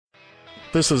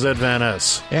This is Ed Van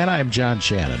Ness. And I'm John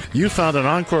Shannon. You found an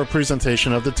encore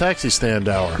presentation of the Taxi Stand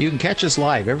Hour. You can catch us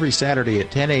live every Saturday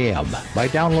at 10 a.m. by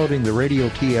downloading the Radio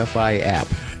TFI app.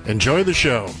 Enjoy the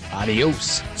show.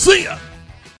 Adios. See ya!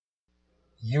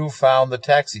 You found the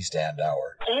Taxi Stand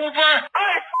Hour. Over.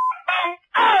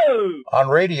 On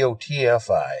Radio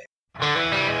TFI.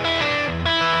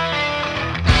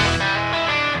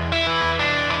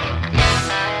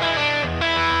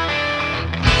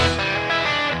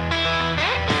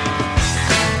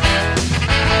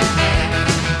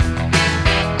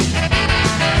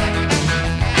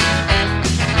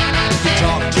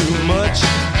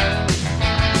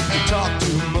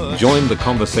 Join the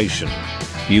conversation.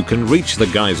 You can reach the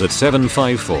guys at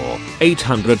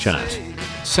 754-800-CHAT,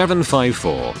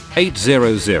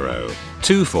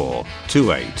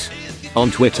 754-800-2428, on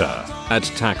Twitter at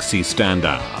Taxi Stand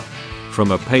Hour.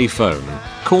 From a payphone,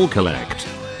 call collect.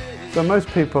 So most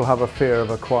people have a fear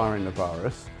of acquiring the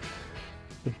virus.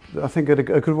 I think a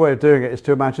good way of doing it is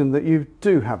to imagine that you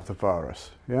do have the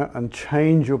virus, yeah, and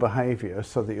change your behaviour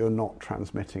so that you're not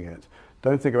transmitting it.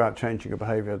 Don't think about changing your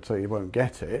behaviour so you won't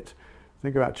get it.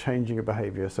 Think about changing your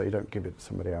behaviour so you don't give it to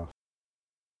somebody else.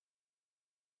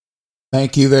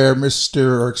 Thank you there,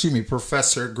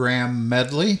 Professor Graham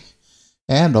Medley.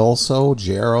 And also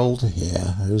Gerald.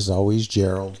 Yeah, there's always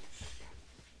Gerald.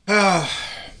 Good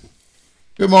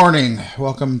morning.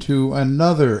 Welcome to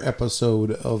another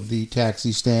episode of the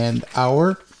Taxi Stand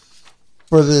Hour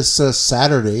for this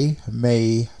Saturday,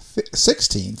 May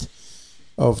 16th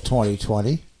of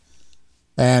 2020.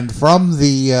 And from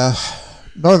the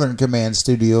Northern Command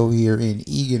Studio here in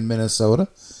Eagan, Minnesota,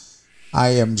 I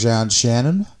am John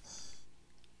Shannon.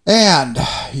 And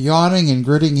yawning and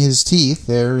gritting his teeth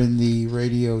there in the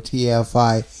Radio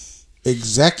TFI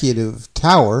Executive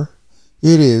Tower,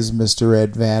 it is Mr.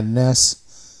 Ed Van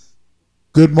Ness.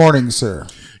 Good morning, sir.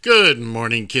 Good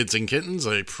morning, kids and kittens.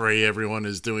 I pray everyone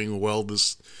is doing well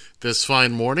this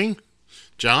fine morning.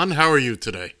 John, how are you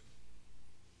today?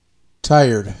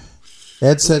 Tired.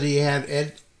 Ed said he had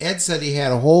a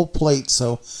whole plate,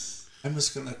 so I'm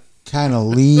just gonna kind of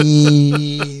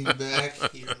lean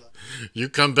back here. You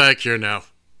come back here now.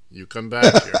 You come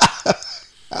back here.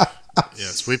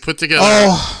 Yes, we put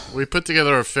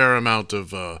together a fair amount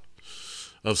of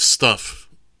stuff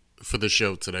for the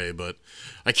show today, but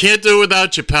I can't do it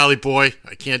without you, Pally boy.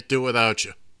 I can't do it without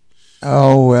you.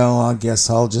 Oh well, I guess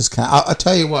I'll just I'll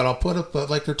tell you what. I'll put up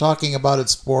like they're talking about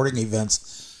at sporting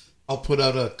events. I'll put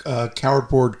out a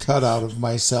cardboard cutout of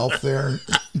myself there.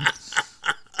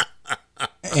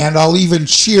 And I'll even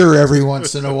cheer every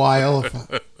once in a while.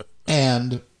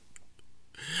 And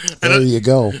there you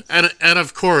go. And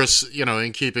of course,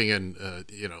 in keeping up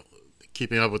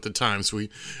with the times, we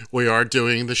are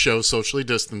doing the show socially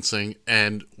distancing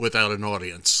and without an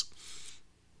audience.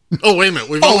 Oh, wait a minute.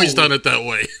 We've always done it that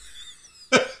way.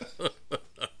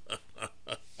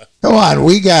 Come on.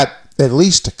 We got at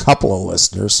least a couple of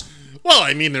listeners. Well,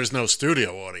 I mean, there's no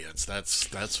studio audience. That's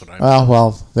what I mean.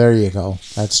 Well, there you go.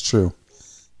 That's true.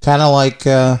 Kind of like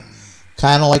they're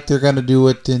going to do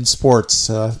it in sports.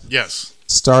 Yes.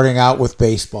 Starting out with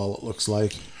baseball, it looks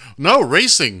like. No,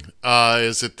 racing.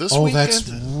 Is it this weekend? That's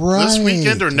right. This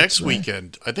weekend or next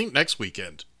weekend? I think next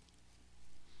weekend.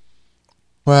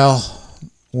 Well,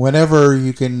 whenever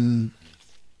you can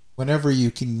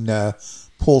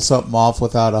pull something off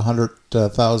without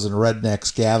 100,000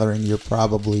 rednecks gathering, you're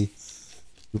probably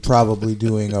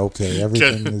doing okay.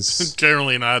 Everything is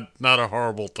generally not a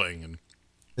horrible thing.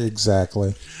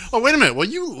 Exactly. Oh, wait a minute. Well,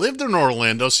 you lived in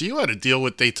Orlando, so you had to deal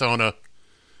with Daytona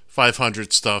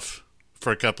 500 stuff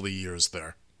for a couple of years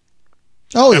there.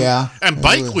 Oh, yeah. And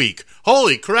Bike Week.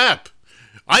 Holy crap.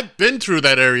 I've been through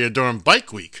that area during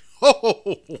Bike Week.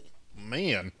 Oh,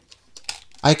 man.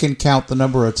 I can count the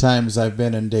number of times I've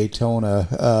been in Daytona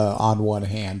on one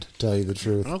hand, to tell you the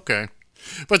truth. Okay.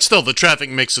 But still, the traffic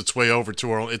makes its way over to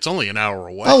Orlando. It's only an hour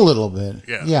away. A little bit.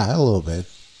 Yeah, a little bit.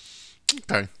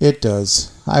 Okay. It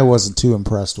does. I wasn't too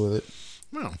impressed with it.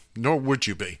 Well, nor would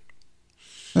you be.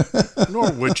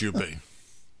 Nor would you be.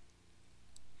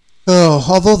 Oh,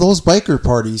 although those biker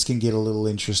parties can get a little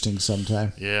interesting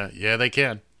sometime. Yeah, they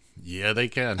can. Yeah, they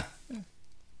can.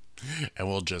 And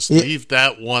we'll just leave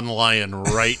that one lying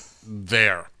right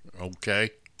there,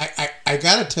 okay? I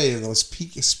gotta tell you though,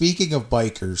 speaking of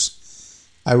bikers,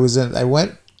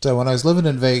 when I was living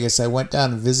in Vegas, I went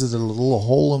down and visited a little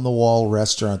hole-in-the-wall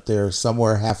restaurant there,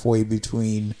 somewhere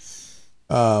between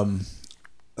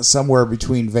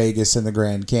Vegas and the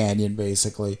Grand Canyon,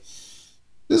 basically.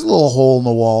 There's a little hole in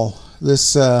the wall.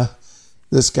 This guy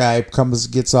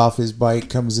gets off his bike,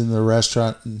 comes into the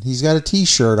restaurant, and he's got a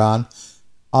T-shirt on,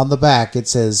 On the back, it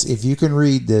says, "If you can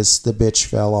read this, the bitch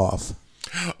fell off."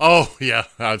 Oh, yeah,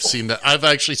 I've seen that. I've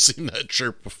actually seen that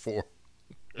shirt before.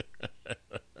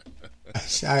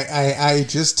 I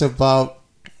just about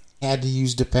had to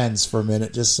use Depends for a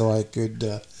minute just so I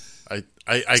could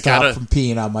I stop from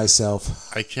peeing on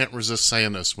myself. I can't resist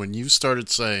saying this. When you started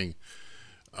saying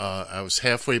I was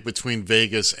halfway between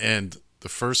Vegas, and the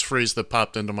first phrase that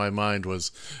popped into my mind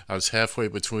was I was halfway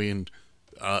between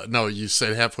no, you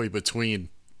said halfway between,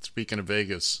 speaking of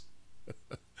Vegas.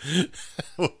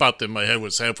 What popped in my head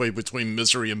was halfway between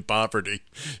misery and poverty.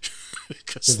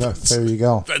 There you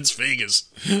go. That's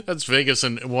Vegas. That's Vegas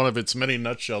in one of its many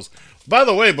nutshells. By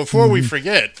the way, before we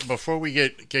forget, before we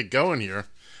get going here,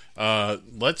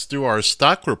 let's do our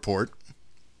stock report.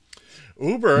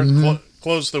 Uber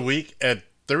closed the week at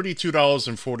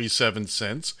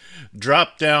 $32.47,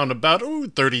 dropped down about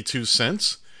 32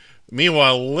 cents.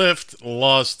 Meanwhile, Lyft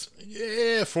lost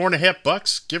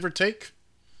 $4.50, give or take.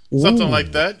 Something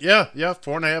like that. Yeah,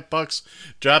 $4.50.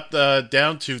 Dropped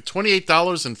down to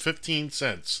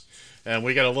 $28.15. And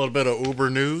we got a little bit of Uber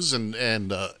news and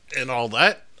all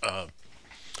that.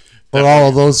 For all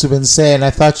of those who've been saying,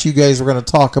 I thought you guys were going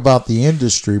to talk about the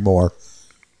industry more.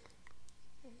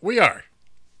 We are.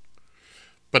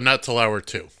 But not till hour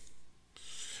 2.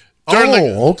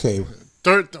 Okay.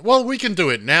 Well, we can do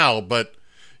it now, but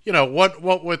you know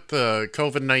what with the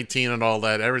COVID-19 and all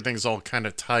that, everything's all kind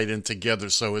of tied in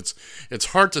together, so it's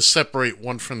hard to separate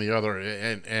one from the other,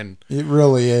 and it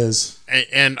really is.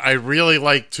 And I really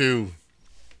like to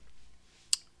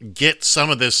get some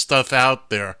of this stuff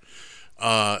out there,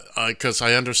 because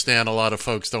I understand a lot of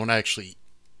folks don't actually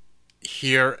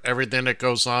hear everything that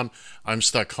goes on. I'm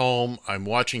stuck home. I'm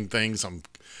watching things. I'm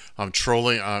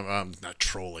trolling. I'm not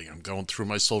trolling. I'm going through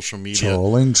my social media.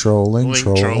 Trolling.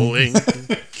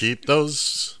 Keep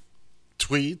those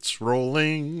tweets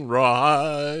rolling,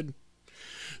 Rod.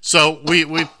 So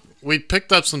we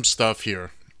picked up some stuff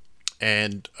here,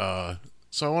 and so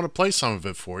I want to play some of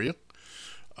it for you,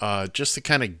 just to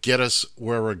kind of get us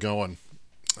where we're going.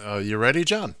 You ready,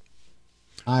 John?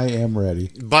 I am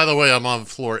ready. By the way, I'm on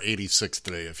floor 86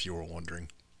 today, if you were wondering.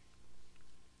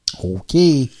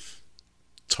 Okay.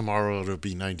 Tomorrow it'll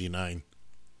be 99.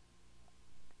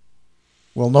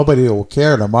 Well, nobody will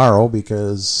care tomorrow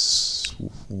because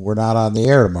we're not on the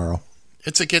air tomorrow.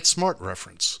 It's a Get Smart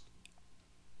reference.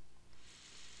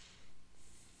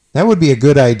 That would be a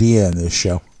good idea in this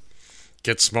show.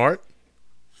 Get Smart?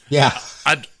 Yeah.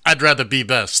 I'd rather be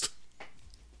best.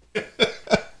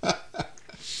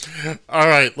 All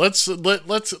right, let's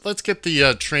get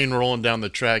the train rolling down the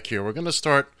track here. We're going to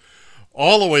start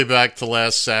all the way back to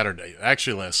last Saturday,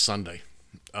 actually last Sunday.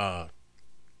 There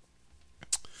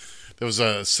was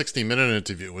a 60-minute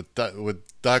interview with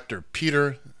Dr.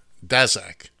 Peter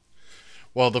Daszak.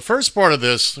 Well, the first part of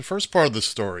the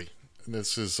story,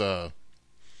 this is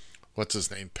what's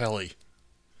his name, Pelly,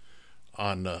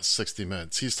 on 60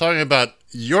 Minutes. He's talking about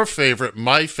your favorite,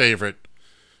 my favorite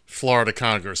Florida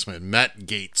congressman, Matt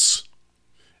Gaetz.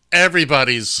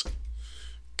 Everybody's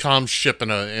calm ship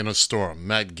in a storm,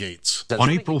 Matt Gaetz. On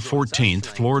April 14th,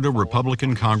 Florida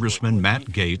Republican Congressman Matt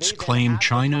Gaetz claimed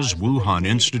China's Wuhan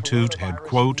Institute had,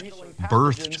 quote,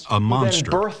 birthed a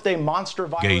monster.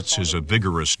 Gaetz is a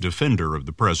vigorous defender of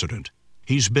the president.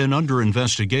 He's been under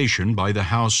investigation by the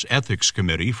House Ethics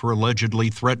Committee for allegedly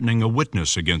threatening a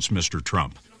witness against Mr.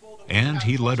 Trump. And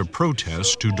he led a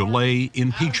protest to delay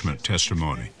impeachment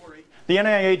testimony. The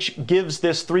NIH gives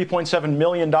this $3.7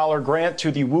 million grant to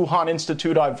the Wuhan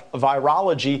Institute of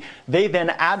Virology. They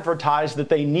then advertise that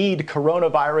they need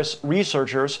coronavirus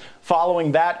researchers.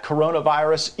 Following that,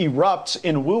 coronavirus erupts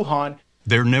in Wuhan.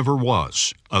 There never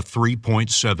was a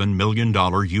 $3.7 million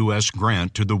U.S.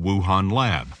 grant to the Wuhan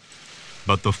lab.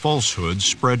 But the falsehood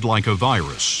spread like a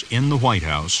virus in the White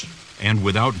House and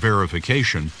without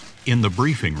verification in the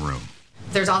briefing room.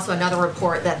 There's also another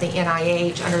report that the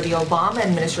NIH under the Obama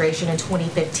administration in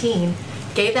 2015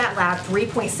 gave that lab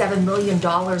 $3.7 million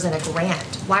in a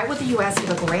grant. Why would the U.S. give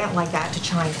a grant like that to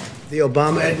China? The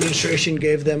Obama administration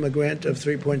gave them a grant of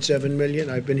 $3.7 million.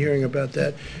 I've been hearing about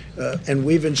that. And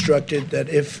we've instructed that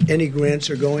if any grants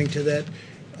are going to that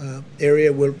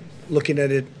area, we're looking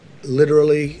at it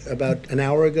literally about an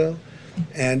hour ago,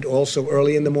 and also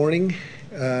early in the morning.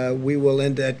 We will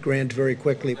end that grant very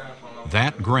quickly.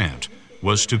 That grant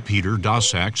was to Peter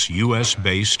Daszak's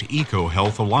U.S.-based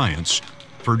EcoHealth Alliance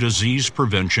for disease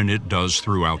prevention it does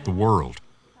throughout the world.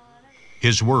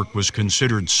 His work was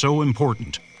considered so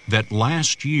important that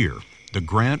last year the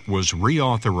grant was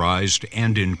reauthorized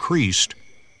and increased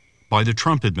by the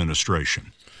Trump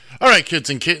administration. All right, kids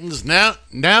and kittens. Now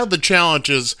the challenge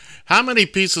is, how many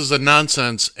pieces of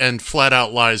nonsense and flat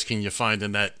out lies can you find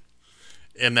in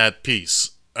that piece?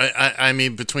 I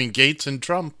mean, between Gates and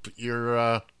Trump,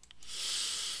 you're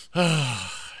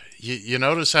you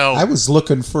notice how I was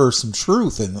looking for some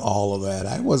truth in all of that.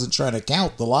 I wasn't trying to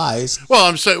count the lies. Well,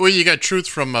 I'm saying, you got truth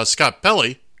from Scott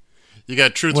Pelley, you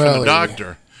got truth from the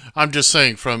doctor. Yeah. I'm just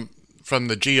saying from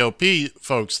the GOP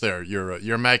folks there,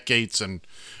 your Matt Gates and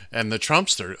the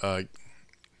Trumpster,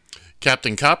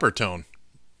 Captain Coppertone.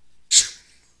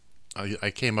 I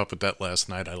came up with that last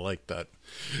night. I like that.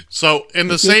 So in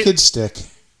the same, it could stick.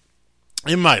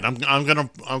 It might. I'm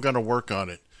gonna work on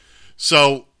it.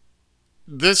 So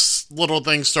this little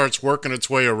thing starts working its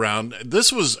way around.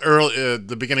 This was early,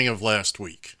 the beginning of last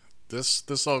week. This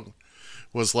all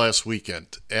was last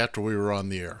weekend after we were on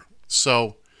the air.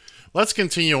 So let's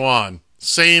continue on.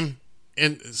 Same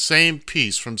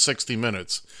piece from 60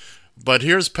 Minutes. But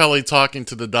here's Pelley talking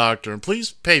to the doctor, and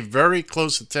please pay very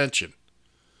close attention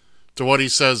to what he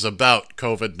says about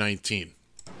COVID-19.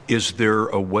 Is there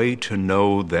a way to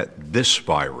know that this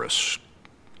virus,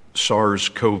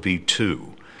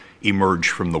 SARS-CoV-2, emerged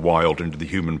from the wild into the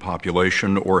human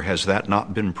population, or has that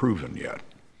not been proven yet?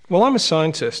 Well, I'm a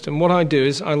scientist, and what I do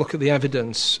is I look at the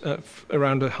evidence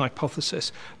around a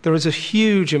hypothesis. There is a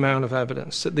huge amount of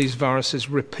evidence that these viruses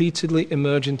repeatedly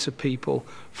emerge into people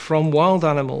from wild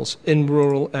animals in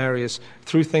rural areas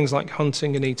through things like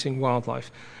hunting and eating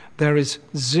wildlife. There is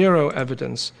zero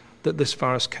evidence that this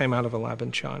virus came out of a lab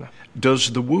in China.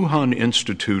 Does the Wuhan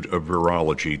Institute of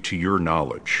Virology, to your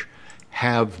knowledge,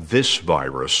 have this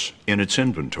virus in its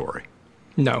inventory?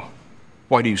 No.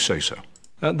 Why do you say so?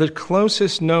 The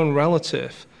closest known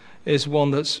relative is one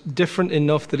that's different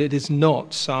enough that it is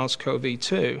not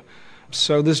SARS-CoV-2.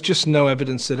 So there's just no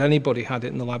evidence that anybody had it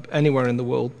in the lab anywhere in the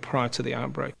world prior to the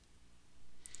outbreak.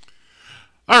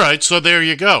 All right, so there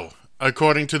you go.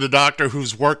 According to the doctor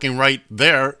who's working right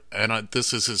there, and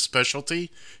this is his specialty,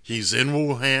 he's in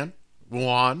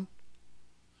Wuhan,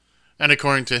 and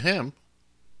according to him,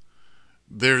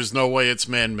 there's no way it's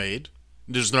man-made.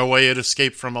 There's no way it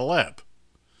escaped from a lab.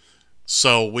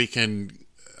 So we can,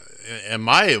 in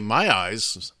my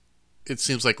eyes, it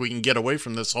seems like we can get away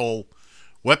from this whole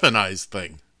weaponized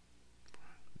thing.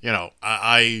 You know,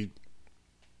 I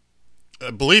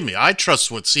believe me, I trust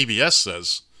what CBS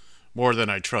says more than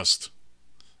I trust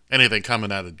anything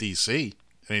coming out of D.C.,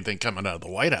 anything coming out of the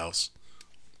White House.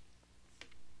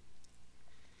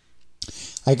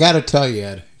 I got to tell you,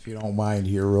 Ed, if you don't mind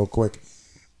here real quick,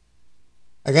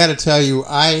 I got to tell you,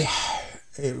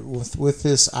 with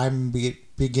this, I'm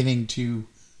beginning to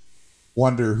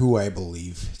wonder who I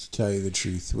believe, to tell you the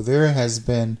truth. Well, there has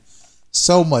been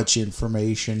so much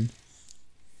information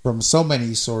from so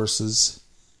many sources,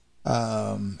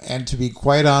 and to be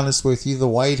quite honest with you, the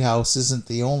White House isn't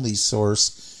the only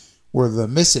source where the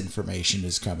misinformation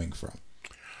is coming from.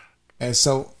 And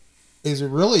so, as it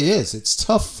really is, it's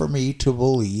tough for me to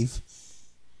believe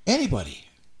anybody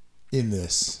in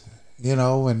this, you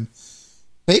know, and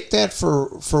take that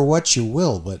for what you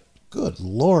will, but good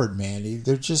Lord, man,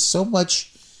 there's just so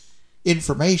much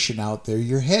information out there.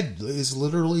 Your head is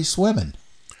literally swimming.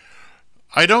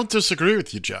 I don't disagree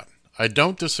with you, John. I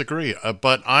don't disagree,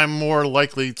 but I'm more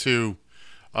likely to.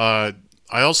 I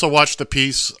also watched the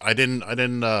piece. I didn't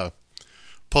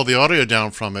pull the audio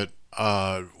down from it.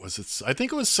 Was it? I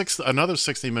think it was another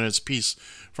 60 Minutes piece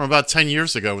from about 10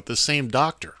 years ago with the same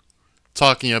doctor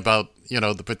talking about, you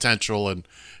know, the potential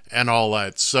and all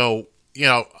that. So, you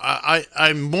know,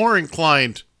 I'm more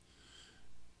inclined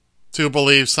to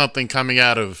believe something coming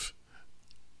out of.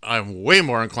 I'm way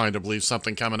more inclined to believe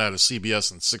something coming out of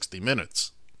CBS and 60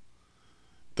 Minutes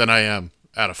than I am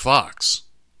out of Fox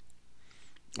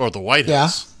or the White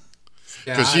House.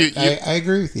 Yeah, I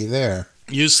agree with you there.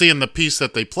 You see in the piece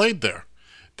that they played there,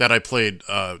 that I played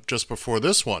just before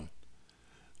this one,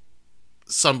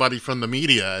 somebody from the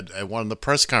media at one of the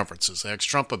press conferences asked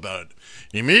Trump about it.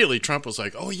 And immediately Trump was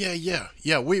like, oh, yeah,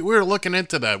 we were looking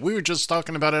into that. We were just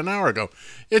talking about it an hour ago.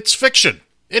 It's fiction.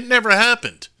 It never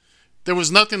happened. There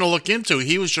was nothing to look into.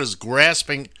 He was just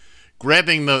grabbing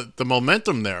the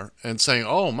momentum there and saying,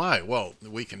 oh, my, well,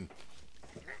 we can.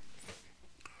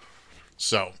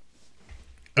 So.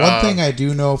 One thing I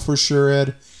do know for sure,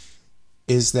 Ed,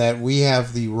 is that we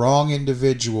have the wrong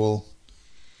individual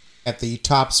at the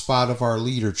top spot of our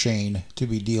leader chain to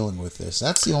be dealing with this.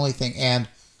 That's the only thing. And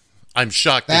I'm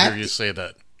shocked to hear you say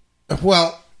that.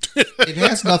 Well, it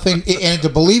has nothing, and to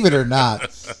believe it or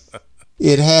not,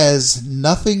 it has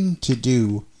nothing to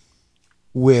do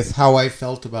with how I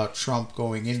felt about Trump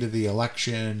going into the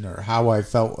election or how I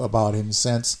felt about him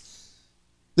since.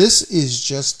 This is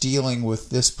just dealing with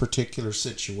this particular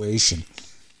situation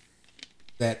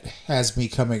that has me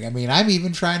coming. I mean, I'm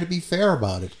even trying to be fair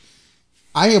about it.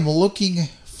 I am looking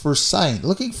for signs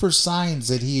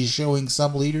that he is showing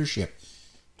some leadership.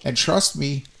 And trust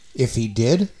me, if he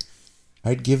did,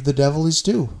 I'd give the devil his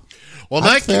due. Well,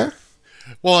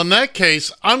 in that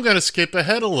case, I'm going to skip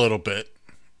ahead a little bit.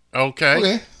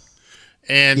 Okay.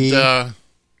 And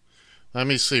let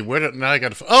me see. Now I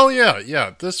got to. Oh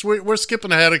yeah. We're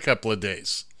skipping ahead a couple of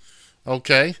days.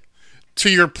 Okay. To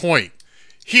your point,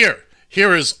 here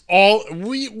is all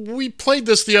we played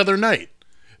this the other night.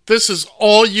 This is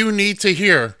all you need to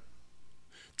hear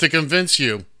to convince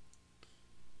you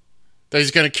that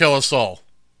he's going to kill us all.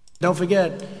 Don't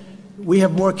forget, we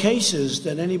have more cases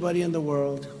than anybody in the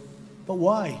world. But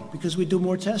why? Because we do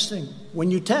more testing.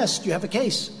 When you test, you have a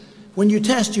case. When you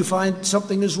test, you find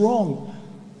something is wrong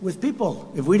with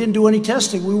people. If we didn't do any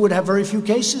testing, we would have very few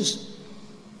cases.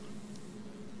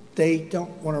 They don't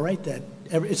want to write that.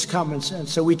 It's common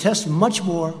sense. So we test much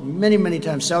more, many, many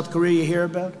times. South Korea, you hear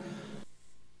about?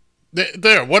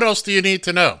 There. What else do you need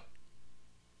to know?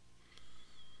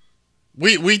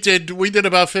 We did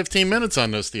about 15 minutes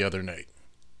on this the other night.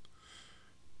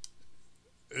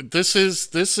 This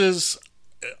is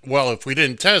well, if we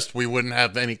didn't test, we wouldn't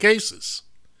have any cases.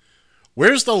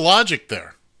 Where's the logic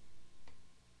there?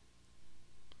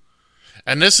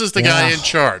 And this is the guy in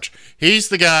charge. He's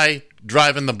the guy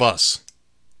driving the bus.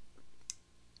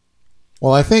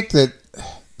 Well, I think that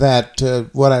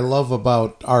what I love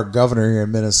about our governor here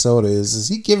in Minnesota is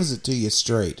he gives it to you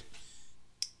straight.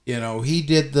 You know, he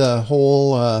did the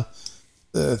whole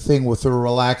thing with the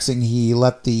relaxing. He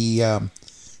let the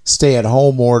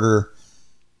stay-at-home order.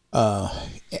 The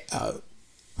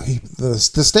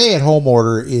stay-at-home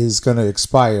order is going to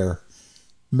expire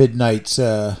midnight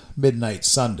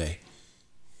Sunday.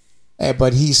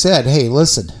 But he said, "Hey,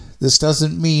 listen, this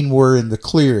doesn't mean we're in the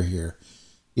clear here.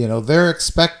 You know, they're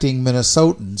expecting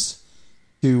Minnesotans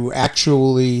to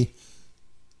actually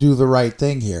do the right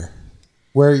thing here.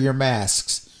 Wear your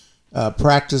masks,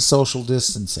 practice social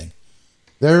distancing.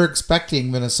 They're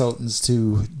expecting Minnesotans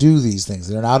to do these things.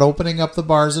 They're not opening up the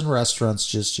bars and restaurants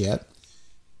just yet.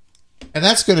 And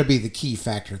that's going to be the key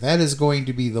factor. That is going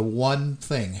to be the one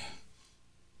thing.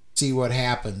 See what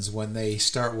happens when they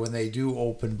do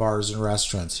open bars and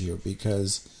restaurants here,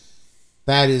 because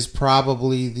that is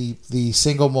probably the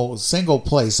single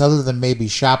place, other than maybe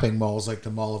shopping malls like the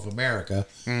Mall of America,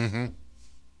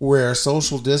 where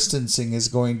social distancing is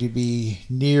going to be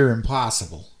near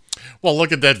impossible." Well,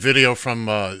 look at that video from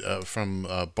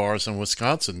bars in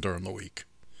Wisconsin during the week.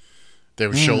 They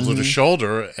were shoulder to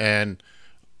shoulder, and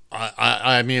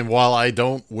I mean, while I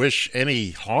don't wish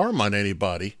any harm on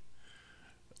anybody,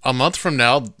 a month from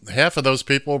now, half of those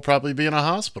people will probably be in a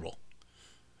hospital,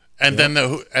 and then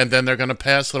they're going to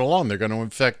pass it along. They're going to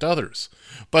infect others.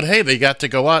 But hey, they got to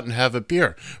go out and have a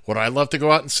beer. Would I love to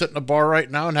go out and sit in a bar right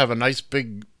now and have a nice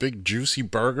big juicy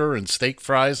burger and steak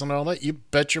fries and all that? You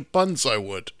bet your buns I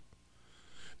would.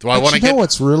 Do I want to get? You know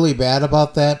what's really bad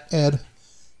about that, Ed?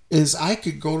 Is I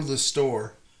could go to the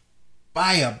store,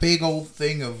 buy a big old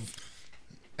thing of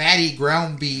fatty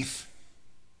ground beef,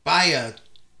 buy a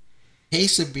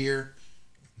case of beer,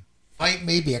 invite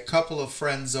maybe a couple of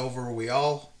friends over. We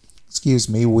all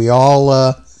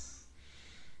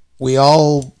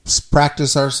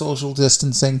practice our social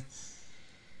distancing,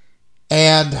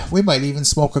 and we might even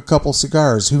smoke a couple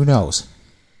cigars. Who knows?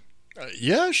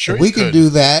 Yeah, sure. We can do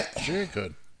that. Sure, you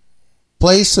could.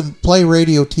 Play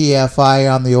Radio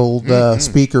TFI on the old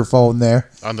speakerphone there.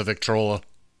 On the Victrola.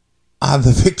 On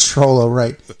the Victrola,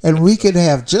 right. And we could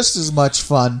have just as much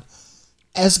fun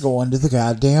as going to the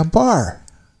goddamn bar.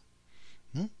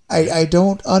 I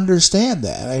don't understand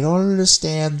that. I don't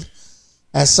understand.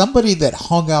 As somebody that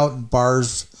hung out in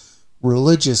bars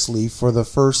religiously for the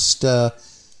first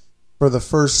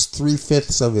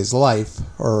 3/5 of his life,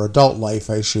 or adult life,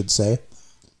 I should say,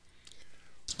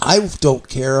 I don't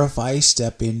care if I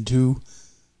step into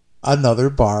another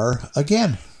bar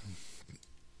again.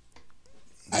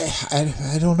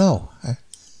 I don't know.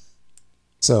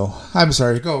 So I'm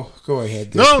sorry. Go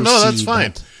ahead. No, that's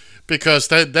fine. Because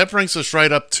that brings us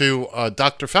right up to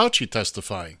Dr. Fauci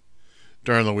testifying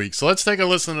during the week. So let's take a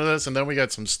listen to this, and then we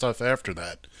got some stuff after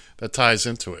that ties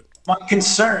into it. My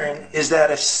concern is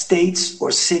that if states or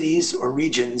cities or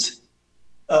regions,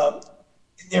 in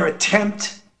their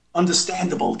attempt,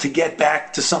 understandable, to get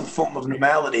back to some form of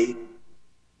normality,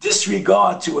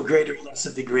 disregard to a greater or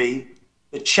lesser degree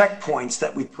the checkpoints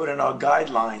that we put in our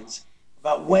guidelines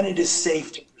about when it is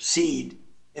safe to proceed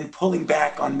in pulling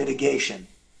back on mitigation.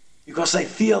 Because I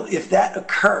feel if that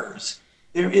occurs,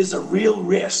 there is a real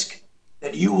risk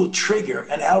that you will trigger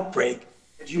an outbreak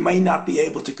that you may not be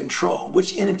able to control,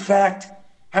 which in fact,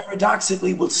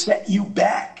 paradoxically, will set you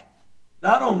back,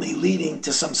 not only leading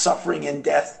to some suffering and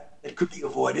death that could be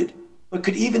avoided, but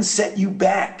could even set you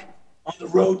back on the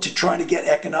road to trying to get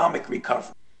economic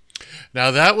recovery. Now,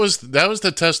 that was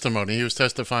the testimony. He was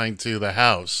testifying to the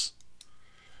House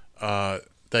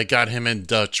that got him in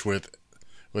Dutch with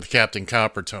Captain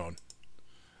Coppertone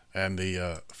and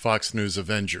the Fox News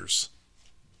Avengers.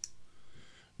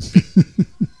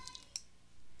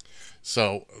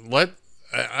 So,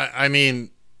 I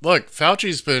mean, look,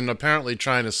 Fauci's been apparently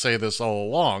trying to say this all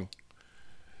along,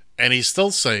 and he's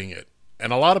still saying it.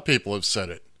 And a lot of people have said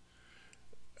it.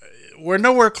 We're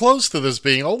nowhere close to this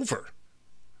being over.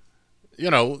 You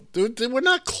know, we're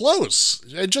not close.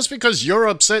 Just because you're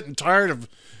upset and tired of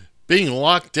being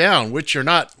locked down, which you're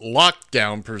not locked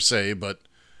down per se, but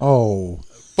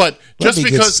just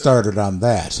because get started on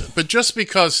that. But just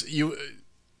because you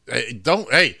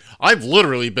I've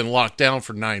literally been locked down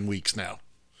for 9 weeks now.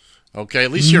 Okay,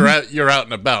 at least you're out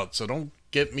and about, so don't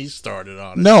get me started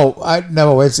on it. No,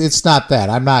 it's not that.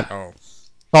 I'm not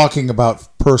talking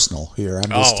about personal here. I'm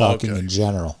just talking in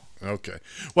general. Okay.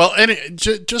 Well,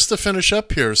 just to finish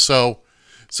up here, so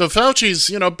Fauci's,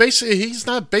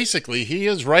 he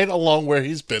is right along where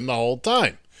he's been the whole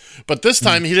time. But this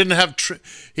time he didn't have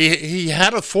he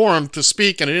had a forum to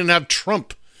speak, and he didn't have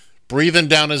Trump breathing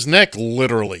down his neck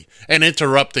literally and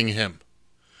interrupting him.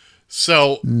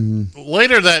 So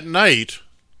later that night,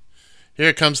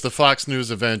 here comes the Fox News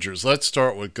Avengers. Let's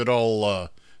start with good old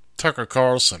Tucker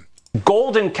Carlson.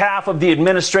 Golden calf of the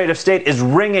administrative state is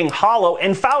ringing hollow,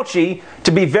 and Fauci,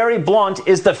 to be very blunt,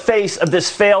 is the face of this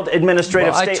failed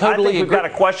administrative state. I think we've got to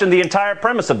question the entire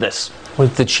premise of this.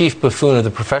 With the chief buffoon of the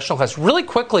professional class. Really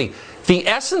quickly, the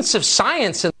essence of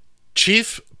science...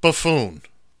 Chief buffoon.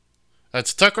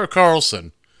 That's Tucker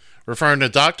Carlson referring to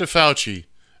Dr. Fauci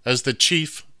as the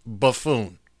chief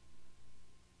buffoon.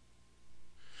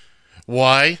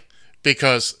 Why?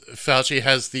 Because Fauci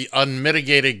has the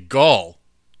unmitigated gall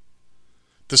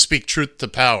to speak truth to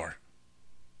power.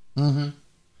 Mm-hmm.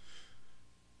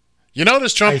 You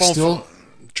notice Trump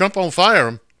won't fire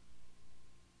him.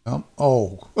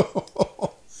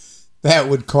 That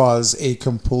would cause a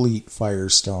complete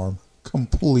firestorm.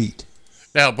 Complete.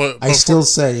 Now, but I still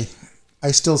say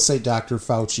Dr.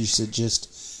 Fauci should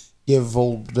just give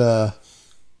old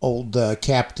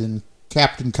Captain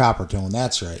Coppertone.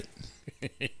 That's right.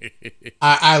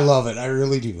 I love it. I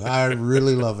really do. I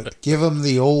really love it. Give him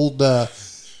the old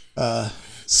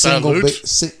single. Give him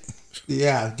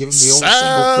the old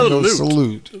single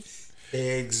salute.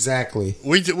 Exactly.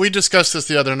 We discussed this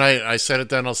the other night. I said it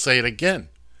then. I'll say it again.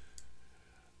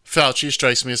 Fauci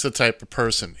strikes me as the type of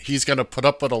person. He's going to put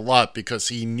up with a lot because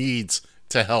he needs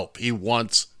to help. He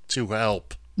wants to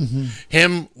help.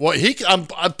 Mm-hmm.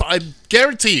 I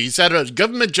guarantee he's had a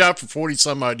government job for 40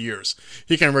 some odd years.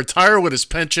 He can retire with his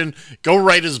pension, go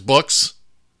write his books,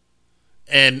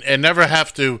 and never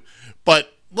have to.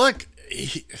 But look,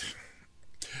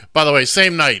 by the way,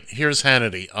 same night, here's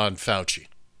Hannity on Fauci.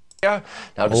 Now,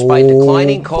 despite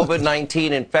declining COVID-19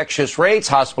 infectious rates,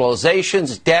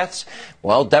 hospitalizations, deaths,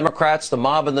 well, Democrats, the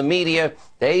mob, and the media,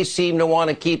 they seem to want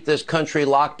to keep this country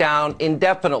locked down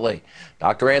indefinitely.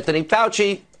 Dr. Anthony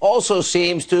Fauci also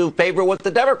seems to favor what the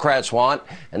Democrats want,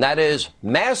 and that is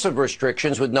massive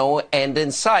restrictions with no end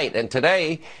in sight. And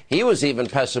today, he was even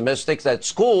pessimistic that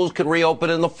schools could reopen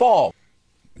in the fall.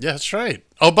 Yeah, that's right.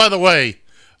 Oh, by the way,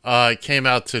 it came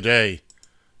out today.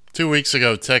 2 weeks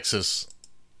ago, Texas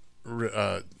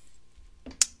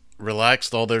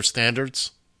relaxed all their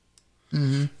standards.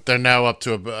 Mm-hmm. They're now up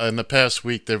to in the past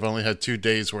week. They've only had 2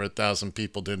 days where 1,000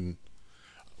 people didn't.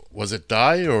 Was it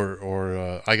die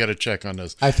or I got to check on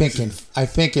this. I think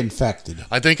infected.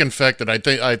 I think infected.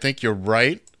 I think you're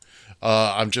right.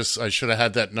 I should have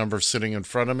had that number sitting in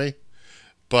front of me.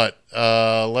 But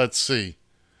let's see.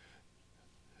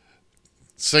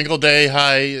 Single day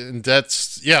high in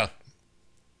deaths. Yeah.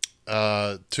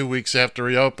 2 weeks after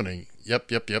reopening.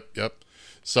 Yep.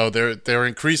 So they're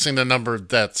increasing the number of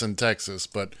deaths in Texas,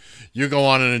 but you go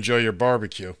on and enjoy your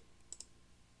barbecue.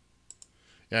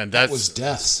 Yeah, and that was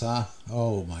deaths, huh?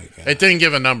 Oh my God! It didn't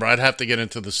give a number. I'd have to get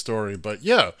into the story, but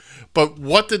yeah. But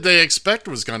what did they expect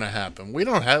was going to happen? We're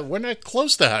not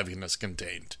close to having this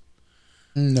contained.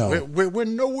 No, we're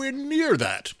nowhere near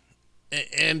that,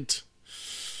 and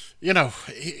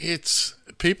it's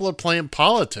people are playing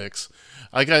politics.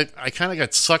 I kind of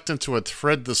got sucked into a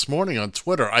thread this morning on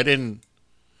Twitter. I didn't.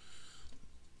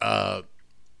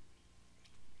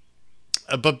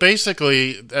 But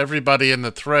basically, everybody in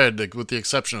the thread, with the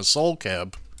exception of Soul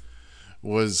Cab,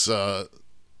 was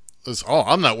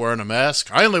I'm not wearing a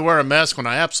mask. I only wear a mask when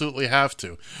I absolutely have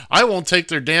to. I won't take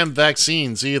their damn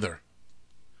vaccines either.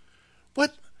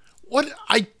 What?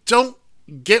 I don't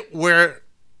get where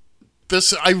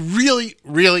this... I really,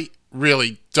 really,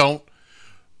 really don't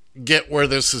get where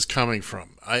this is coming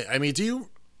from. I mean, do you...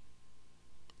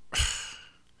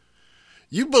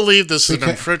 You believe this is an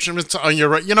infringement on your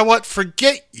right? You know what?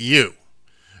 Forget you.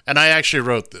 And I actually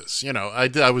wrote this.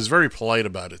 I was very polite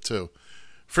about it, too.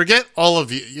 Forget all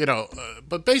of you,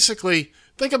 but basically,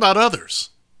 think about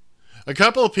others. A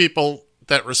couple of people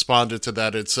that responded to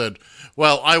that had said,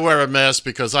 well, I wear a mask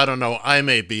because I don't know, I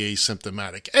may be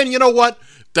asymptomatic. And you know what?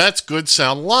 That's good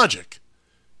sound logic.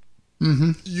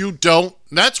 Mm-hmm. You don't.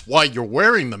 That's why you're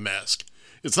wearing the mask.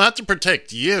 It's not to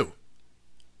protect you.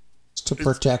 It's to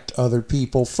protect other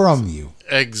people from you.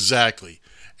 Exactly.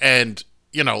 And,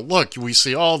 look, we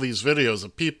see all these videos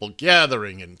of people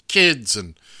gathering and kids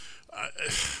and...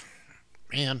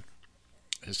 man,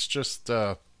 it's just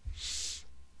not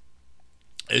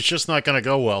going to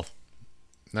go well.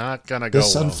 Not going to go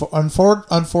well.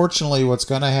 Unfortunately, what's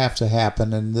going to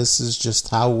happen, and this is just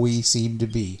how we seem to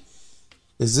be,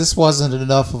 is this wasn't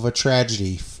enough of a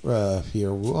tragedy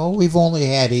here. Well, we've only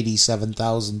had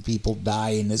 87,000 people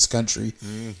die in this country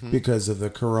because of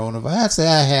the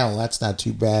coronavirus. That's not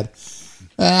too bad.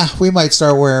 We might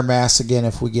start wearing masks again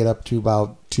if we get up to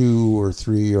about 2 or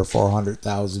 3 or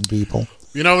 400,000 people.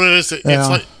 You know what it is?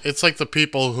 It's like the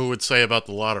people who would say about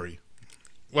the lottery.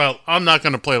 Well, I'm not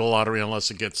going to play the lottery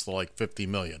unless it gets to like 50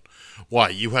 million. Why?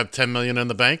 You have 10 million in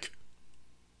the bank?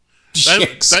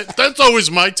 That's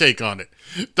always my take on it.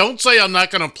 Don't say I'm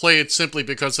not going to play it simply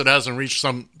because it hasn't reached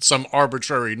some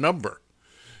arbitrary number.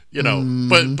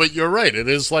 But you're right. It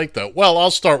is like that. Well,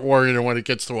 I'll start worrying when it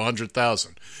gets to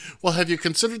 100,000. Well, have you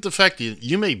considered the fact that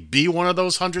you may be one of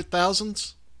those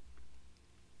 100,000s?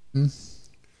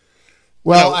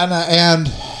 Well, and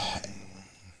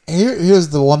here's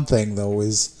the one thing, though,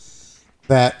 is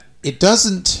that it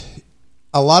doesn't...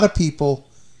 A lot of people,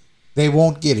 they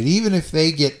won't get it. Even if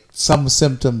they get some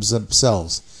symptoms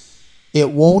themselves,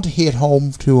 it won't hit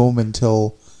home to them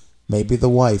until... maybe the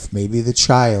wife, maybe the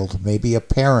child, maybe a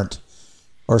parent,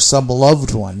 or some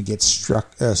loved one gets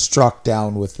struck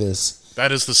down with this.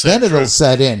 That is the same. Then it'll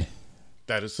set in.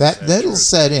 That is that'll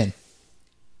set in.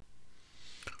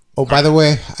 Oh, by the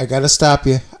way, I gotta stop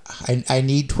you. I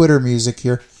need Twitter music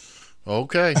here.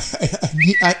 Okay.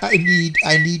 I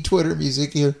need Twitter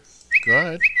music here. Go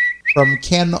ahead. From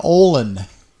Ken Olin.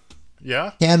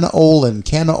 Yeah. Ken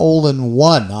Olin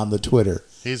 1 on the Twitter.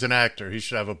 He's an actor. He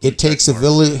should have a blue It takes a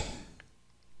village.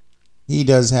 He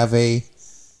does have a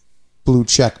blue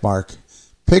check mark.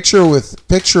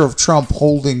 Picture of Trump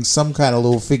holding some kind of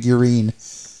little figurine,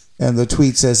 and the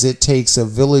tweet says, "It takes a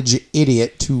village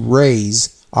idiot to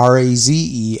raise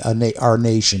R-A-Z-E our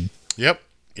nation." Yep.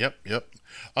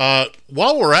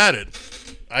 While we're at it,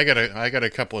 I got a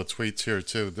couple of tweets here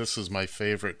too. This is my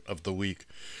favorite of the week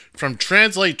from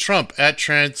Translate Trump at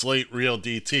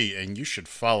TranslateRealDT, and you should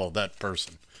follow that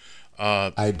person.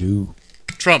 I do.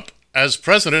 Trump, as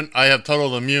president, I have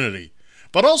total immunity,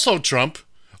 but also Trump,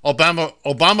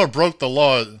 Obama broke the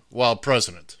law while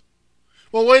president.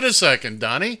 Well, wait a second,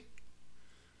 Donnie.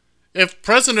 If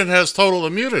president has total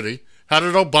immunity, how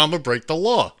did Obama break the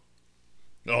law?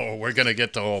 Oh, we're going to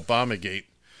get to Obamagate.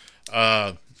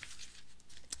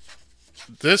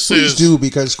 Please do,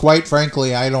 because quite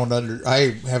frankly, I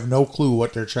have no clue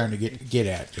what they're trying to get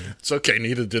at here. It's okay,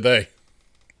 neither do they.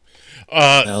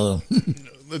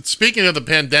 Speaking of the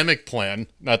pandemic plan,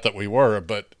 not that we were,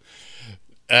 but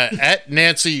at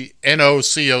Nancy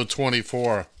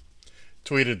NOCO24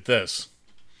 tweeted this.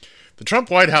 The Trump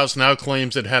White House now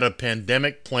claims it had a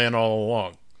pandemic plan all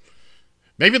along.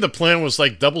 Maybe the plan was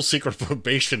like double secret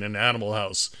probation in Animal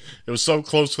House. It was so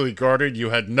closely guarded you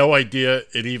had no idea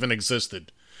it even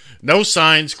existed. No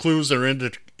signs, clues, or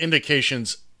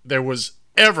indications there was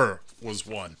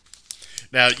one.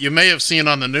 Now, you may have seen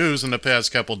on the news in the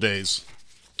past couple days,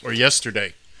 or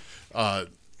yesterday, Kayleigh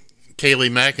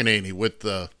McEnany with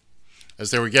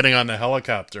as they were getting on the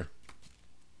helicopter,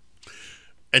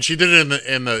 and she did it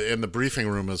in the briefing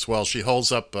room as well. She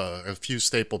holds up a few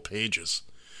staple pages,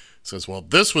 says, "Well,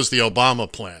 this was the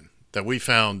Obama plan that we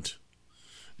found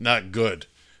not good."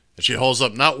 And she holds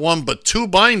up not one but 2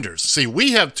 binders. See,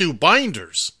 we have 2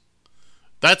 binders.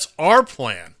 That's our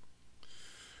plan.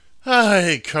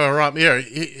 Hey, Karam,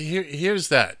 here's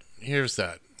that. Here's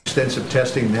that. Extensive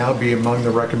testing now be among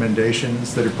the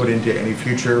recommendations that are put into any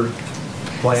future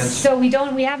plans? So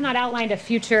we have not outlined a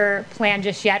future plan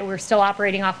just yet. We're still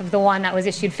operating off of the one that was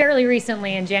issued fairly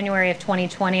recently in January of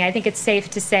 2020. I think it's safe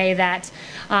to say that,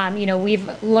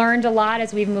 we've learned a lot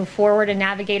as we've moved forward and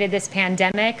navigated this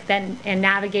pandemic, and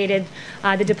navigated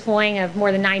the deploying of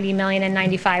more than 90 million and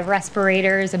 95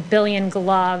 respirators, 1 billion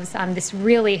gloves, this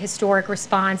really historic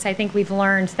response. I think we've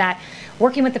learned that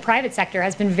working with the private sector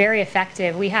has been very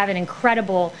effective. We have an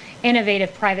incredible,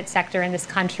 innovative private sector in this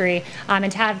country,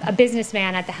 and to have a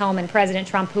businessman at the helm and President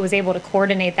Trump who was able to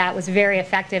coordinate that was very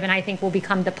effective, and I think will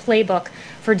become the playbook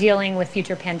for dealing with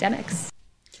future pandemics.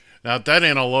 Now, that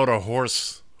ain't a load of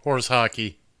horse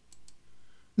hockey.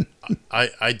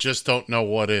 I just don't know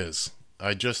what is.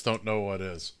 I just don't know what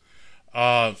is.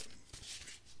 I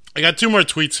got 2 more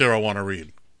tweets here I want to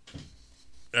read.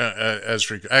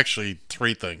 Actually,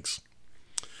 3 things.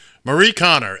 Marie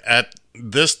Connor at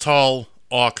This Tall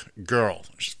Awk Girl.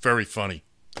 She's very funny.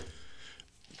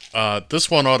 This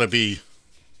one ought to be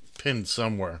pinned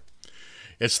somewhere.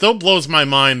 It still blows my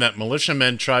mind that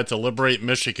militiamen tried to liberate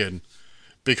Michigan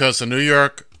because the New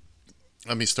York...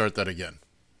 Let me start that again.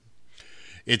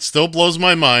 It still blows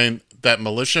my mind that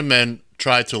militiamen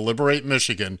tried to liberate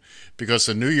Michigan because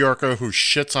a New Yorker who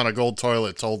shits on a gold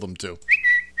toilet told them to.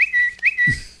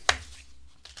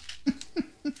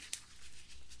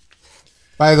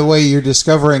 By the way, you're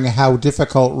discovering how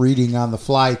difficult reading on the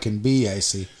fly can be, I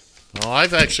see. Well,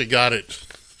 I've actually got it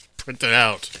printed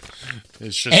out.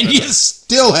 It's just and you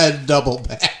still had double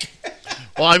back.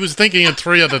 Well, I was thinking of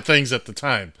 3 other things at the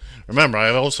time. Remember,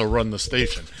 I also run the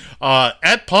station.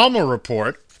 At Palmer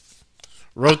Report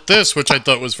wrote this, which I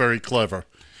thought was very clever.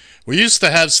 We used to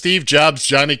have Steve Jobs,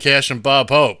 Johnny Cash, and Bob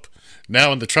Hope.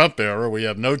 Now in the Trump era, we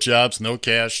have no Jobs, no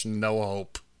Cash, and no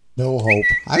Hope. No Hope.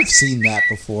 I've seen that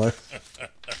before.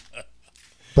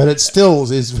 But it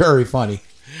still is very funny.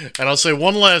 And I'll say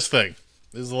one last thing.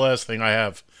 This is the last thing I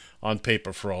have on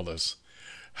paper for all this.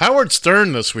 Howard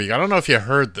Stern this week. I don't know if you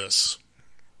heard this.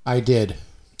 I did.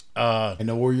 I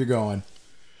know where you're going.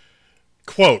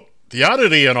 Quote, the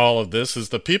oddity in all of this is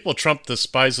the people Trump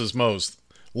despises most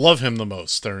love him the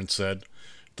most, Stern said.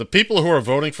 The people who are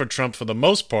voting for Trump for the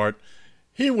most part,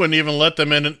 he wouldn't even let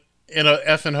them in a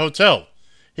effing hotel.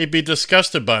 He'd be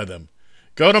disgusted by them.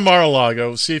 Go to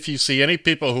Mar-a-Lago, see if you see any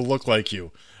people who look like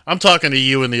you. I'm talking to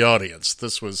you in the audience.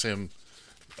 This was him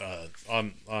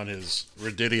on his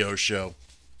Redidio show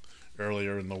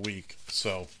earlier in the week.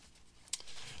 So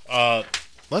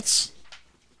let's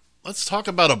talk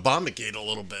about Obamagate a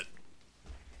little bit.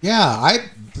 Yeah,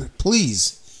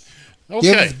 please.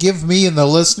 Okay. Give me and the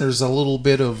listeners a little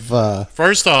bit of...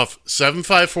 First off,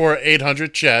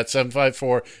 754-800-CHAT,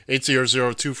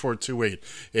 754-800-2428.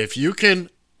 If you can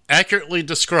accurately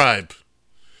describe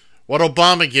what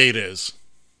Obamagate is,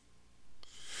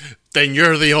 then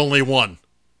you're the only one,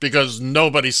 because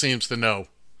nobody seems to know.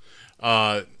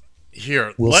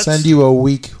 Here, we'll send you a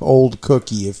week-old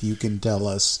cookie if you can tell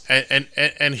us.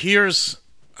 And here's...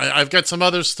 I've got some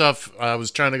other stuff I was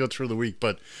trying to go through the week,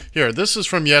 but here, this is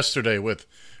from yesterday with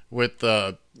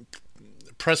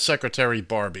Press Secretary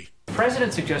Barbie. The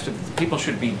president suggested that people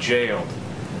should be jailed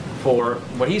for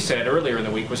what he said earlier in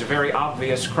the week was a very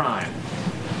obvious crime.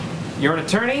 You're an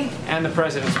attorney and the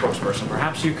president's spokesperson.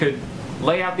 Perhaps you could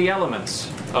lay out the elements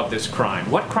of this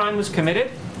crime. What crime was committed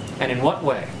and in what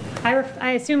way?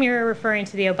 I assume you're referring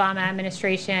to the Obama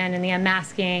administration and the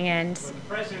unmasking and... What the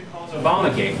president calls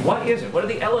Obamagate. What is it? What are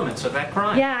the elements of that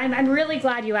crime? Yeah, I'm really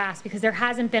glad you asked, because there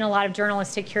hasn't been a lot of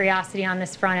journalistic curiosity on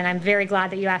this front, and I'm very glad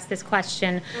that you asked this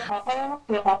question. To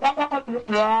be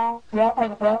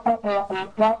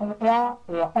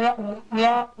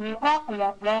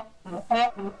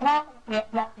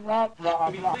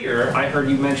clear, I heard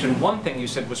you mention one thing you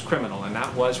said was criminal, and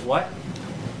that was what?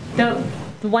 The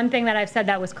one thing that I've said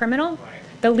that was criminal,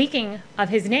 the leaking of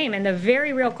his name and the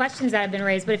very real questions that have been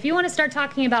raised. But if you want to start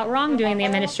talking about wrongdoing in the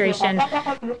administration...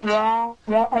 Now,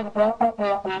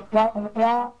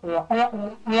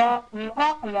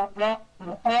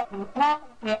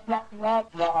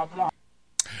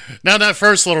 that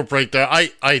first little break there,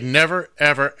 I never,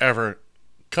 ever, ever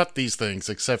cut these things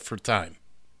except for time.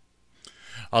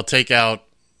 I'll take out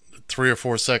 3 or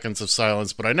 4 seconds of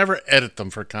silence, but I never edit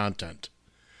them for content.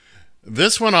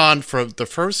 This went on for the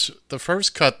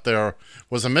first cut there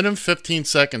was 1 minute and 15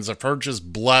 seconds of her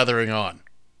just blathering on.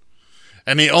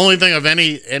 And the only thing of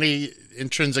any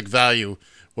intrinsic value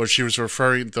was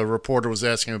the reporter was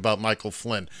asking about Michael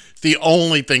Flynn. The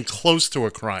only thing close to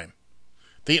a crime.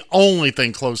 The only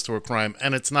thing close to a crime,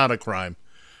 and it's not a crime.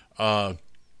 And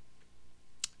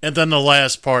then the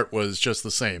last part was just the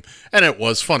same. And it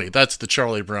was funny. That's the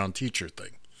Charlie Brown teacher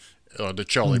thing. The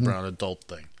Charlie Brown adult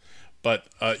thing. But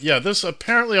this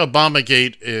apparently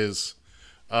Obamagate is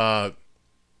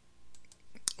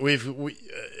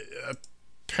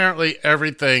apparently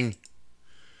everything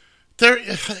there.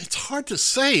 It's hard to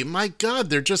say. My God,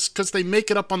 they're just because they make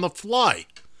it up on the fly.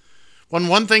 When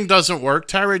one thing doesn't work,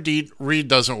 Tara Reid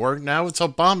doesn't work. Now it's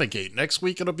Obamagate. Next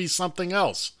week it'll be something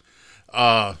else.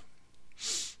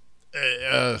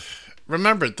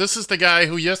 Remember, this is the guy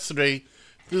who yesterday.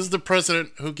 This is the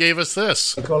president who gave us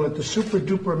this. They call it the super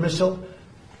duper missile.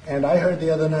 And I heard the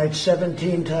other night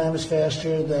 17 times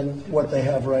faster than what they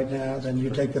have right now. Then you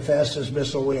take the fastest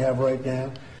missile we have right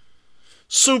now.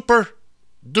 Super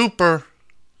duper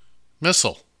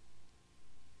missile.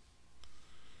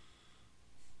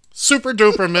 Super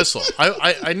duper missile.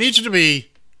 I need you to be...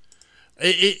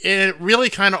 It really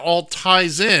kind of all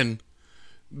ties in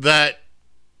that,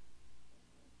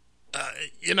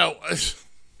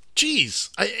 geez,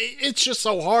 it's just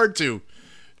so hard to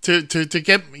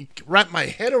wrap my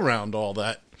head around all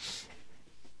that.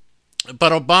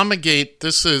 But Obamagate,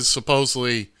 this is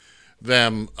supposedly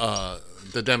them,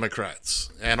 the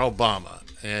Democrats and Obama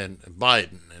and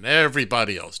Biden and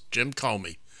everybody else, Jim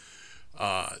Comey,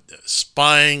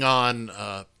 spying on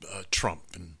Trump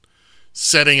and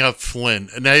setting up Flynn.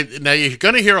 And now you're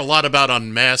going to hear a lot about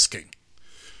unmasking.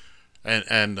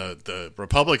 And the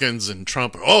Republicans and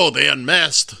Trump, they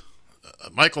unmasked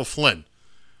Michael Flynn.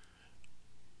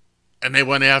 And they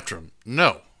went after him.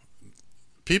 No.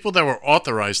 People that were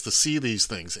authorized to see these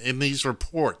things in these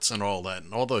reports and all that,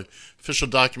 and all the official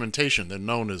documentation, they're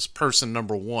known as person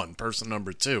number 1, person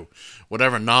number 2,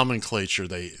 whatever nomenclature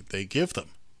they give them.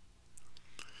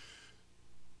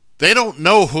 They don't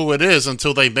know who it is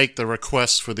until they make the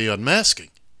request for the unmasking.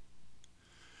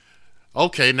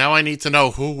 Okay, now I need to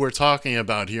know who we're talking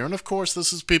about here. And of course,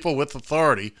 this is people with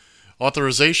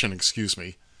authorization,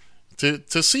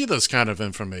 to see this kind of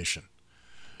information.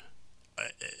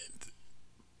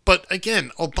 But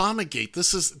again, Obamagate,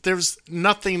 there's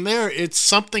nothing there. It's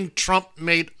something Trump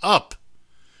made up.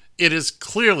 It is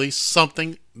clearly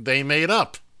something they made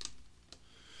up.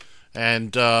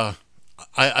 And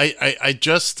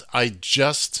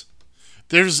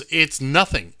it's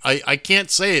nothing. I can't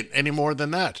say it any more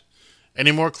than that.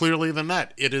 Any more clearly than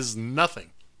that. It is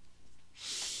nothing.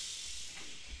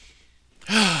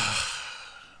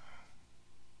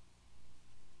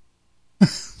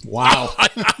 Wow.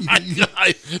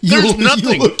 There's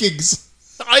nothing.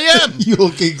 I am. You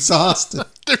look exhausted.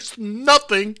 There's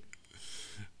nothing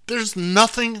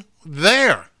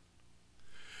there.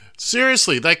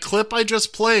 Seriously, that clip I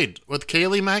just played with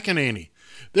Kayleigh McEnany,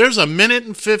 there's 1 minute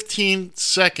and 15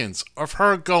 seconds of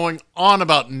her going on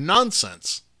about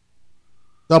nonsense.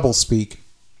 Double speak.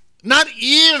 Not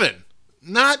even.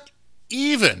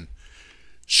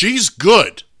 She's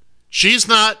good. She's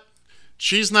not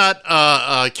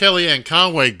Kellyanne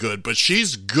Conway good, but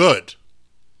she's good.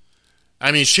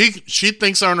 I mean, she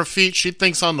thinks on her feet. She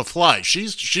thinks on the fly.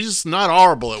 She's not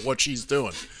horrible at what she's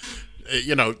doing.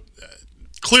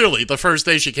 Clearly, the first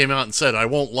day she came out and said, "I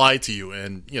won't lie to you,"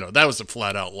 and that was a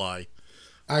flat out lie.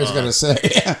 I was going to say,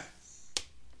 yeah.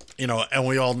 And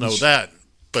we all know that,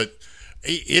 but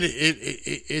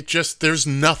it just there's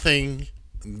nothing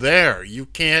there. You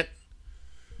can't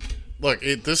look.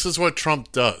 This is what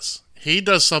Trump does. He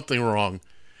does something wrong.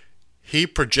 He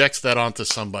projects that onto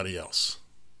somebody else.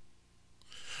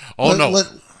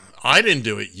 I didn't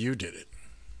do it. You did it.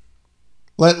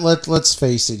 Let's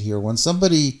face it here. When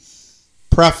somebody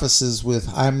prefaces with,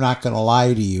 "I'm not going to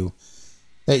lie to you,"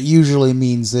 that usually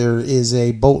means there is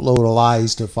a boatload of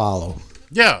lies to follow.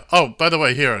 Yeah. Oh, by the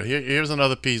way, here's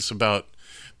another piece about...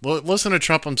 Listen to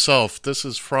Trump himself. This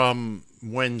is from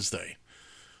Wednesday.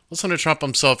 Listen to Trump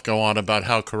himself go on about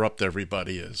how corrupt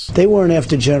everybody is. They weren't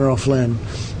after General Flynn.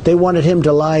 They wanted him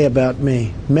to lie about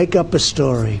me, make up a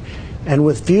story. And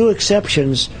with few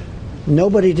exceptions,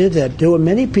 nobody did that. There were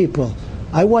many people.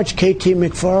 I watched K.T.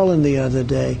 McFarland the other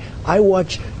day. I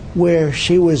watched where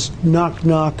she was knock,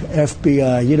 knock,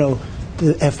 FBI,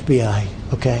 the FBI,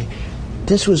 okay?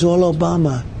 This was all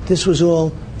Obama. This was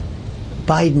all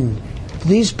Biden.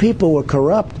 These people were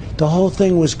corrupt. The whole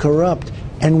thing was corrupt.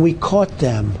 And we caught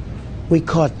them.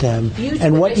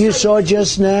 And what you saw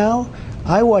just now,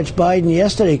 I watched Biden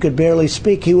yesterday. He could barely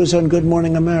speak. He was on Good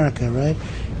Morning America, right?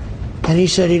 And he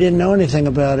said he didn't know anything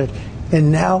about it.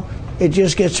 And now it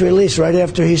just gets released right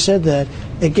after he said that.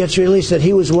 It gets released that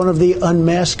he was one of the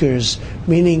unmaskers,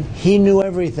 meaning he knew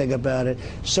everything about it.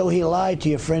 So he lied to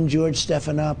your friend George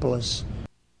Stephanopoulos.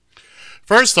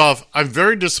 First off, I'm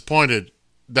very disappointed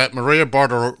that Maria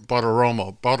Bartiromo,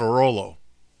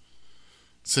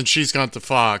 since she's gone to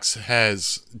Fox,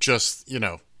 has just,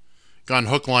 gone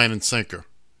hook, line, and sinker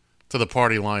to the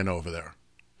party line over there.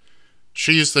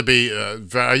 She used to be,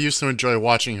 I used to enjoy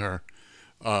watching her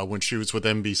when she was with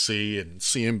NBC and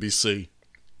CNBC.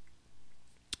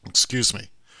 Excuse me.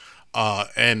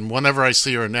 And whenever I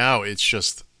see her now, it's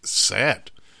just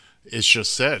sad. It's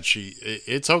just sad.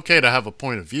 It's okay to have a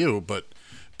point of view, but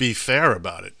be fair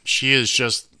about it. She is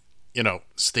just,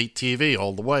 state TV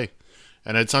all the way.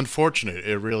 And it's unfortunate.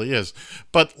 It really is.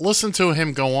 But listen to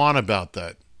him go on about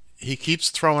that. He keeps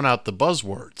throwing out the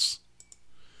buzzwords.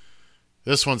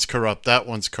 This one's corrupt. That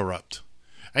one's corrupt.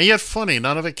 And yet, funny,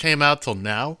 none of it came out till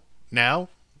now. Now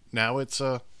it's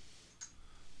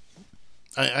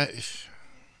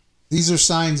These are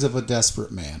signs of a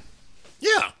desperate man.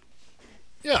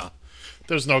 Yeah.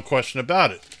 There's no question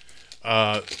about it.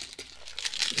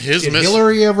 Did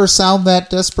Hillary ever sound that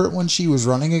desperate when she was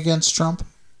running against Trump?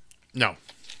 No.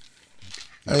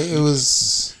 It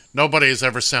was... Nobody has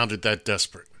ever sounded that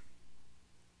desperate.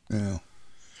 Yeah.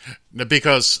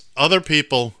 Because other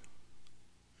people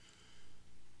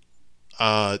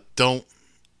don't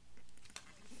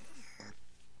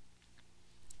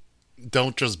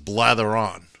just blather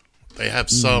on. They have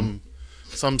some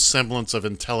semblance of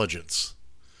intelligence.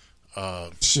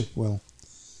 Well,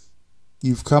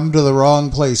 you've come to the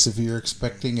wrong place if you're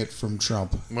expecting it from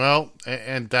Trump. Well,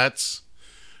 and that's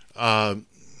what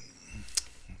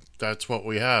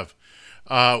we have.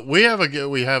 We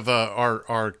have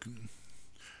our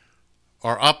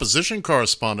opposition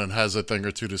correspondent has a thing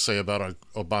or two to say about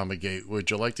Obamagate. Would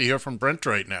you like to hear from Brent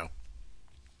right now?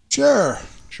 Sure.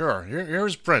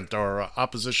 Here's Brent, our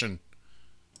opposition.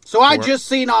 So I just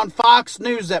seen on Fox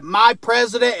News that my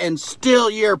president and still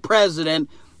your president,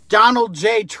 Donald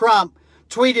J. Trump,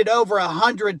 tweeted over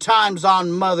 100 times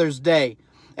on Mother's Day.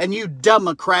 And you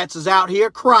Democrats is out here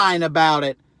crying about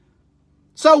it.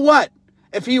 So what?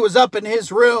 If he was up in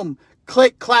his room,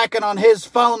 click-clacking on his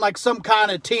phone like some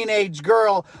kind of teenage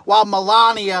girl while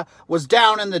Melania was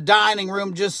down in the dining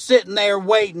room just sitting there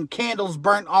waiting, candles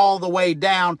burnt all the way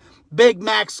down, Big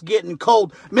Mac's getting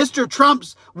cold. Mr.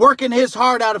 Trump's working his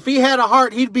heart out. If he had a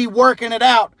heart, he'd be working it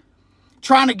out,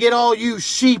 trying to get all you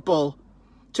sheeple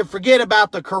to forget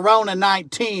about the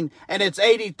Corona-19 and its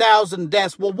 80,000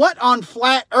 deaths. Well, what on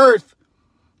flat earth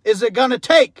is it going to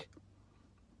take?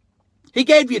 He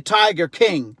gave you Tiger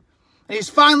King, and he's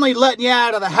finally letting you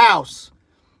out of the house.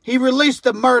 He released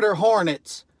the murder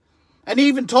hornets, and he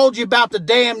even told you about the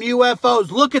damn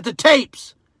UFOs. Look at the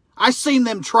tapes. I seen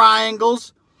them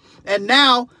triangles. And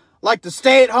now, like the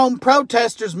stay-at-home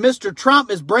protesters, Mr.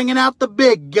 Trump is bringing out the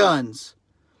big guns.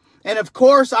 And of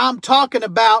course, I'm talking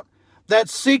about that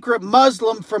secret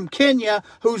Muslim from Kenya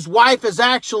whose wife is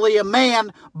actually a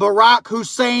man, Barack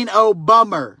Hussein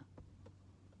Obama.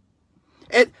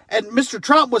 And Mr.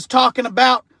 Trump was talking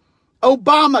about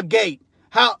Obamagate.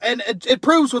 It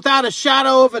proves without a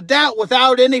shadow of a doubt,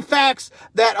 without any facts,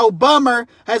 that Obama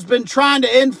has been trying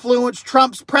to influence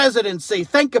Trump's presidency.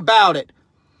 Think about it.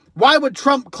 Why would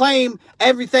Trump claim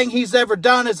everything he's ever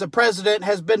done as a president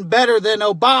has been better than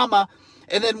Obama,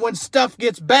 and then when stuff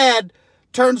gets bad,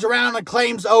 turns around and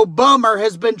claims Obama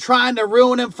has been trying to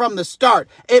ruin him from the start?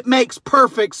 It makes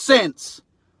perfect sense.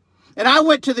 And I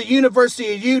went to the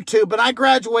University of YouTube and I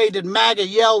graduated MAGA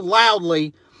Yell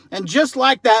Loudly, and just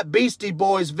like that Beastie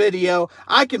Boys video,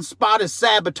 I can spot a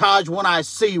sabotage when I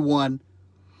see one.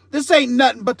 This ain't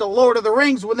nothing but the Lord of the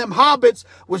Rings when them hobbits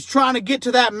was trying to get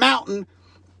to that mountain,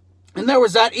 and there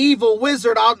was that evil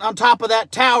wizard on top of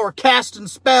that tower casting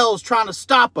spells trying to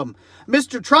stop them.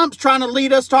 Mr. Trump's trying to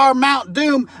lead us to our Mount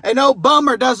Doom, and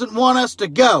Obama doesn't want us to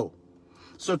go.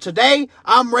 So today,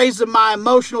 I'm raising my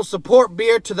emotional support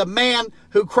beer to the man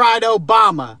who cried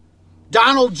Obama,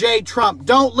 Donald J. Trump.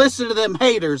 Don't listen to them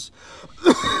haters.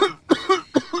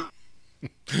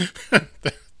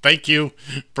 Thank you,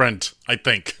 Brent, I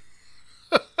think.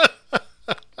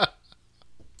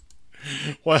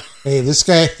 Well, hey, this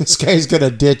guy's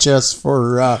gonna ditch us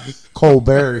for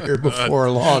Colbert here before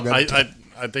long. I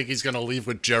think he's gonna leave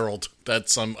with Gerald.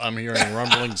 That's I'm hearing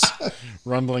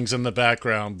rumblings in the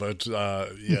background, but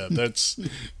yeah,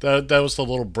 that was the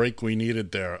little break we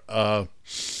needed there. I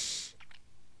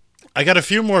got a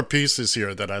few more pieces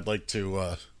here that I'd like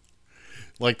to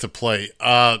play.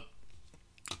 There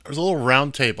was a little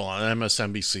round table on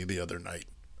MSNBC the other night.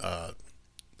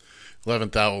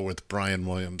 11th Hour with Brian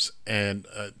Williams, and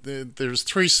there's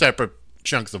three separate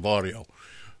chunks of audio,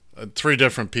 three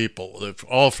different people,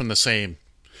 all from the same.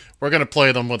 We're going to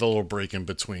play them with a little break in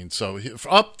between. So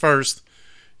up first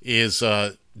is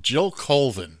Jill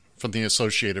Colvin from the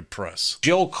Associated Press.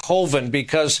 Jill Colvin,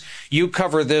 because you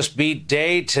cover this beat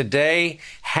day to day,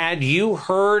 had you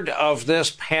heard of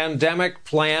this pandemic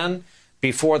plan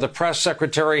before the press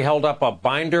secretary held up a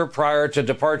binder prior to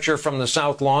departure from the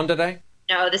South Lawn today?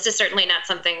 No, this is certainly not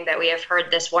something that we have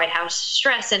heard this White House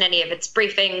stress in any of its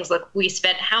briefings. Look, we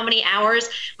spent how many hours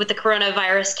with the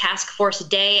coronavirus task force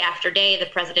day after day, the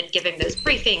president giving those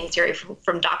briefings, hearing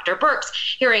from Dr. Birx,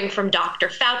 hearing from Dr.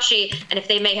 Fauci. And if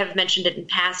they may have mentioned it in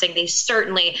passing, they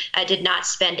certainly did not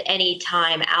spend any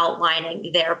time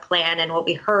outlining their plan. And what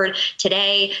we heard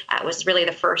today was really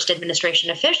the first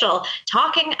administration official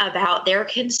talking about their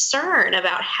concern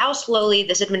about how slowly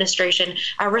this administration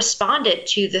responded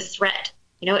to the threat.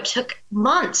 You know, it took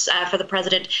months for the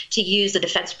president to use the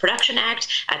Defense Production Act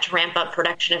to ramp up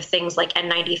production of things like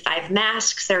N95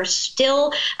 masks. There are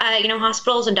still,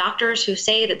 hospitals and doctors who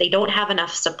say that they don't have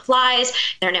enough supplies.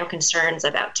 There are now concerns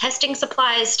about testing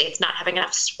supplies, states not having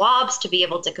enough swabs to be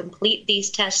able to complete these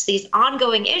tests, these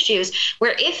ongoing issues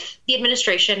where if the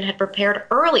administration had prepared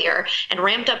earlier and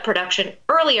ramped up production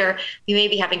earlier, we may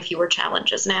be having fewer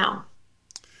challenges now.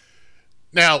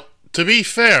 Now, to be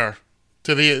fair,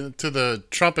 to the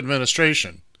Trump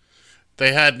administration,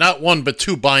 they had not one but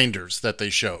two binders that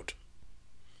they showed.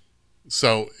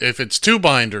 So if it's two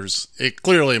binders, it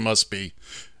clearly must be.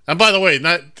 And by the way,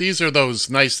 these are those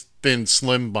nice thin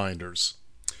slim binders.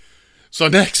 So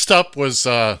next up was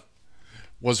Ron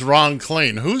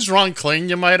Klain. Who's Ron Klain,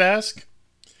 you might ask?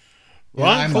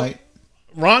 Ron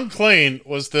Klain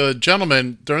was the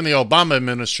gentleman during the Obama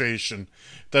administration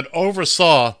that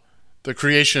oversaw the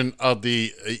creation of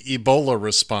the Ebola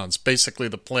response, basically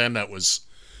the plan that was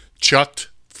chucked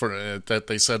that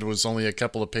they said was only a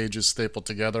couple of pages stapled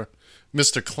together.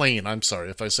 Mr. Klain, I'm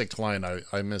sorry. If I say Klein, I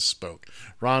misspoke.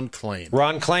 Ron Klain.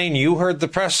 Ron Klain, you heard the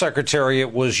press secretary.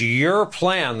 It was your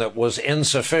plan that was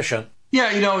insufficient.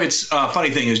 Yeah, it's a funny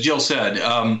thing, as Jill said.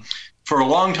 For a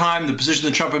long time, the position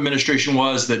of the Trump administration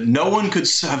was that no one could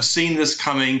have seen this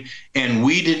coming, and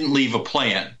we didn't leave a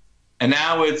plan. And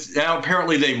now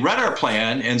apparently they read our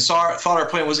plan and thought our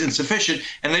plan was insufficient,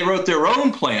 and they wrote their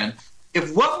own plan.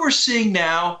 If what we're seeing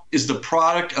now is the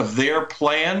product of their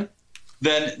plan,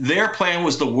 then their plan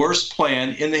was the worst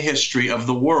plan in the history of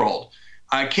the world.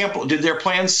 Did their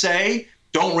plan say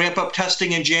don't ramp up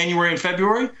testing in January and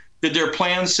February? Did their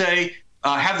plan say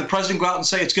have the president go out and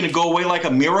say it's going to go away like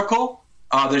a miracle?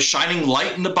 The shining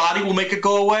light in the body will make it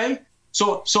go away?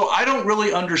 So I don't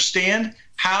really understand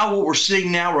how what we're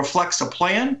seeing now reflects a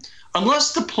plan,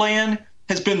 unless the plan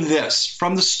has been this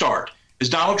from the start. As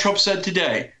Donald Trump said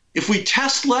today, if we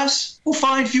test less, we'll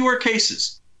find fewer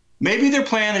cases. Maybe their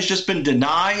plan has just been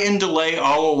deny and delay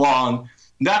all along.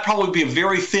 That'd probably be a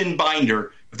very thin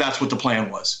binder if that's what the plan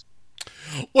was.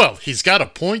 Well, he's got a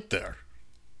point there.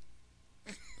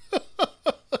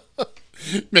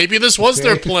 Maybe this was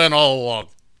their plan all along.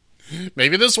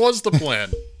 Maybe this was the plan,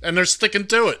 and they're sticking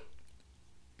to it.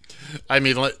 I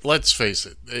mean, let's face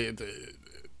it.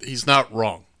 He's not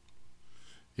wrong.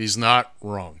 He's not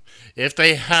wrong. If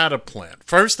they had a plan,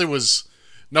 first it was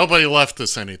nobody left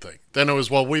us anything. Then it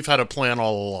was, well, we've had a plan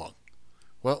all along.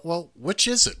 Well, which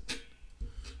is it?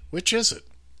 Which is it?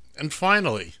 And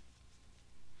finally,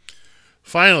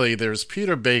 there's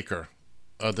Peter Baker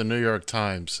of the New York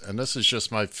Times, and this is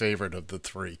just my favorite of the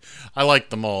three. I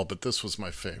like them all, but this was my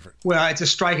favorite. Well, it's a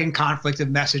striking conflict of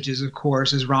messages, of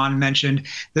course, as Ron mentioned.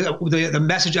 The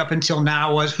message up until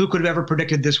now was, who could have ever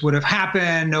predicted this would have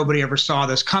happened? Nobody ever saw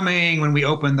this coming. When we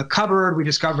opened the cupboard, we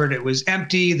discovered it was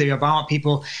empty. The Obama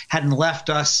people hadn't left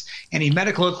us any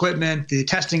medical equipment. The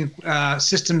testing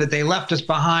system that they left us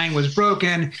behind was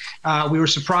broken. We were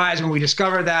surprised when we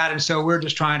discovered that, and so we're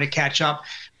just trying to catch up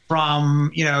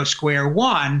from square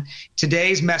one.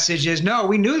 Today's message is, no,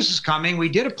 we knew this was coming. We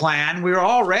did a plan. We were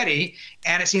all ready.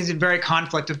 And it seems in very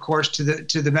conflict, of course, to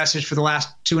the message for the last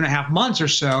 2.5 months or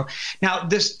so. Now,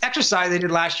 this exercise they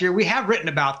did last year, we have written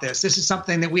about this. This is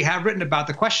something that we have written about.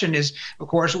 The question is, of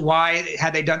course, why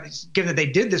had they done, given that they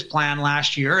did this plan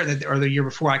last year or the year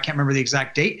before, I can't remember the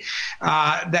exact date,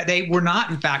 that they were not,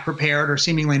 in fact, prepared or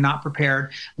seemingly not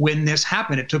prepared when this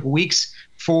happened. It took weeks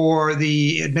for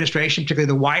the administration, particularly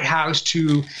the White House,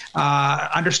 to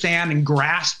understand and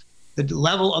grasp the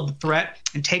level of the threat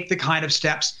and take the kind of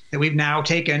steps that we've now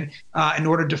taken in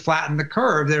order to flatten the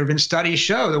curve. There have been studies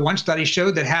one study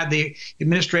showed that had the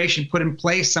administration put in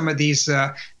place some of these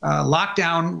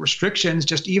lockdown restrictions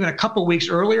just even a couple weeks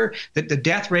earlier, that the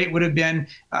death rate would have been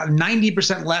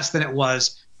 90% less than it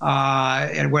was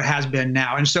and what has been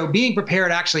now. And so being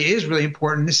prepared actually is really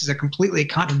important. This is a completely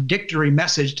contradictory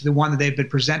message to the one that they've been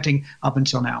presenting up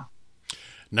until now.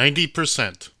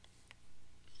 90%.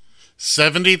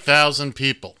 70,000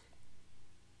 people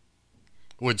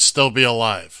would still be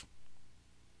alive.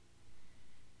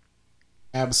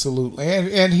 Absolutely.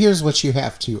 And here's what you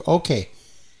have to. Okay.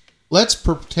 let's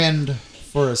pretend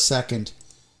for a second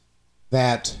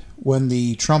that when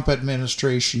the Trump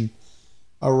administration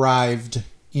arrived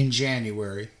in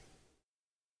January.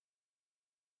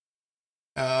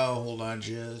 Oh, hold on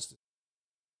just.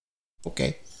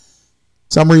 Okay.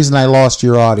 Some reason I lost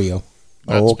your audio.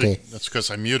 Oh, okay. That's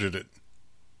because I muted it.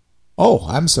 Oh,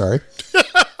 I'm sorry.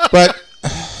 But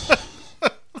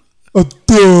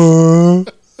duh.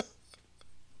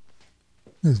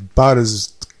 It's about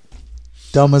as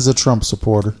dumb as a Trump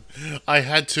supporter. I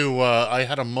had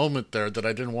a moment there that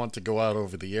I didn't want to go out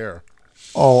over the air.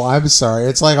 Oh, I'm sorry.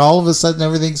 It's like all of a sudden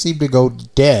everything seemed to go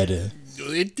dead.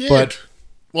 It did. But,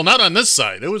 well, not on this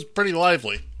side. It was pretty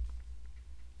lively.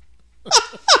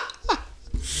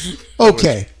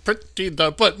 Okay.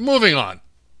 But moving on.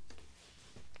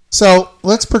 So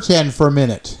let's pretend for a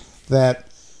minute that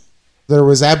there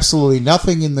was absolutely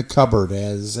nothing in the cupboard,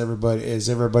 as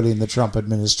everybody in the Trump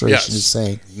administration is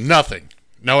saying. Nothing.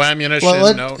 No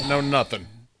ammunition. No nothing.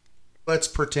 Let's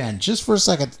pretend just for a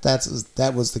second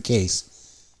that was the case.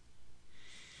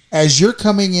 As you're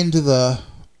coming into the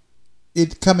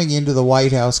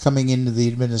White House, coming into the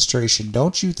administration,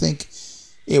 don't you think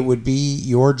it would be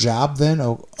your job then?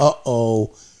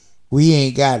 We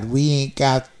ain't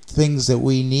got things that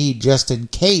we need just in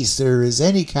case there is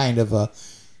any kind of a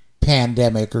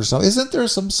pandemic or something. Isn't there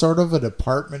some sort of a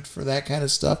department for that kind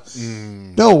of stuff?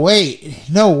 No, wait.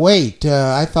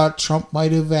 I thought Trump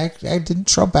might have didn't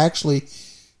Trump actually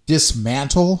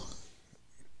dismantle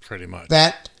pretty much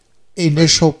that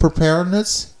initial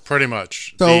preparedness? Pretty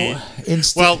much. So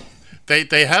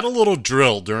they had a little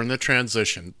drill during the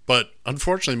transition, but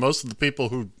unfortunately most of the people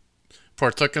who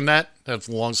partook in that have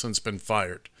long since been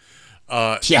fired.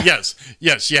 Yes,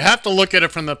 you have to look at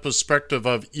it from the perspective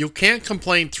of you can't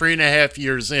complain 3.5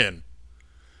 years in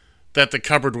that the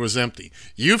cupboard was empty.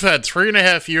 You've had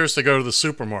 3.5 years to go to the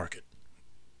supermarket.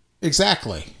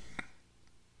 Exactly.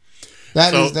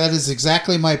 That is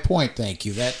exactly my point. Thank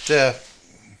you.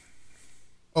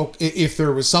 If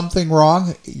there was something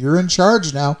wrong, you're in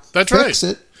charge now. That's Fix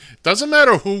right. it. Doesn't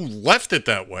matter who left it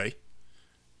that way.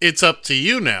 It's up to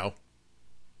you now.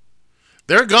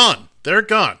 They're gone.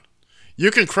 You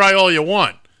can cry all you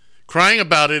want. Crying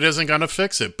about it isn't going to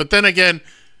fix it. But then again,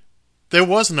 there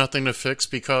was nothing to fix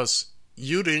because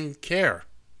you didn't care.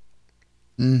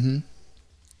 Mm-hmm.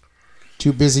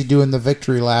 Too busy doing the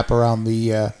victory lap around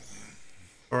the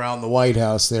White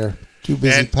House there. Too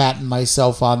busy patting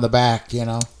myself on the back, you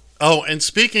know. Oh, and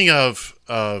speaking of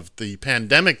the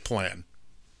pandemic plan,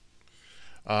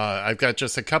 I've got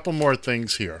just a couple more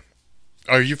things here.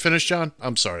 Are you finished, John?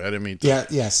 I'm sorry, I didn't mean to. Yeah,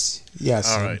 yes.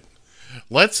 All right.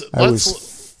 I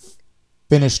was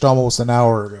finished almost an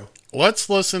hour ago. Let's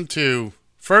listen to,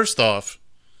 first off,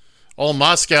 old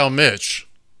Moscow Mitch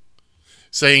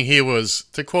saying he was,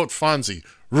 to quote Fonzie,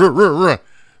 wrong.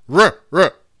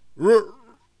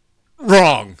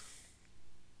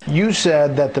 You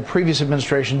said that the previous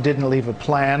administration didn't leave a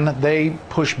plan. They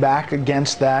pushed back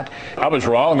against that. I was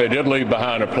wrong. They did leave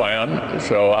behind a plan,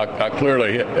 so I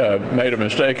clearly made a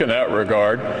mistake in that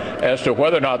regard. As to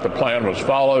whether or not the plan was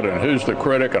followed and who's the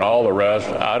critic and all the rest,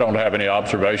 I don't have any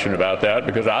observation about that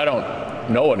because I don't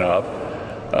know enough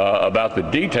about the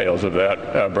details of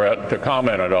that, Brett, to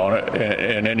comment on it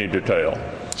in any detail.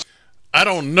 I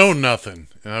don't know nothing.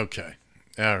 Okay.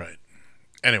 All right.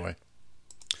 Anyway.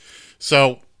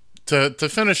 So, to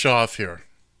finish off here,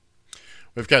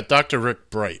 we've got Dr. Rick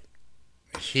Bright.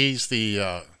 He's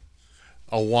a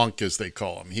wonk, as they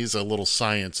call him. He's a little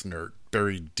science nerd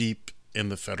buried deep in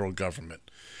the federal government.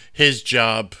 His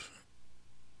job,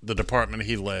 the department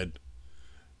he led,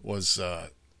 was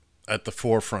at the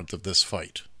forefront of this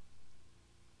fight.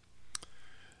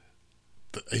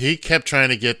 He kept trying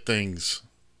to get things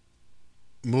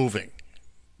moving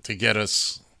to get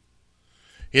us.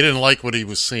 He didn't like what he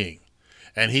was seeing.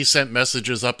 And he sent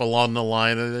messages up along the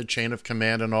line of the chain of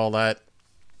command and all that.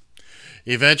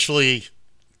 Eventually,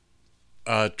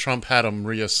 Trump had him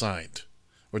reassigned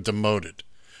or demoted.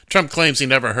 Trump claims he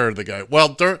never heard of the guy. Well,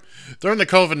 during the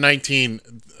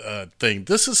COVID-19 thing,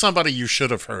 this is somebody you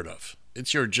should have heard of.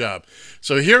 It's your job.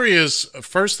 So here he is,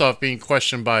 first off, being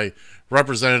questioned by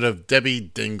Representative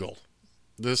Debbie Dingell.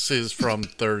 This is from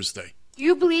Thursday. Do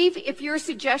you believe if your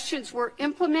suggestions were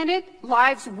implemented,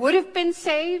 lives would have been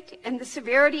saved and the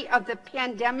severity of the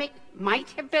pandemic might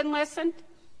have been lessened?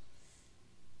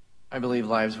 I believe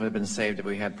lives would have been saved if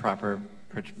we had proper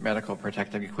medical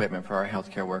protective equipment for our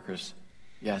healthcare workers.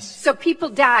 Yes. So people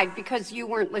died because you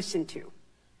weren't listened to?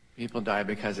 People died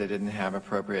because they didn't have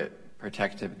appropriate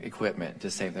protective equipment to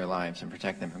save their lives and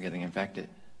protect them from getting infected.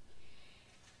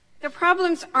 The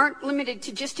problems aren't limited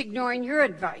to just ignoring your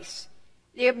advice.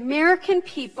 The American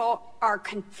people are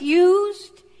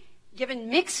confused, given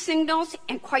mixed signals,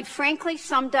 and quite frankly,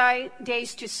 some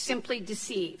days just simply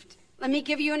deceived. Let me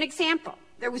give you an example.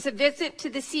 There was a visit to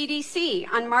the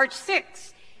CDC on March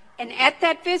 6th, and at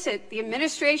that visit, the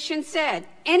administration said,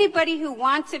 anybody who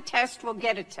wants a test will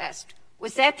get a test.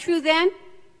 Was that true then?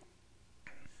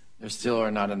 There still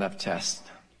are not enough tests.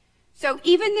 So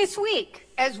even this week,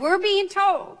 as we're being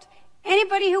told,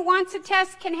 anybody who wants a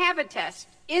test can have a test.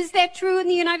 Is that true in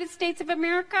the United States of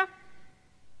America?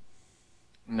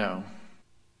 No.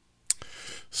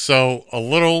 So a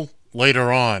little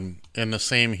later on in the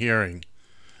same hearing,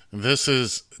 this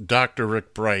is Dr.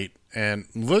 Rick Bright, and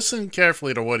listen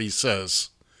carefully to what he says,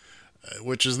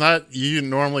 which is not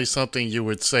normally something you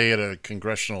would say at a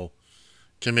congressional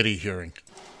committee hearing.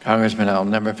 Congressman, I'll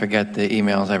never forget the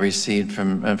emails I received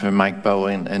from Mike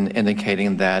Bowen and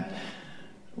indicating that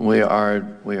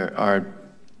our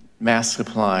mask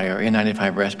supply or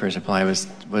N95 respirator supply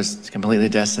was completely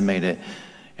decimated.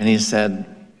 And he said,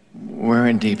 we're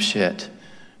in deep shit.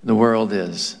 The world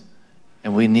is.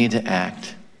 And we need to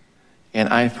act. And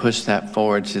I pushed that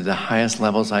forward to the highest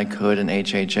levels I could in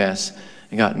HHS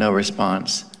and got no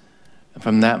response.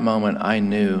 From that moment, I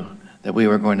knew that we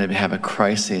were going to have a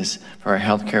crisis for our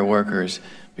healthcare workers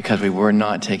because we were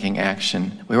not taking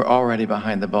action. We were already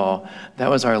behind the ball. That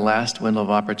was our last window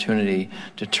of opportunity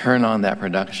to turn on that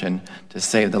production to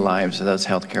save the lives of those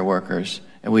healthcare workers,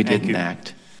 and we didn't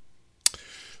act.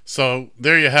 So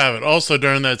there you have it. Also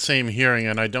during that same hearing,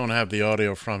 and I don't have the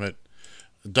audio from it,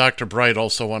 Dr. Bright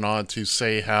also went on to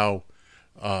say how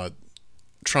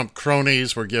Trump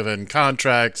cronies were given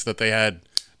contracts that they had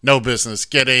no business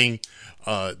getting.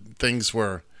 Things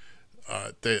were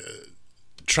the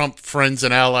Trump friends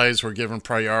and allies were given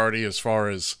priority as far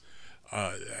as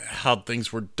how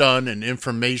things were done and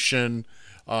information.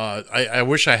 I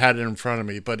wish I had it in front of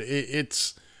me, but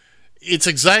it's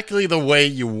exactly the way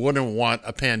you wouldn't want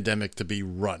a pandemic to be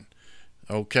run.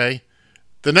 Okay?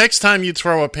 The next time you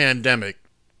throw a pandemic,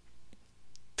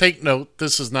 take note,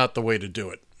 this is not the way to do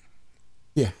it.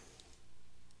 Yeah.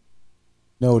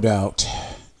 No doubt.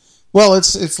 Well,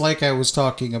 it's like I was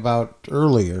talking about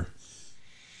earlier.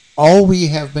 All we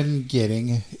have been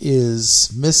getting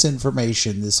is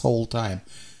misinformation this whole time.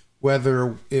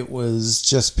 Whether it was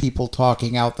just people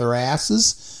talking out their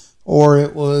asses or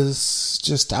it was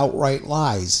just outright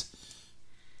lies.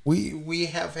 We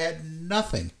have had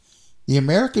nothing. The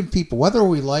American people, whether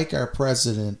we like our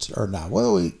president or not,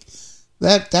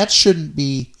 that shouldn't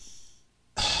even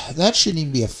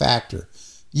be a factor.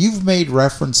 You've made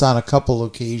reference on a couple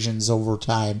occasions over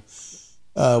time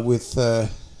to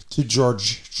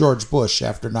George Bush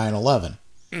after 9/11.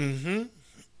 Mm-hmm.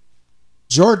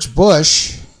 George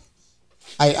Bush,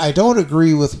 I don't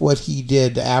agree with what he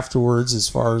did afterwards as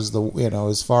far as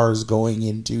going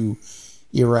into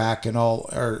Iraq and all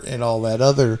that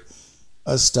other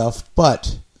stuff,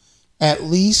 but at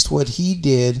least what he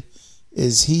did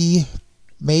is he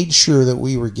made sure that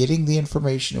we were getting the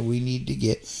information that we need to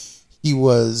get. He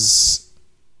was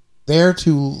there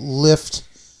to lift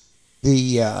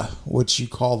the what you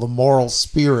call the moral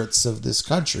spirits of this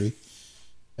country,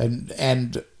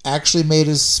 and actually made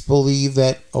us believe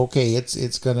that okay,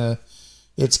 it's gonna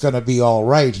be all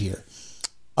right here.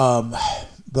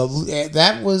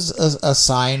 That was a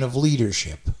sign of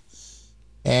leadership.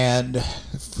 And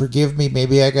forgive me,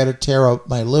 maybe I got to tear up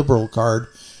my liberal card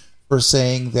for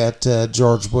saying that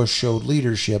George Bush showed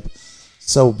leadership.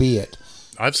 So be it.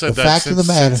 I've said that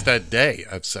since that day.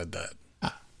 I've said that.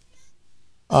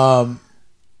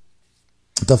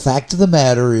 The fact of the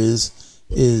matter is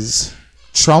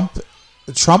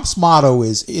Trump's motto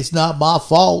is, it's not my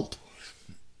fault.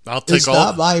 It's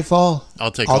not my fault.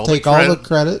 I'll take all the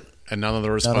credit and none of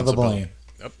the responsibility. None of the blame.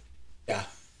 Yep. Yeah.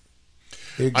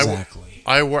 Exactly.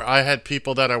 I had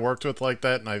people that I worked with like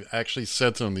that, and I actually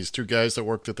said to them, these two guys that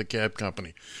worked at the cab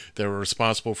company, they were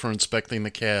responsible for inspecting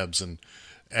the cabs, and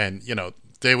you know,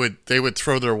 they would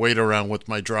throw their weight around with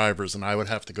my drivers, and I would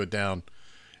have to go down.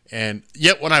 And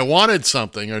yet when I wanted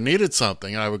something or needed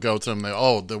something, I would go to them,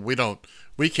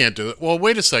 we can't do it. Well,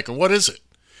 wait a second, what is it?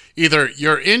 Either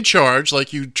you're in charge,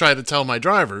 like you try to tell my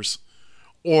drivers,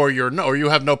 or you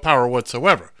have no power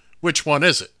whatsoever. Which one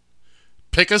is it?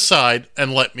 Pick a side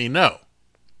and let me know.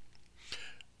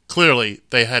 Clearly,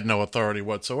 they had no authority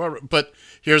whatsoever. But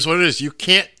here's what it is. You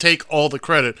can't take all the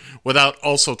credit without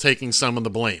also taking some of the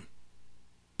blame.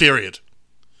 Period.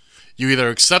 You either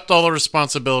accept all the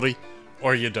responsibility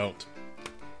or you don't.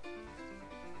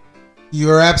 You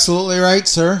are absolutely right,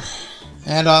 sir.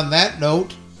 And on that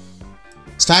note,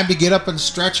 it's time to get up and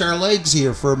stretch our legs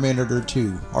here for a minute or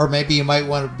two. Or maybe you might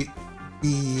want to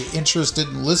be interested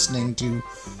in listening to.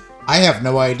 I have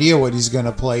no idea what he's going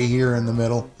to play here in the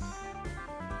middle.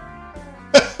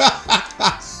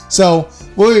 So,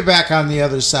 we'll be back on the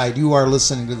other side. You are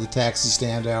listening to the Taxi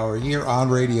Stand Hour here on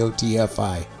Radio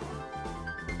TFI.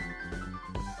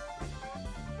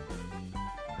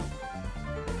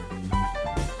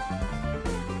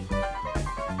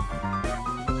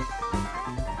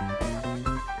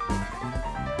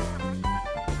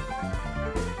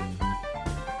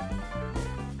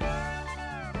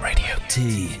 Radio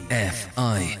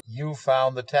TFI. You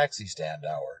found the Taxi Stand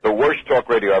Hour. The worst talk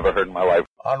radio I've ever heard in my life.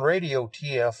 On Radio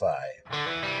TFI.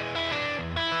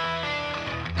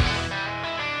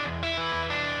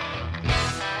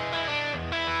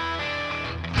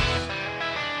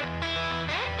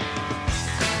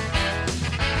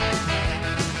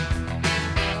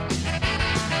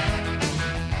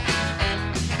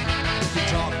 You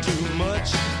talk too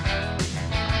much.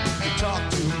 You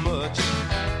talk too much.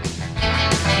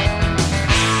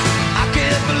 I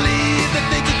can't believe the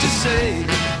things that you say.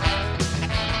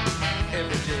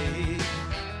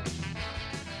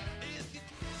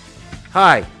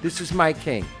 Hi, this is Mike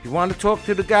King. You want to talk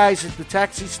to the guys at the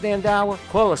Taxi Stand Hour?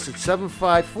 Call us at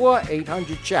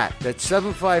 754-800-CHAT. That's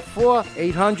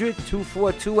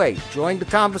 754-800-2428. Join the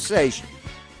conversation.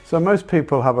 So most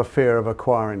people have a fear of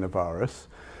acquiring the virus.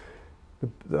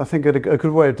 I think a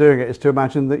good way of doing it is to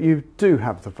imagine that you do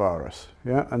have the virus,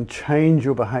 yeah, and change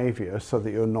your behaviour so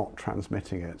that you're not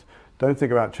transmitting it. Don't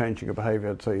think about changing your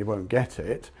behaviour so you won't get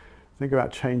it. Think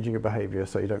about changing your behaviour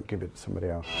so you don't give it to somebody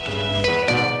else.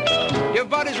 You've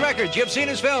bought his records, you've seen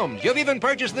his films, you've even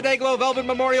purchased the Dayglow Velvet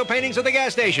Memorial paintings at the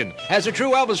gas station. As a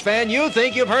true Elvis fan, you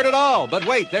think you've heard it all. But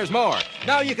wait, there's more.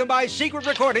 Now you can buy secret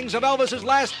recordings of Elvis's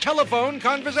last telephone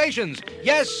conversations.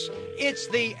 Yes, it's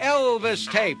the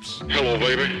Elvis tapes. Hello,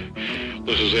 baby.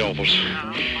 This is Elvis.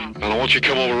 And I want you to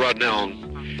come over right now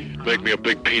and make me a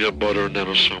big peanut butter and then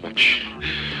a sandwich.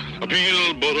 A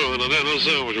peanut butter and then a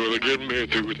sandwich will get me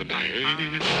through the night.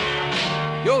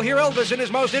 You'll hear Elvis in his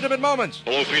most intimate moments.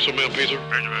 Hello, Pizza Man, Pizza.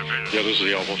 Yeah, this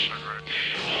is Elvis.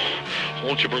 Why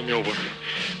don't you bring me over a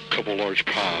couple large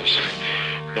pies?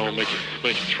 Don't make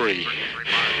it 3.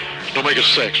 Don't make it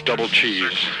 6, double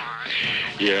cheese.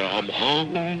 Yeah, I'm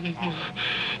home, I'm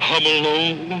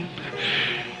alone, and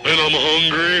I'm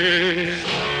hungry.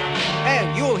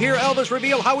 And you'll hear Elvis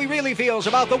reveal how he really feels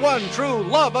about the one true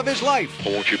love of his life.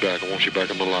 I want you back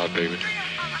in my life, baby.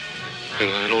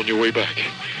 And on your way back,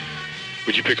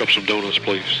 would you pick up some donuts,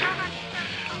 please?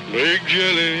 Big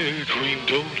jelly, cream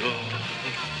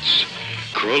donuts,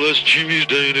 crustless cheese,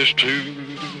 Danish too.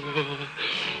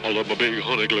 I love my big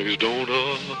honey glazed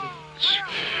donuts.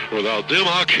 Without them,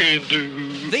 I can't do.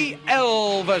 The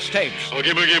Elvis tapes. Oh,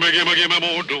 give me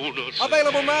more donuts.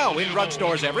 Available now in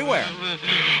drugstores everywhere.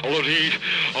 I love to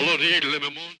eat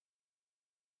lemon.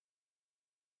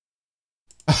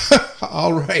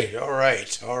 All right. All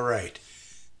right,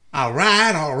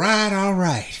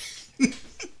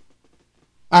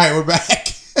 we're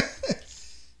back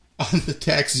on the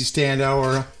Taxi Stand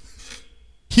Hour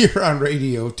here on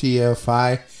Radio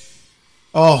TFI.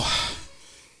 Oh,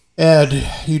 Ed,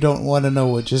 you don't want to know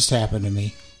what just happened to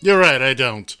me. You're right, I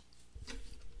don't.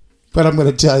 But I'm going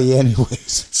to tell you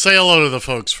anyways. Say hello to the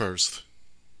folks first.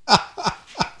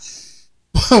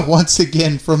 Once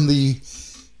again, from the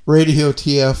Radio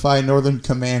TFI Northern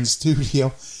Command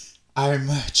studio, I'm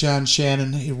John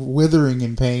Shannon, withering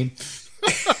in pain.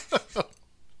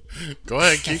 Go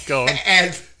ahead, keep going.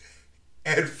 And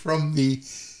from the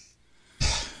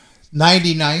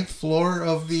 99th floor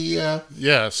of the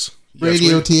yes,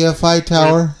 Radio TFI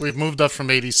tower. We've moved up from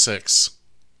 86.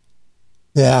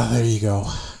 Yeah, there you go.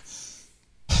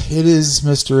 It is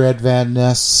Mr. Ed Van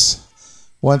Ness.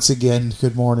 Once again,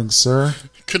 good morning, sir.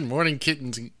 Good morning,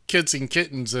 kids and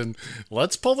kittens, and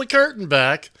let's pull the curtain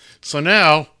back. So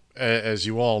now, as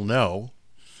you all know,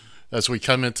 as we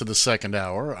come into the second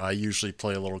hour, I usually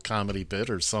play a little comedy bit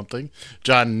or something.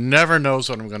 John never knows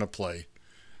what I'm going to play.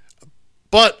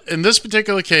 But in this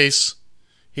particular case,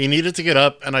 he needed to get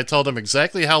up, and I told him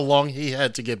exactly how long he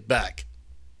had to get back.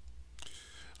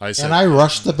 And I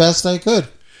rushed the best I could.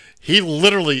 He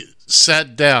literally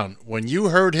sat down. When you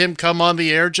heard him come on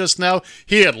the air just now,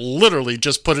 he had literally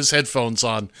just put his headphones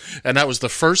on, and that was the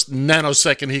first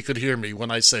nanosecond he could hear me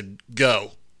when I said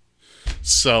go.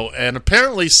 So, and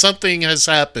apparently something has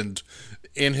happened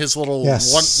in his little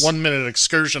 1 minute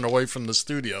excursion away from the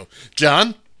studio.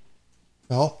 John?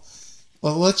 Well,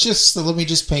 let me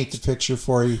just paint the picture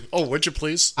for you. Oh, would you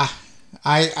please?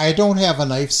 I don't have a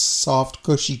nice, soft,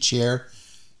 cushy chair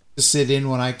to sit in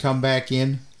when I come back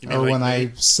in or when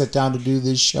I sit down to do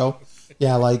this show.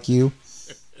 Yeah, like you.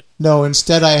 No,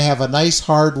 instead I have a nice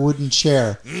hard wooden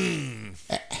chair.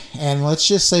 And let's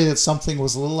just say that something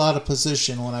was a little out of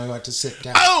position when I went to sit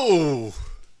down. Oh!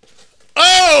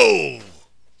 Oh!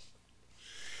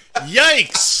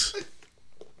 Yikes!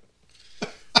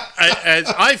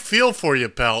 I feel for you,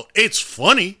 pal. It's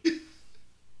funny.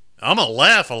 I'm going to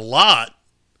laugh a lot.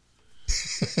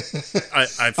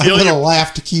 I feel I'm going to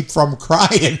laugh to keep from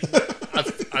crying.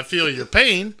 I feel your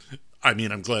pain. I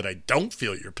mean, I'm glad I don't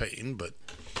feel your pain, but...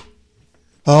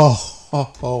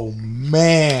 Oh,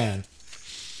 man.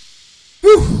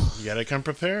 Whew. You got to come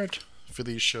prepared for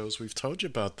these shows. We've told you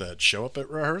about that. Show up at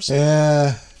rehearsal.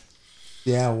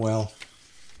 Yeah, well...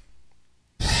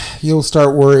 You'll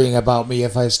start worrying about me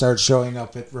if I start showing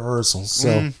up at rehearsals.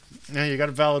 So, yeah, you got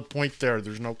a valid point there.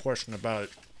 There's no question about it.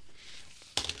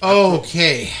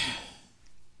 Okay.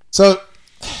 So,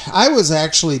 I was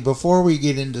actually, before we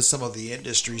get into some of the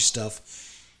industry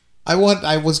stuff, I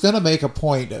was going to make a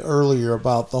point earlier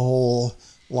about the whole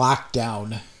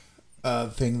lockdown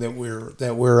thing that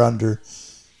we're under.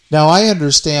 Now, I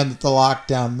understand that the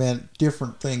lockdown meant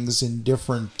different things in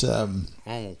different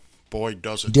oh boy,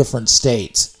 does it. Different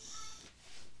states.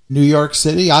 New York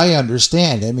City, I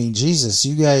understand. I mean, Jesus,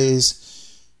 you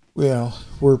guys,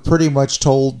 were pretty much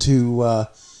told to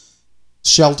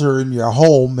shelter in your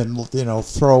home and,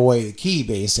 throw away the key,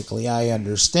 basically. I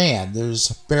understand.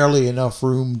 There's barely enough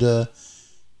room to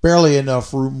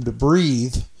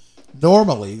breathe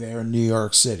normally there in New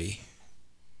York City.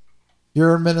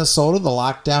 Here in Minnesota, the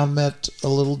lockdown meant a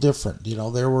little different.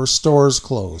 There were stores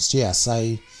closed. Yes,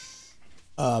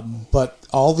 but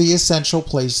all the essential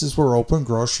places were open: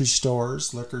 grocery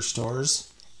stores, liquor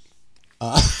stores.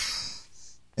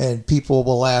 And people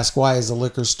will ask, why is a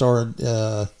liquor store an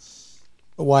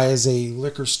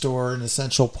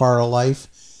essential part of life?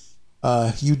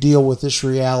 You deal with this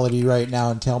reality right now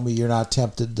and tell me you're not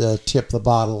tempted to tip the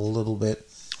bottle a little bit.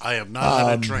 I have not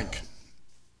had a drink.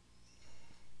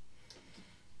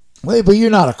 Wait, but you're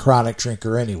not a chronic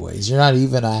drinker anyways. You're not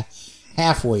even a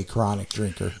halfway chronic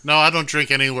drinker. No, I don't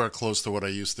drink anywhere close to what I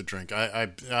used to drink.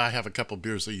 I have a couple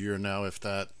beers a year now, if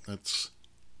that. That's.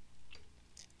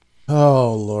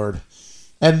 Oh, Lord.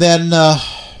 And then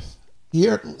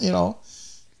here,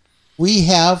 we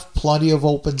have plenty of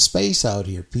open space out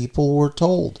here. People were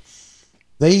told.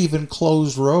 They even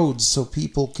closed roads so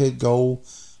people could go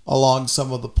along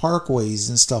some of the parkways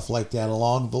and stuff like that,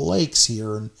 along the lakes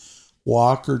here, and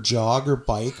walk or jog or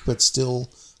bike, but still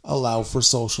allow for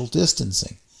social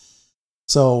distancing.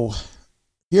 So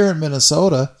here in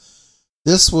Minnesota,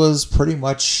 this was pretty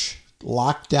much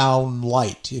lockdown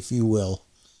light, if you will.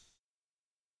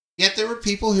 Yet there were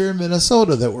people here in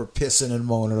Minnesota that were pissing and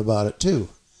moaning about it too.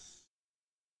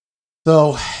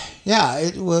 So, yeah,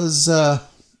 it was, the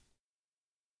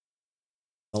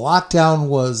lockdown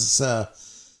was,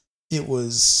 it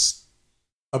was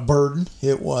a burden.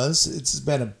 It's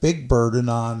been a big burden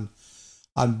on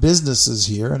businesses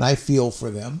here, and I feel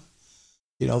for them.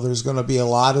 There's going to be a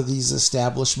lot of these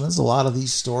establishments, a lot of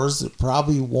these stores that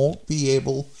probably won't be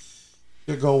able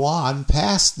to go on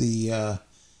past the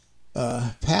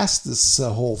past this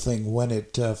whole thing when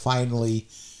it finally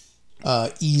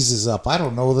eases up. I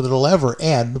don't know that it'll ever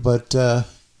end, but at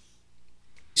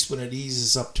least when it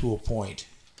eases up to a point.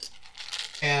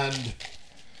 And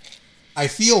I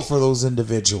feel for those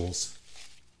individuals.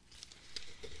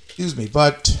 Excuse me,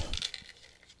 but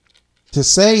to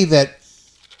say that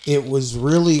it was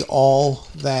really all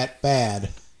that bad,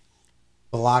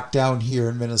 the lockdown here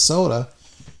in Minnesota,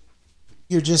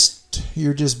 you're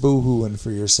just boo-hooing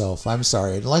for yourself. I'm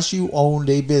sorry. Unless you owned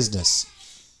a business,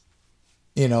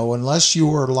 unless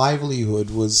your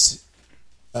livelihood was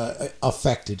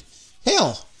affected.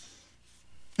 Hell,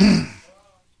 a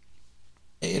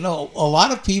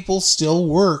lot of people still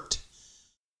worked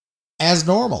as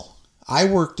normal. I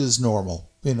worked as normal,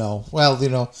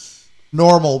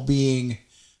 normal being,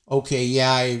 okay,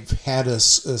 yeah, I've had a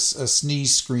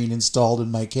sneeze screen installed in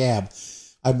my cab.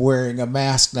 I'm wearing a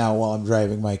mask now while I'm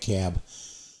driving my cab.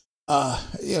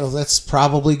 That's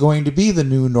probably going to be the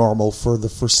new normal for the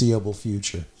foreseeable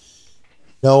future.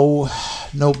 No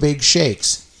big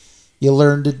shakes. You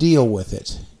learn to deal with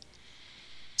it.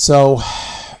 So,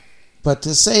 but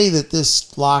to say that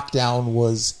this lockdown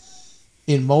was,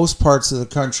 in most parts of the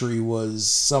country, was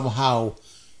somehow,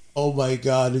 oh my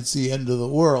God, it's the end of the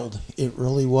world. It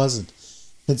really wasn't.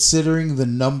 Considering the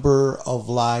number of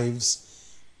lives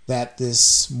that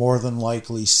this more than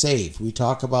likely saved. We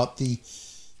talk about the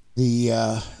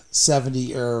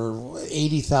 70 or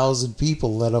 80,000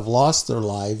 people that have lost their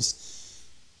lives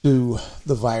to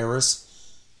the virus.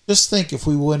 Just think, if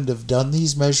we wouldn't have done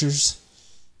these measures,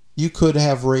 you could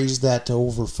have raised that to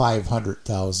over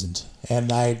 500,000.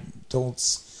 And I don't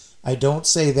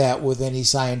say that with any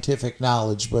scientific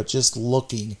knowledge, but just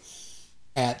looking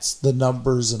at the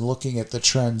numbers and looking at the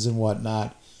trends and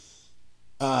whatnot,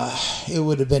 it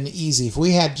would have been easy. If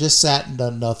we had just sat and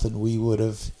done nothing, we would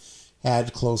have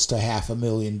had close to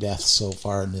 500,000 deaths so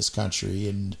far in this country.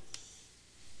 And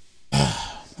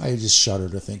I just shudder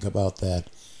to think about that.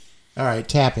 All right,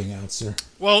 tapping out, sir.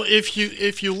 Well, if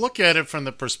you look at it from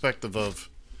the perspective of,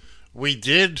 we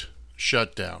did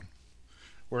shut down.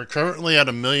 We're currently at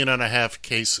 1.5 million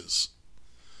cases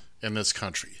in this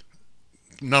country.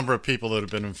 Number of people that have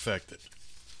been infected.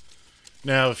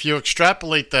 Now, if you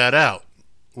extrapolate that out,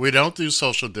 we don't do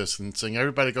social distancing.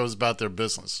 Everybody goes about their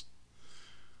business.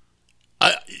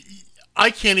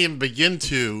 I can't even begin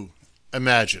to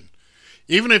imagine.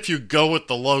 Even if you go with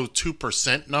the low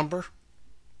 2% number,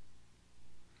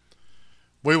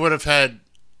 we would have had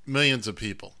millions of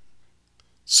people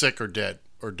sick or dead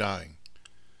or dying.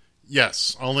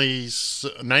 Yes, only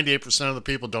 98% of the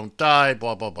people don't die,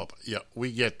 blah, blah, blah, blah. Yeah,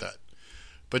 we get that.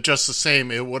 But just the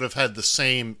same, it would have had the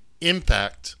same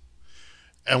impact,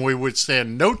 and we would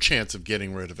stand no chance of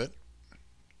getting rid of it.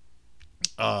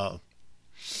 I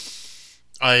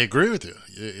agree with you.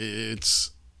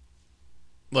 It's,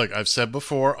 look, I've said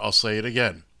before, I'll say it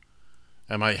again.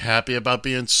 Am I happy about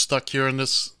being stuck here in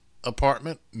this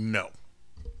apartment? No.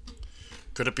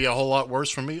 Could it be a whole lot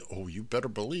worse for me? Oh, you better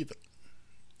believe it.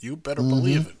 You better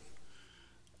believe it.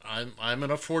 I'm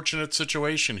in a fortunate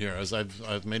situation here, as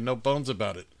I've made no bones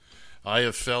about it. I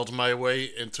have felled my way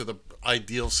into the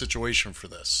ideal situation for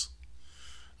this.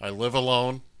 I live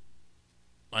alone.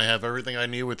 I have everything I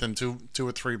need within two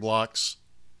or three blocks,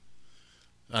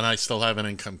 and I still have an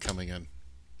income coming in.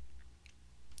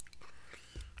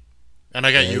 And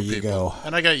I got you people. Go.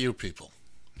 And I got you people.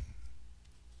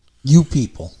 You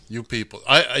people. You people.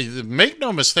 I make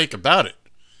no mistake about it.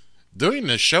 Doing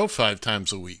this show 5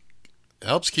 times a week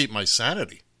helps keep my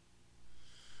sanity.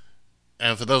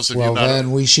 And for those of you not... Well,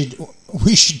 then we should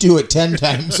do it 10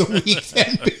 times a week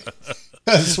then.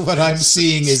 Because what I'm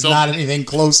seeing is not anything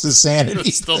close to sanity.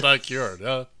 It's still not cured.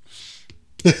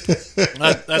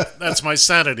 That's my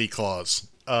sanity clause.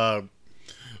 But,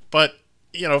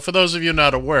 you know, for those of you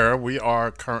not aware, we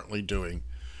are currently doing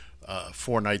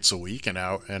 4 nights a week, an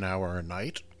hour a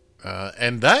night.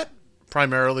 And that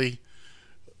primarily...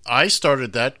 I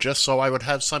started that just so I would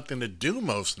have something to do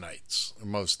most nights, or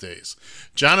most days.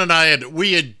 John and I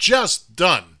we had just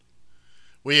done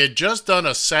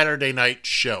a Saturday night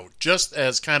show, just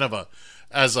as kind of a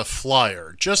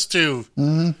flyer, just to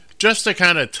kind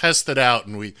of test it out.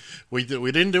 And we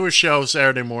didn't do a show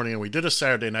Saturday morning, and we did a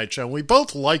Saturday night show, and we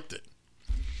both liked it.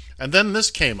 And then this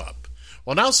came up.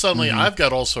 Well, now suddenly I've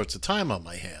got all sorts of time on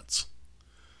my hands.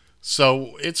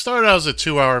 So it started out as a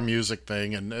 2-hour music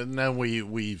thing, and then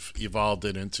we've evolved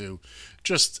it into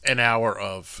just an hour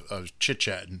of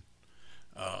chit-chatting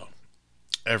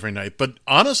every night. But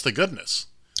honest to goodness,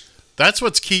 that's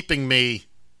what's keeping me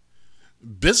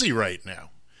busy right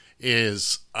now,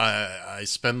 is I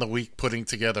spend the week putting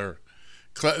together...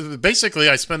 Basically,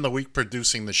 I spend the week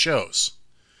producing the shows.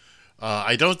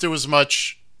 I don't do as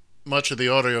much of the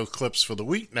audio clips for the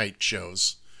weeknight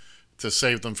shows, to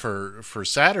save them for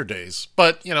Saturdays,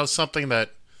 but you know, something that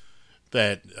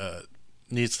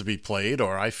needs to be played,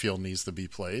 or I feel needs to be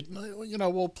played, you know,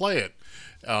 we'll play it.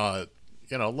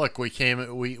 You know, look, we came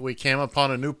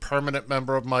upon a new permanent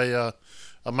member of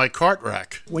my cart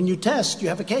rack. When you test, you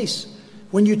have a case.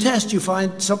 When you test, you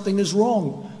find something is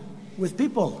wrong with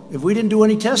people. If we didn't do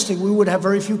any testing, we would have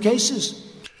very few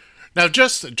cases. Now,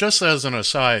 just as an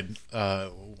aside,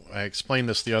 I explained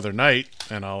this the other night,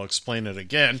 and I'll explain it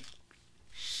again.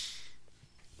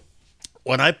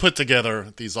 When I put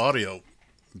together these audio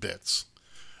bits,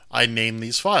 I name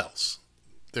these files.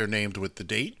 They're named with the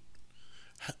date,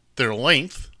 their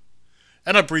length,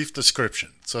 and a brief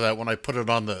description, so that when I put it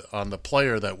on the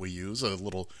player that we use, a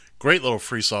great little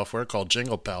free software called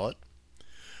Jingle Palette,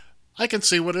 I can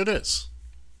see what it is.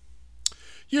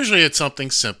 Usually it's something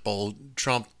simple,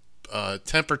 Trump,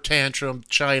 temper tantrum,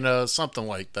 China, something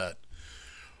like that.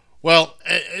 Well,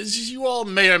 as you all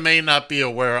may or may not be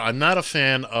aware, I'm not a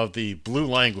fan of the blue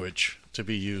language to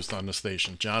be used on the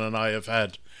station. John and I have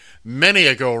had many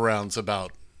a go-rounds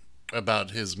about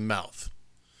his mouth.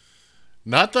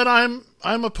 Not that I'm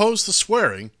opposed to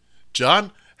swearing.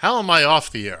 John, how am I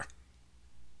off the air?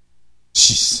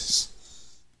 Jesus.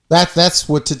 That's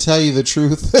what, to tell you the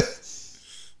truth,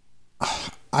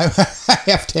 I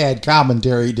have to add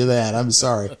commentary to that. I'm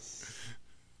sorry.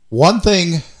 One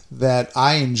thing that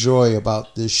I enjoy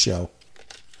about this show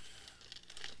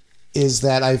is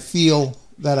that I feel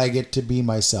that I get to be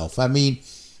myself. I mean,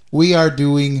 we are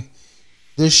doing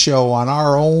this show on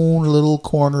our own little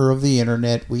corner of the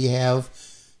internet. We have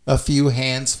a few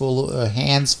hands full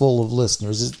of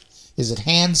listeners. Is it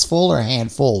hands full or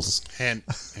handfuls?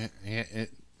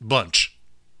 Bunch.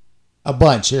 A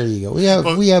bunch. There you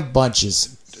go. We have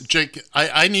bunches. Jake,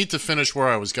 I need to finish where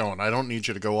I was going. I don't need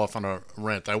you to go off on a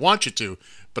rant. I want you to,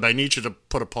 but I need you to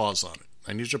put a pause on it.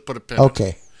 I need you to put a pin.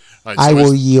 Okay. All right, so I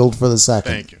will yield for the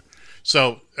second. Thank you.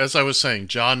 So, as I was saying,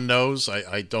 John knows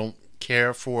I don't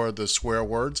care for the swear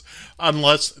words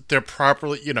unless they're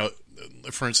properly,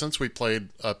 for instance, we played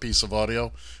a piece of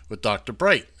audio with Dr.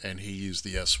 Bright, and he used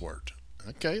the S word.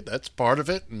 Okay, that's part of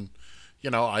it, and,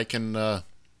 I can...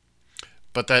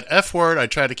 but that F word, I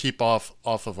try to keep off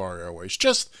of our airways.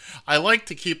 I like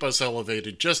to keep us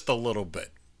elevated just a little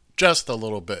bit. Just a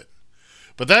little bit.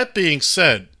 But that being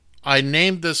said, I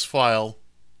named this file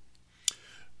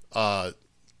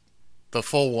the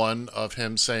full one of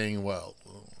him saying, well,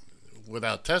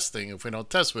 without testing, if we don't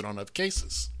test, we don't have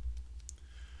cases.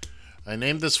 I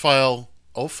named this file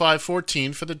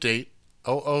 0514 for the date,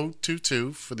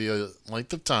 0022 for the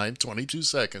length of time, 22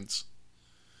 seconds,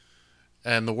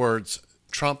 and the words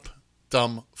Trump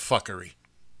dumb fuckery.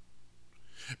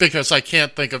 Because I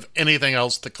can't think of anything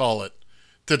else to call it,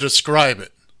 to describe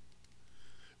it.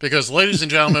 Because, ladies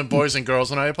and gentlemen, boys and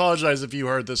girls, and I apologize if you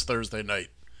heard this Thursday night,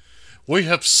 we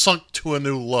have sunk to a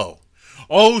new low.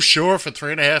 Oh, sure, for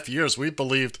 3.5 years we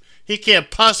believed he can't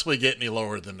possibly get any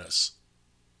lower than this.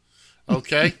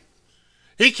 Okay?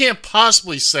 He can't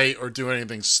possibly say or do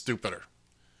anything stupider.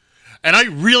 And I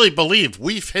really believe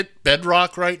we've hit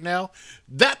bedrock right now.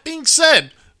 That being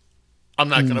said, I'm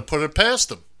not going to put it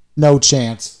past him. No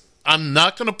chance. I'm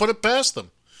not going to put it past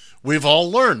them. We've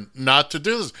all learned not to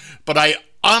do this. But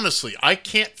I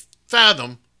can't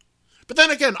fathom. But then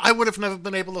again, I would have never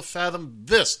been able to fathom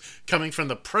this coming from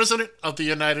the President of the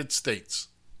United States.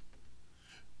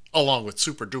 Along with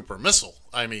Super Duper Missile.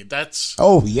 I mean, that's...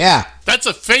 Oh, yeah. That's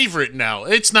a favorite now.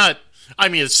 It's not... I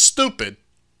mean, it's stupid.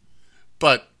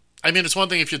 But, I mean, it's one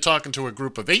thing if you're talking to a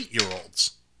group of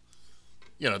 8-year-olds.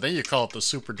 Then you call it the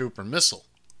Super Duper Missile.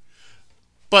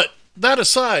 But that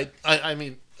aside,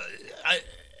 and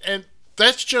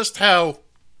that's just how...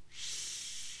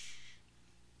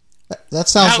 That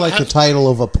sounds like the title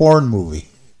of a porn movie.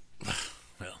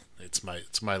 Well, it's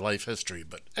my life history,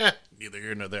 but neither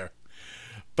here nor there.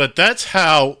 But that's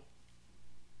how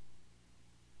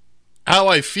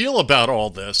I feel about all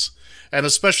this, and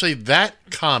especially that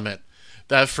comment,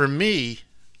 that for me,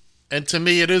 and to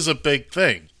me it is a big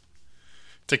thing,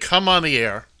 to come on the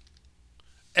air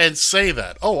and say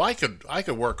that. Oh, I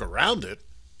could work around it.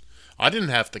 I didn't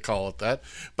have to call it that,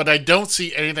 but I don't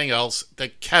see anything else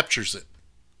that captures it.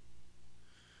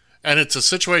 And it's a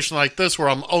situation like this where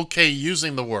I'm okay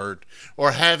using the word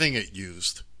or having it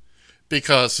used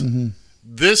because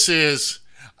this is,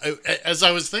 as I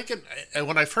was thinking,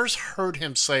 when I first heard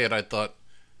him say it, I thought,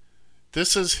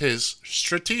 this is his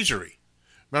strategery.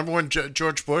 Remember when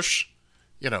George Bush,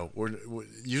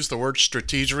 used the word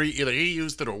strategery? Either he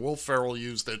used it or Will Ferrell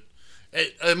used it.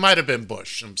 It might have been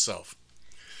Bush himself.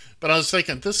 But I was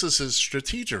thinking, this is his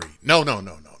strategery. No.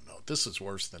 This is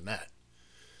worse than that.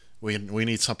 We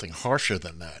need something harsher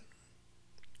than that.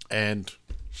 And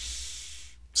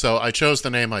so I chose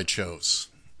the name I chose.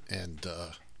 And,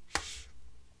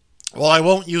 I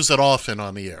won't use it often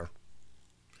on the air.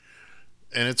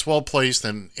 And it's well placed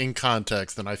and in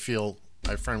context, and I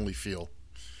firmly feel.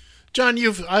 John,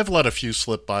 I've let a few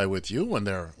slip by with you when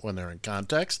they're in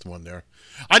context,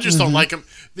 I just don't like them.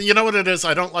 You know what it is?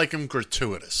 I don't like them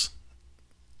gratuitous.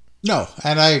 No,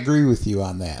 and I agree with you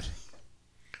on that.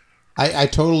 I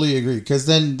totally agree, because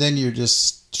then you're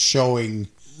just showing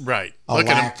right. Look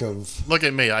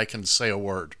at me, I can say a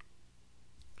word.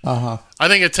 Uh-huh. I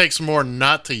think it takes more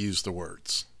not to use the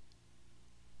words.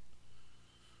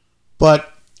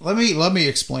 But let me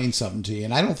explain something to you,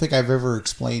 and I don't think I've ever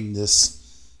explained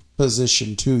this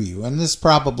position to you, and this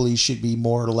probably should be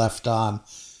more left on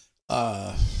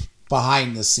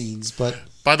behind the scenes, but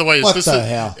by the way,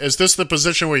 hell? Is this the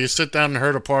position where you sit down and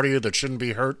hurt a part of you that shouldn't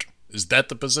be hurt? Is that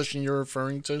the position you're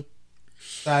referring to?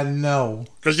 No.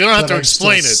 Because you don't have to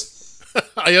explain it.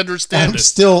 I understand I'm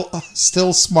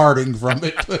still smarting from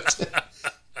it. But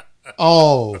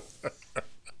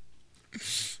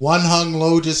one hung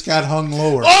low just got hung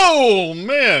lower. Oh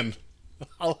man,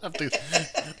 I'll have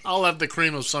the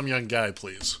cream of some young guy,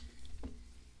 please.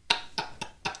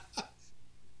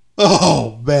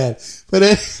 Oh man, but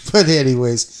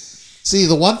anyways, see,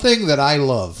 the one thing that I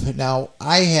love now,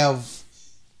 I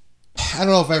don't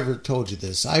know if I ever told you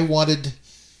this. I wanted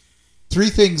 3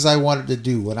 things I wanted to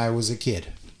do when I was a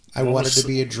kid. I wanted to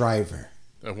be a driver.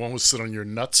 And one was sit on your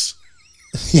nuts.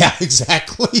 Yeah,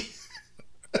 exactly.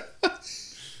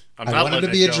 I wanted to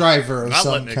be a driver of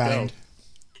some kind.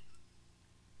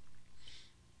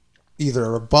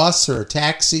 Either a bus or a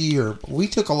taxi, or we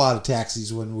took a lot of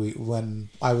taxis when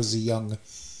I was a young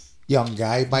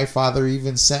guy. My father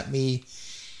even sent me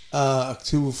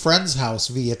to a friend's house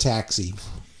via taxi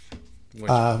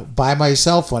by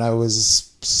myself when I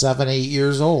was 7, 8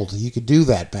 years old. You could do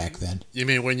that back then. You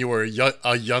mean when you were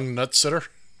a young nut sitter?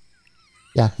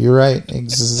 Yeah, you're right.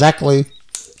 Exactly.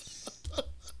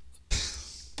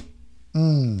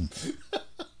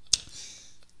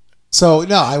 So,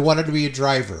 no, I wanted to be a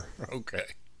driver. Okay.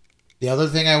 The other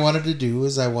thing I wanted to do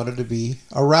is I wanted to be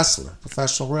a wrestler,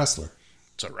 professional wrestler.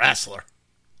 It's a wrestler.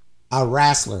 A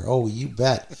wrestler. Oh, you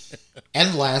bet.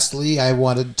 And lastly, I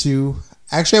wanted to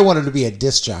be a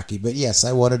disc jockey, but yes,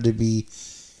 I wanted to be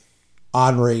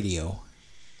on radio.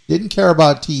 Didn't care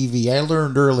about TV. I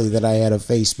learned early that I had a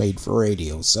face made for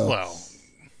radio. So, well,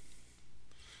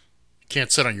 you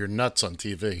can't sit on your nuts on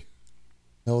TV.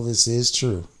 No, this is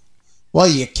true. Well,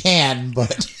 you can,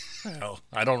 but well,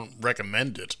 I don't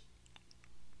recommend it.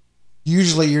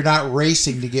 Usually you're not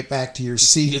racing to get back to your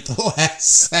seat at the last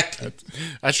second.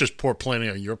 That's just poor planning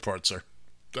on your part, sir.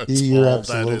 You're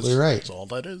absolutely right. That's all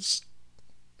that is.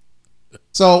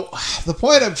 So the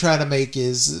point I'm trying to make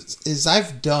is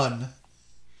I've done,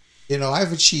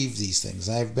 I've achieved these things.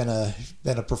 I've been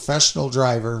a professional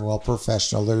driver. Well,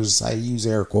 professional. I use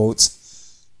air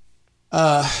quotes.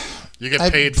 You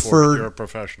get paid for it. You're a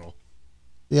professional.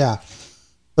 Yeah.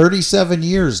 37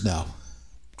 years now.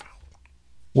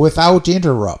 Without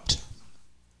interrupt.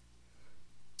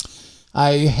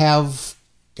 I have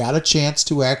got a chance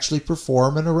to actually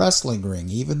perform in a wrestling ring.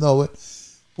 Even though it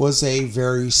was a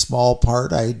very small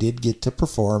part, I did get to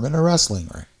perform in a wrestling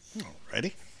ring.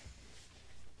 Alrighty.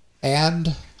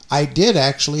 And I did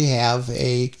actually have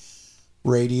a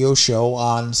radio show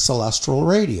on Celestial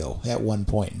Radio at one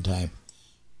point in time.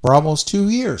 For almost 2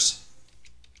 years.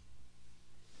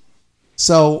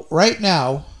 So right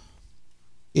now,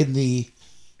 in the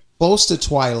close to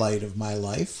twilight of my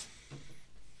life,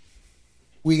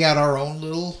 we got our own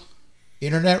little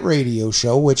internet radio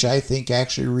show, which I think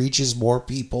actually reaches more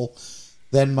people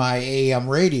than my AM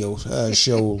radio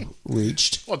show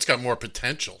reached. Well, it's got more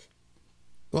potential.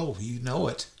 Oh, you know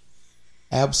it.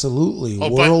 Absolutely.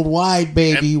 Worldwide,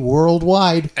 baby.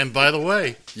 Worldwide. And by the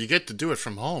way, you get to do it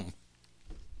from home.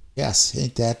 Yes,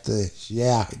 ain't that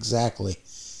yeah, exactly.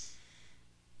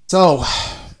 So,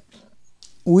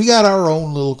 we got our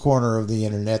own little corner of the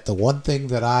internet. The one thing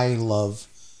that I love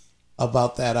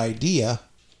about that idea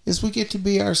is we get to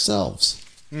be ourselves.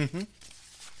 Mm-hmm.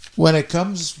 When it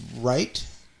comes right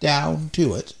down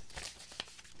to it,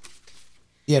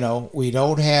 we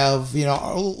don't have,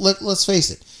 let's face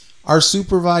it, our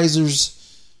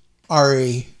supervisors are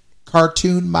a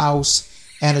cartoon mouse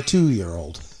and a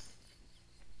 2-year-old.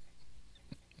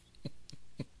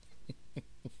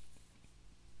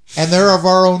 And they're of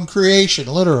our own creation,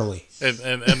 literally.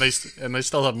 And they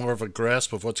still have more of a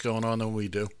grasp of what's going on than we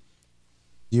do.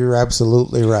 You're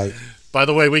absolutely right. By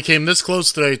the way, we came this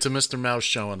close today to Mr. Mouse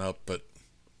showing up, but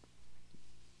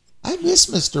I miss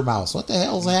Mr. Mouse. What the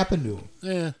hell's happened to him?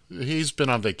 Yeah, he's been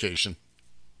on vacation.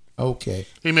 Okay.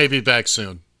 He may be back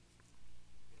soon.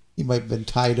 He might have been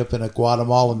tied up in a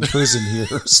Guatemalan prison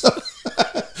here. So.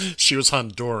 She was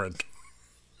Honduran.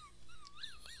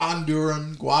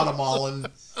 Honduran, Guatemalan.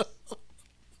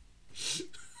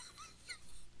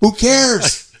 Who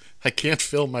cares? I can't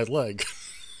feel my leg.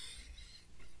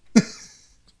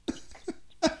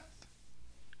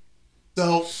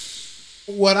 So,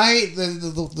 what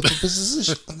the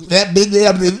position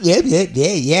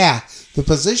the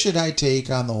position I take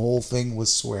on the whole thing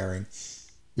was swearing.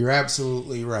 You're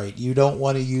absolutely right. You don't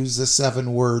want to use the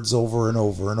 7 words over and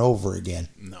over and over again.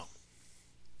 No.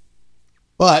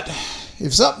 But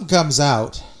if something comes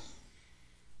out,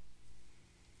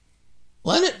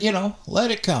 let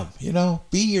it come.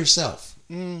 Be yourself.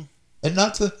 And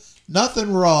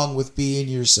nothing wrong with being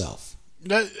yourself.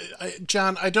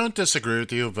 John, I don't disagree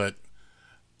with you, but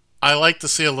I like to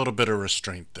see a little bit of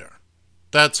restraint there.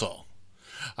 That's all.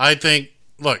 I think,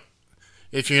 look,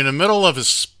 if you're in the middle of a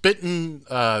spitting,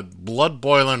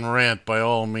 blood-boiling rant, by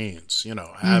all means,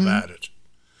 have at it.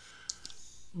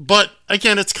 But,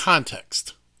 again, it's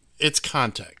context. It's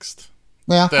context.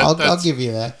 Yeah, I'll give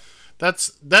you that.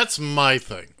 That's my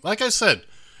thing. Like I said,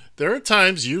 there are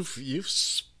times you've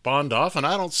spawned off, and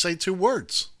I don't say 2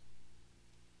 words.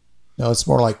 No, it's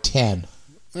more like 10.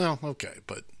 Well, okay,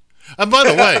 but by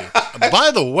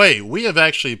the way, we have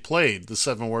actually played the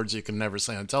 7 words you can never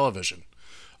say on television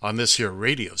on this here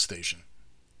radio station.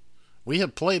 We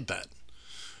have played that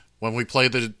when we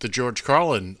played the George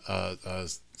Carlin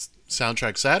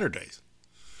soundtrack Saturdays,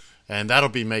 and that'll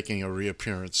be making a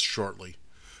reappearance shortly.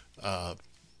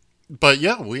 But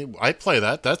yeah, I play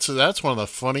that. That's one of the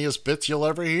funniest bits you'll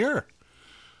ever hear,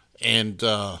 and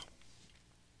I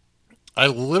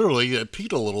literally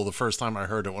peed a little the first time I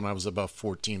heard it when I was about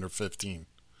 14 or 15.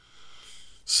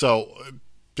 So,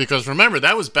 because remember,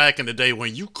 that was back in the day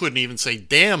when you couldn't even say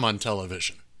damn on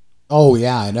television. Oh,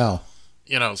 yeah, I know.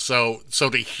 You know, so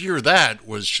to hear that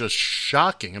was just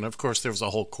shocking. And, of course, there was a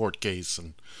whole court case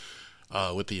and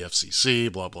with the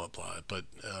FCC, blah, blah, blah. But,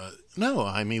 no,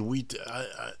 I mean,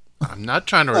 I'm not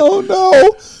trying to... Oh,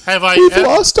 no. We've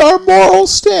lost our moral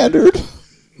standard.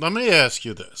 Let me ask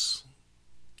you this,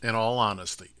 in all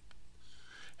honesty.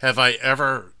 Have I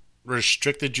ever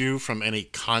restricted you from any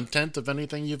content of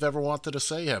anything you've ever wanted to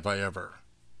say? Have I ever?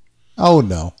 Oh,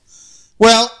 no.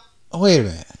 Well, wait a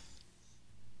minute.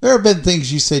 There have been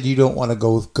things you said you don't want to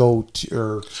go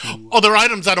to. Oh, there are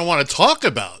items I don't want to talk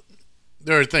about.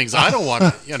 There are things I don't want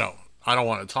to, I don't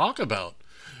want to talk about.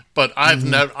 But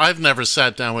I've never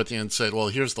sat down with you and said, well,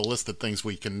 here's the list of things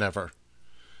we can never.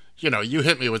 You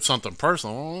hit me with something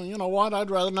personal. Well, you know what?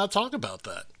 I'd rather not talk about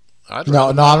that. No,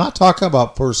 I'm not talking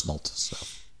about personal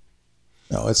stuff.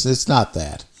 No, it's not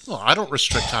that. Well, I don't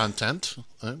restrict content.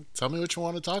 Tell me what you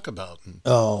want to talk about.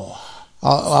 Oh,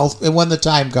 I'll when the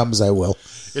time comes, I will.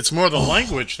 It's more the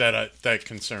language that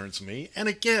concerns me. And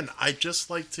again, I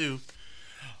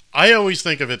always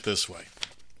think of it this way.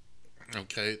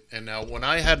 Okay, and now when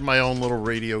I had my own little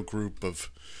radio group of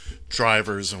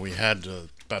drivers, and we had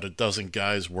about a dozen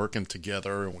guys working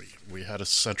together, and we had a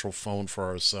central phone for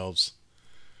ourselves.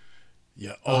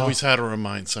 You always had to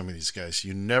remind some of these guys,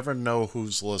 you never know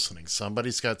who's listening.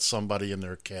 Somebody's got somebody in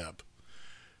their cab.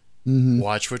 Mm-hmm.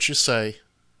 Watch what you say.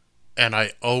 And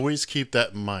I always keep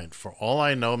that in mind. For all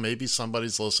I know, maybe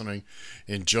somebody's listening,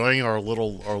 enjoying our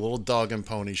little dog and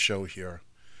pony show here.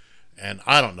 And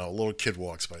I don't know, a little kid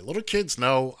walks by. Little kids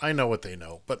know, I know what they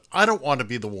know. But I don't want to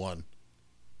be the one.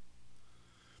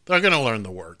 They're going to learn the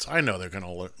words. I know they're going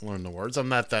to learn the words. I'm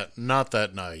not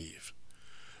that naive.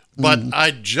 But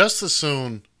I'd just as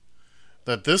soon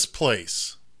that this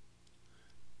place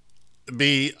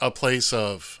be a place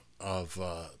of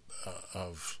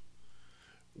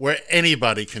where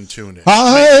anybody can tune in.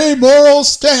 High moral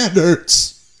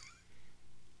standards.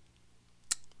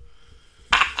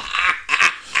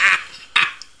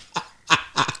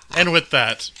 And with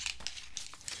that,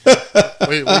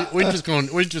 we're just going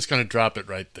to drop it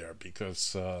right there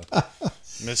because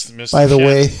Mr. By the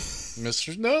way,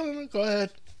 Mr. No, go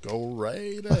ahead. Go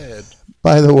right ahead.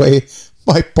 By the way,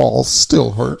 my balls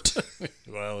still hurt.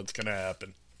 Well, it's going to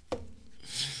happen.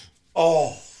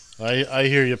 Oh. I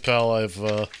hear you, pal. I've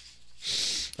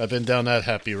been down that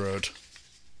happy road.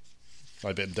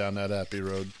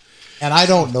 And I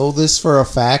don't know this for a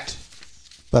fact,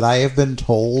 but I have been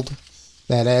told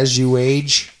that as you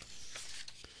age,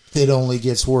 it only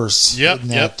gets worse. Yep.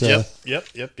 There's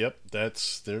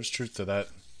truth to that.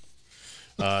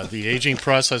 The aging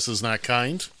process is not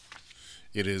kind.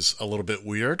 It is a little bit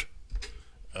weird.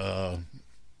 I'm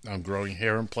growing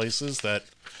hair in places that,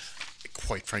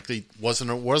 quite frankly,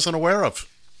 wasn't aware of.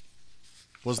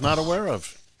 Was not aware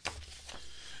of.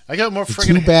 I got more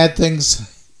friggin'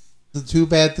 The two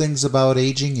bad things about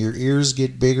aging: your ears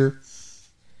get bigger.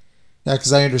 Yeah,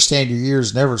 because I understand your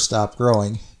ears never stop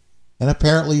growing, and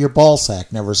apparently your ball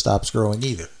sack never stops growing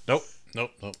either. Nope.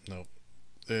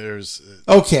 There's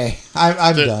okay.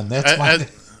 I'm done. That's my.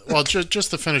 Well,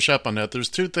 just to finish up on that, there's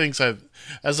two things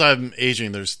as I'm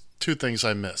aging, there's two things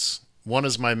I miss. One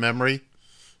is my memory,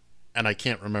 and I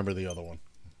can't remember the other one.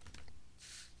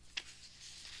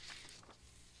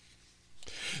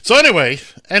 So anyway,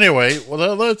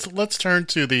 well, let's turn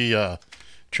to the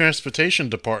transportation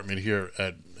department here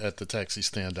at the Taxi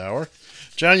Stand Hour.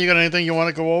 John, you got anything you want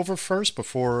to go over first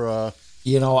before?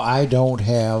 I don't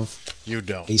have. You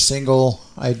don't. A single.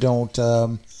 I don't.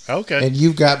 Okay. And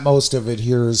you've got most of it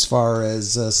here as far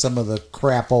as some of the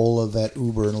crapola that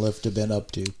Uber and Lyft have been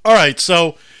up to. All right.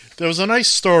 So there was a nice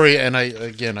story, and I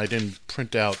didn't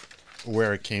print out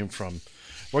where it came from.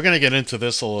 We're going to get into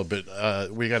this a little bit.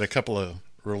 We got a couple of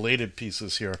related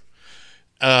pieces here.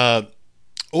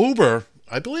 Uber,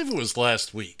 I believe it was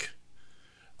last week,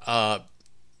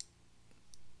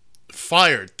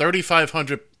 fired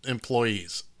 3,500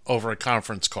 employees over a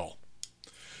conference call.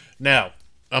 Now,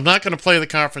 I'm not going to play the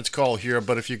conference call here,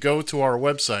 but if you go to our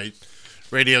website,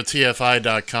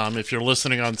 radiotfi.com, if you're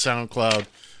listening on SoundCloud,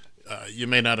 you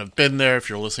may not have been there if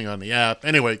you're listening on the app.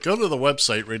 Anyway, go to the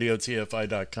website,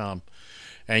 radiotfi.com,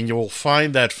 And you will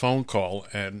find that phone call,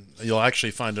 and you'll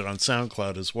actually find it on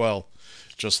SoundCloud as well.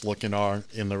 Just look in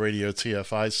the Radio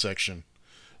TFI section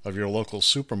of your local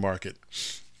supermarket.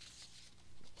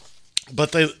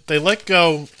 But they let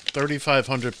go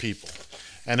 3,500 people.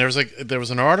 And there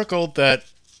was an article that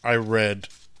I read.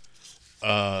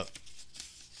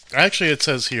 Actually, it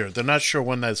says here, they're not sure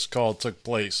when this call took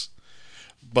place.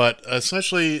 But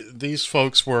essentially, these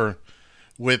folks were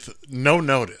with no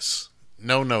notice,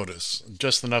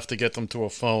 just enough to get them to a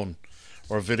phone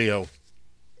or video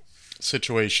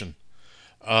situation.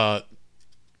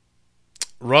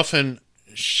 Ruffin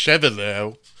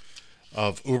Chevalier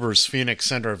of Uber's Phoenix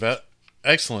Center of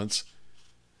Excellence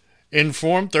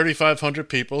informed 3,500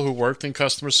 people who worked in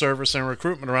customer service and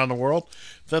recruitment around the world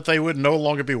that they would no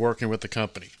longer be working with the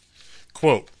company.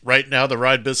 Quote, right now the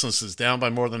ride business is down by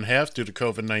more than half due to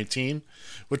COVID-19.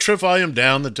 With trip volume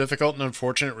down, the difficult and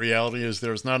unfortunate reality is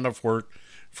there is not enough work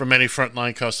for many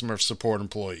frontline customer support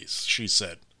employees, she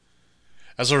said.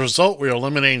 As a result, we are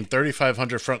eliminating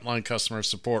 3,500 frontline customer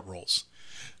support roles.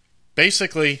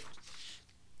 Basically,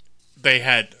 they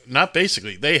had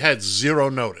zero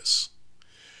notice.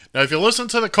 Now, if you listen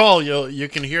to the call, you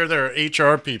can hear their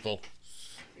HR people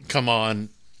come on,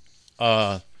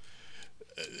 and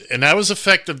that was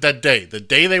effective that day. The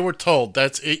day they were told,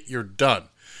 that's it, you're done.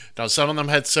 Now, some of them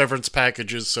had severance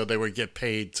packages, so they would get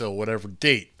paid till whatever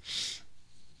date.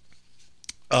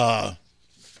 But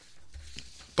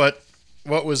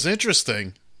what was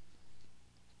interesting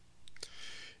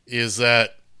is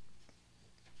that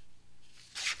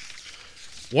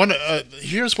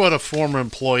here's what a former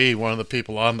employee, one of the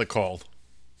people on the call.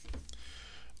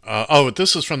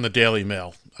 This is from the Daily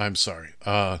Mail. I'm sorry.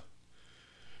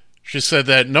 She said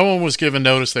that no one was given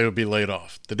notice they would be laid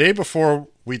off. The day before,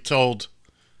 we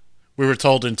were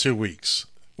told in 2 weeks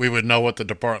we would know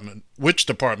which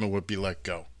department would be let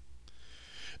go.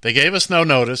 They gave us no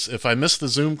notice. If I missed the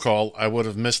Zoom call, I would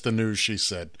have missed the news, she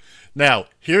said. Now,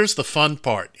 here's the fun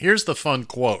part. Here's the fun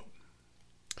quote.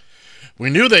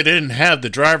 We knew they didn't have the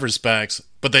driver's backs,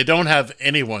 but they don't have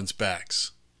anyone's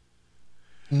backs.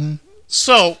 Mm.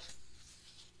 So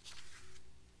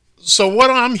what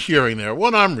I'm hearing there,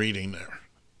 what I'm reading there,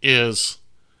 is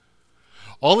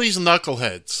all these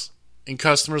knuckleheads in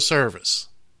customer service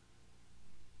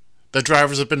that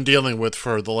drivers have been dealing with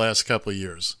for the last couple of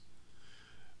years.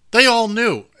 They all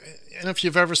knew. And if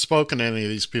you've ever spoken to any of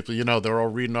these people, you know they're all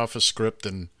reading off a script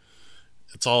and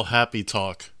it's all happy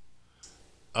talk.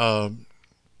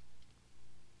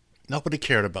 Nobody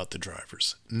cared about the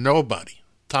drivers. Nobody.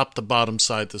 Top to bottom,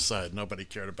 side to side. Nobody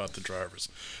cared about the drivers.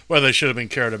 Whether they should have been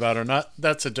cared about or not,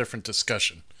 that's a different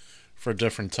discussion for a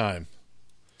different time.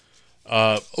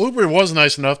 Uber was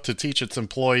nice enough to teach its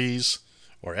employees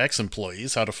or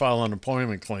ex-employees how to file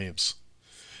unemployment claims.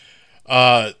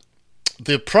 The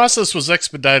process was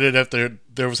expedited after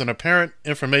there was an apparent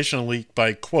information leak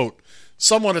by, quote,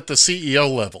 someone at the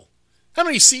CEO level. How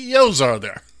many CEOs are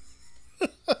there?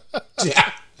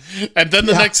 Yeah. And then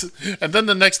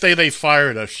the next day they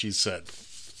fired us, she said.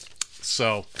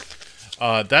 So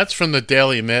that's from the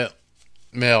Daily Mail.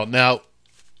 Now,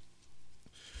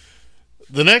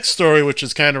 the next story, which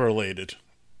is kind of related,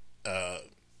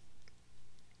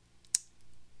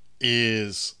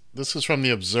 this is from the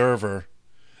Observer.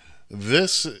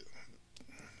 Wait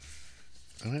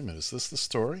a minute, is this the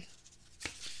story?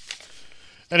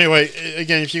 Anyway,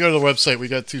 again, if you go to the website, we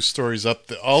got two stories up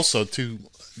there. Also, two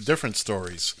different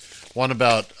stories. One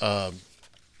about how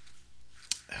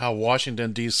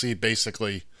Washington, D.C.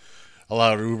 basically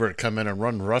allowed Uber to come in and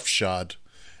run roughshod.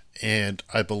 And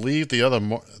I believe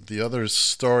the other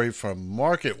story from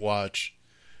Market Watch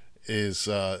is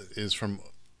from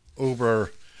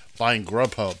Uber buying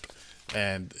Grubhub.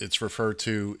 And it's referred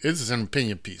to, this is an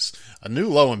opinion piece, a new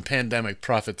low in pandemic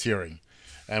profiteering.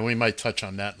 And we might touch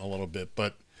on that in a little bit.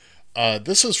 But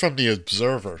this is from the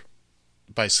Observer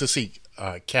by Sissy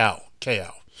Kao.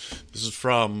 This is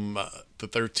from the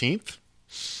 13th.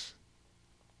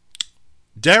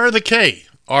 Dara the K,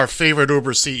 our favorite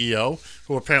Uber CEO,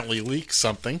 who apparently leaked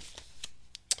something,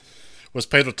 was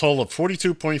paid a total of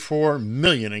 $42.4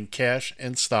 million in cash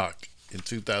and stock in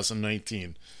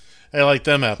 2019. I like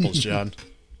them apples, John.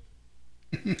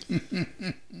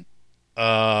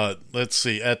 Let's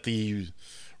see. At the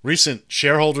recent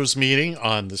shareholders meeting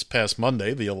on this past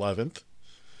Monday, the 11th,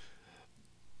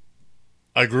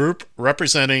 a group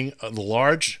representing the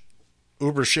large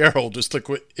Uber shareholders took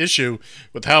issue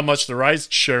with how much the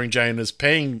ride-sharing giant is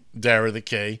paying Dara the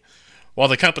K, while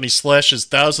the company slashes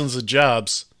thousands of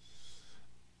jobs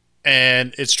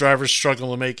and its drivers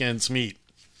struggle to make ends meet.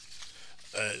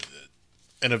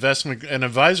 an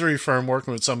advisory firm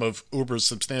working with some of Uber's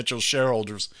substantial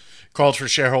shareholders called for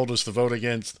shareholders to vote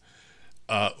against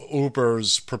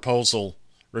Uber's proposal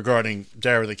regarding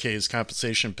Dara the K's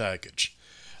compensation package.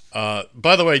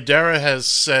 By the way, Dara has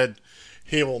said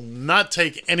he will not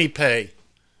take any pay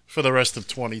for the rest of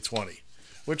 2020,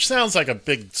 which sounds like a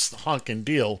big honking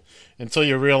deal until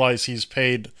you realize he's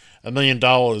paid $1 million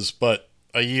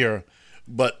a year,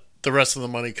 but the rest of the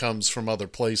money comes from other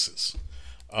places.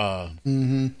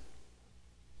 And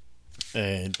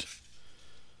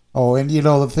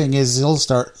the thing is, he'll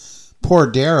start. Poor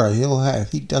Dara,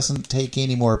 he doesn't take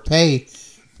any more pay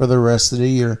for the rest of the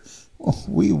year.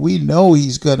 We know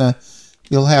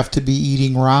he'll have to be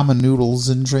eating ramen noodles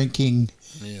and drinking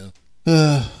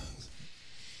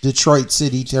Detroit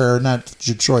City, or not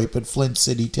Detroit, but Flint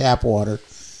City tap water.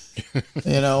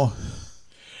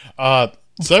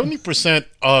 70%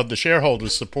 of the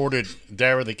shareholders supported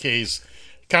Dara the K's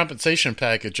compensation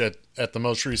package at the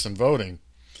most recent voting,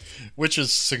 which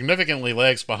is significantly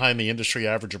lags behind the industry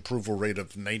average approval rate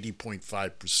of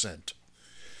 90.5%.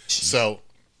 So,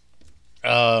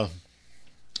 and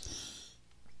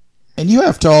you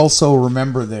have to also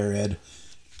remember there, Ed,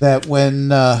 that when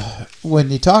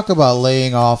you talk about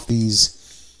laying off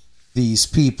these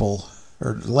people,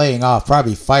 or laying off,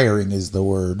 probably firing is the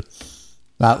word,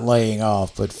 not laying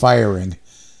off, but firing.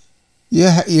 You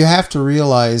have to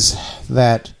realize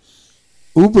that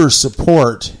Uber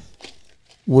support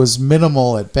was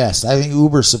minimal at best. I think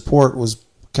Uber support was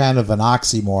kind of an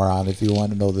oxymoron, if you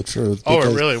want to know the truth. Oh,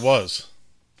 it really was.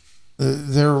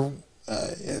 They're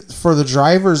for the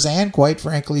drivers and, quite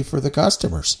frankly, for the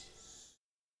customers.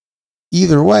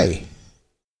 Either way.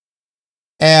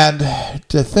 And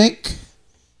to think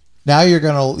now you're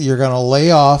gonna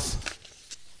lay off.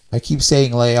 I keep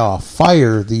saying lay off,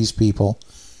 fire these people.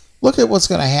 Look at what's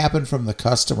going to happen from the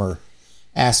customer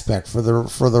aspect for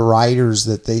the riders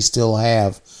that they still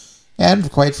have,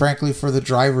 and quite frankly for the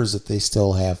drivers that they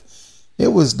still have. It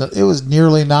was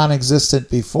nearly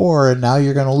non-existent before, and now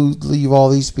you're going to leave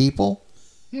all these people.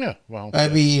 Yeah, well, I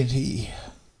mean,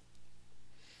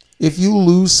 if you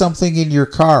lose something in your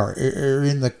car or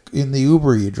in the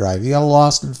Uber you drive, you got a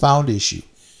lost and found issue.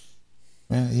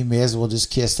 Man, you may as well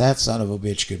just kiss that son of a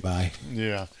bitch goodbye.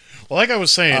 Yeah. Well, like I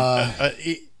was saying,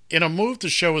 in a move to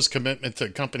show his commitment to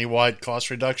company-wide cost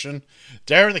reduction,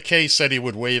 Dara the K said he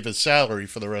would waive his salary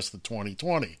for the rest of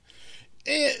 2020.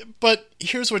 But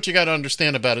here's what you got to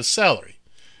understand about his salary.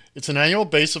 It's an annual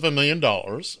base of $1 million,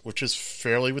 which is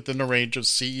fairly within the range of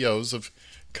CEOs of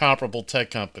comparable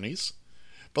tech companies.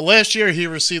 But last year, he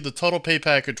received a total pay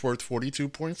package worth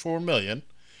 $42.4 million,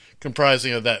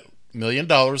 comprising of that $1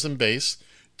 million in base,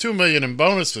 $2 million in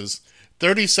bonuses,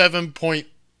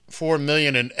 $37.4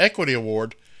 million in equity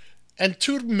award, and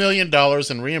 $2 million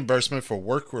in reimbursement for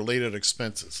work-related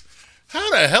expenses.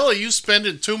 How the hell are you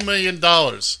spending $2 million?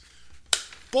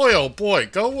 Boy, oh boy,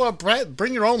 go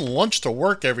bring your own lunch to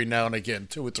work every now and again,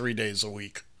 2 or 3 days a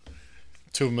week.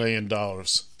 $2 million.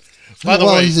 By the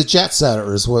way, he's a jet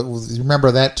setter. Is what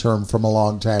remember that term from a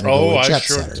long time ago?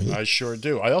 I sure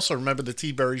do. I also remember the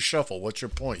T-Berry Shuffle. What's your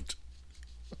point?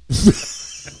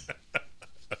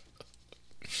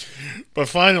 But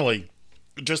finally,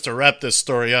 just to wrap this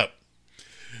story up,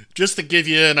 just to give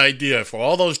you an idea for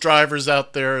all those drivers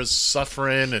out there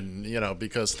suffering and,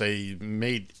 because they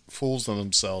made fools of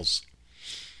themselves.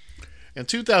 In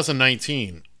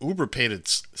 2019, Uber paid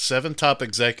its 7 top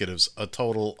executives a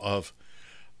total of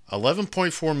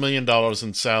 $11.4 million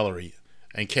in salary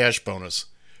and cash bonus,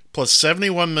 plus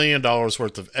 $71 million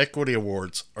worth of equity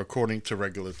awards, according to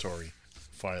regulatory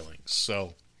filings.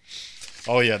 So,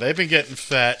 they've been getting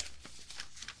fat.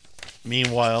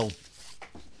 Meanwhile,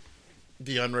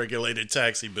 the unregulated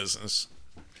taxi business.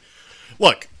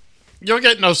 Look, you'll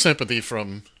get no sympathy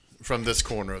from this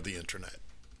corner of the internet.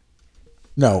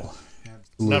 No,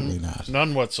 absolutely not.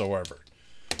 None whatsoever.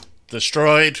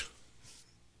 Destroyed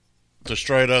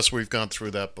us. We've gone through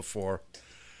that before.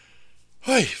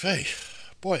 Hey,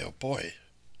 boy, oh boy.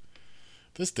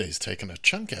 This day's taking a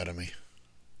chunk out of me.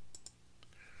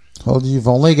 Well, you've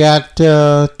only got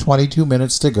 22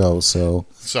 minutes to go, so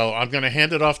I'm going to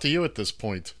hand it off to you at this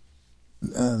point.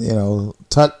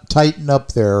 Tighten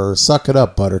up there, or suck it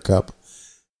up, Buttercup.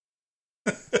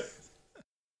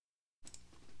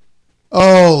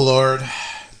 Oh, Lord.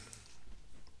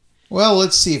 Well,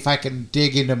 let's see if I can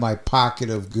dig into my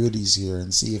pocket of goodies here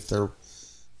and see if there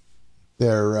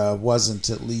wasn't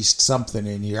at least something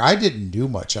in here. I didn't do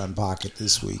much on Pocket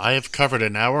this week. I have covered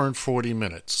an hour and 40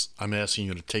 minutes. I'm asking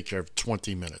you to take care of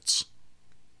 20 minutes.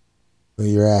 Well,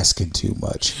 you're asking too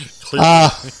much.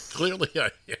 Clearly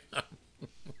I am.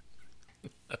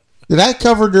 Did I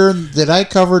cover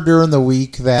during the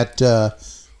week that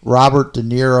Robert De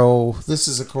Niro? This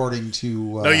is according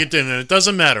to. No, you didn't. It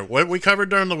doesn't matter. What we covered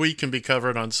during the week can be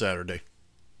covered on Saturday.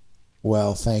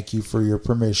 Well, thank you for your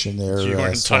permission there. You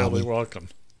are entirely welcome.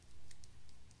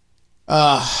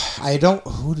 I don't.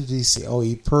 Who did he say? Oh,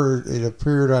 it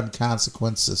appeared on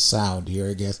Consequence of Sound here,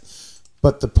 I guess.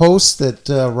 But the post that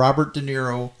Robert De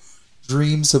Niro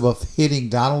dreams of hitting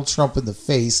Donald Trump in the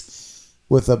face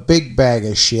with a big bag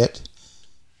of shit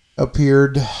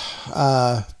appeared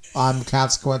on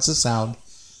Consequence of Sound.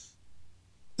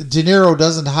 De Niro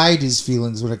doesn't hide his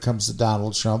feelings when it comes to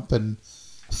Donald Trump, and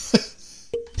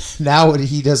now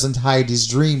he doesn't hide his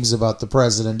dreams about the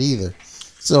president either.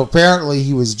 So apparently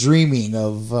he was dreaming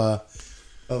of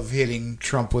hitting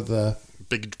Trump with a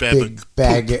big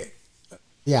bag.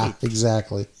 Yeah, poop.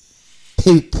 Exactly.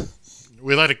 Poop.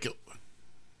 We let it go.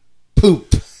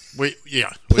 Poop. We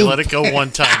let it go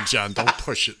one time, John. Don't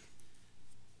push it.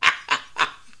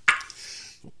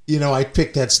 You know, I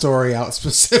picked that story out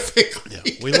specifically.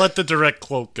 Yeah, we let the direct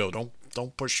quote go.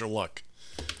 Don't push your luck.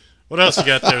 What else you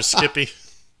got there, Skippy?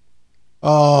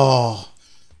 Oh,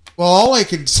 well, all I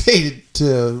can say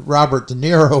to Robert De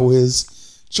Niro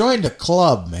is join the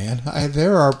club, man.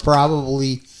 There are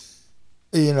probably,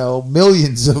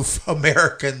 millions of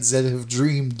Americans that have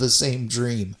dreamed the same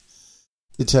dream.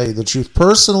 To tell you the truth,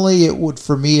 personally, it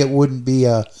wouldn't be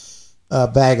a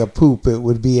bag of poop. It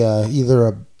would be either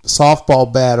a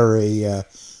softball bat or a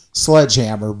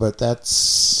sledgehammer. But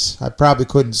I probably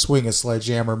couldn't swing a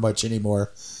sledgehammer much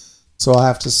anymore, so I'll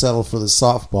have to settle for the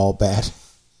softball bat.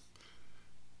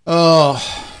 Oh,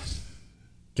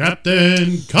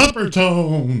 Captain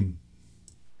Coppertone!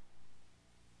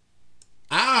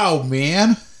 Ow,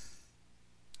 man!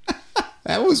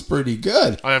 That was pretty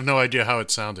good. I have no idea how it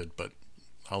sounded, but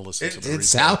I'll listen to the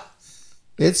replay.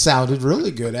 It sounded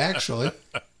really good, actually.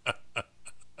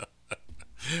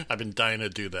 I've been dying to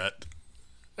do that.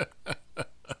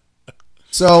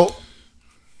 So,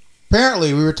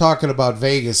 apparently we were talking about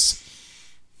Vegas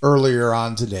earlier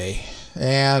on today,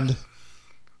 and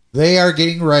they are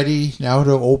getting ready now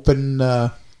to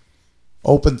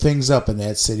open things up in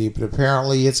that city, but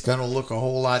apparently it's going to look a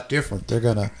whole lot different. They're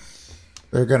going to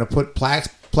put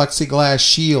plexiglass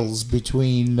shields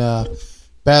between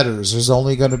bettors. There's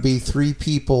only going to be 3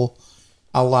 people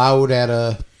allowed at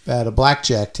a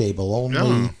blackjack table.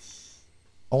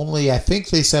 Only I think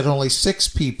they said only 6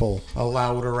 people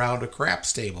allowed around a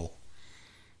craps table.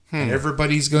 And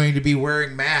everybody's going to be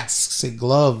wearing masks and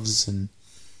gloves and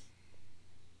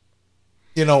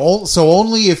so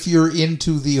only if you're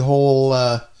into the whole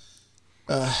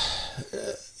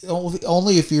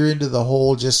only if you're into the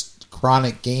whole just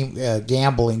chronic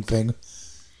gambling thing.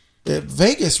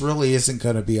 Vegas really isn't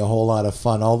going to be a whole lot of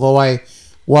fun.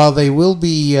 While they will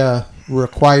be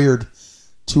required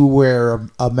to wear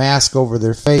a mask over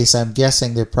their face, I'm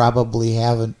guessing they probably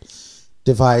haven't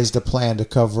devised a plan to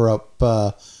cover up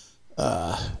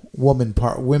women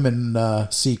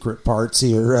secret parts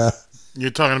here. You're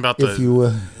talking about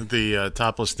the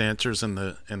topless dancers in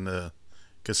the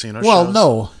casino well, shows?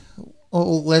 No.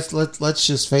 Well, let's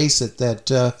just face it that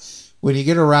when you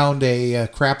get around a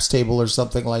craps table or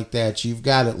something like that, you've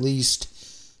got at least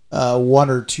 1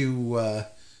 or 2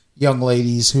 young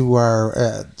ladies who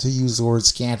are, to use the word,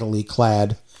 scantily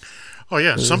clad. Oh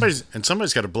yeah, somebody's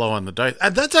got to blow on the dice.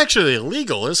 That's actually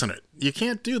illegal, isn't it? You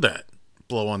can't do that.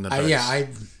 Blow on the dice. Yeah,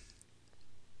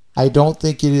 I don't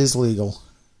think it is legal.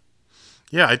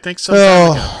 Yeah, I think so.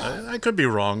 I could be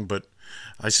wrong, but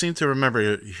I seem to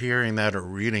remember hearing that or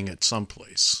reading it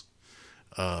someplace.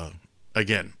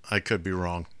 Again, I could be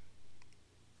wrong.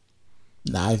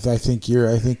 Nah, I think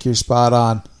you're spot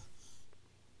on.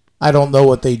 I don't know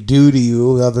what they do to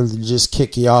you other than just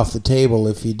kick you off the table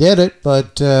if you did it,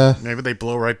 but maybe they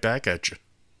blow right back at you.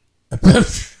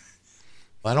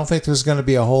 I don't think there's going to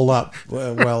be a whole lot.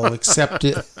 Well, except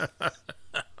in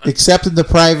the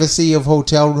privacy of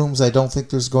hotel rooms, I don't think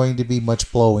there's going to be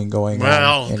much blowing going on.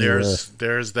 Well,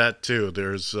 there's that too.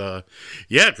 There's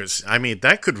because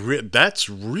that's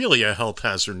really a health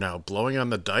hazard now. Blowing on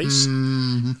the dice,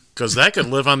 because that could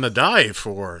live on the die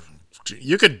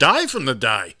you could die from the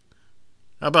die.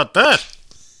 How about that?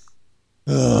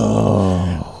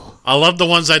 Oh, I love the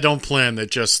ones I don't plan that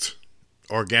just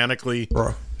organically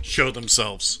show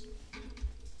themselves.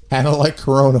 Kind of like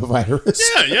coronavirus.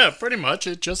 Yeah, pretty much.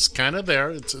 It's just kind of there.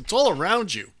 It's all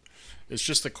around you. It's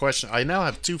just a question. I now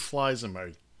have 2 flies in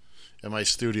my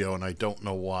studio, and I don't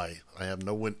know why. I have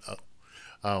no wind.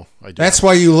 I do. That's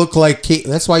why you look like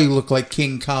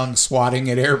King Kong swatting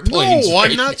at airplanes. No,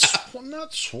 I'm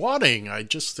not swatting.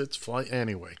 It's fly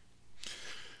anyway.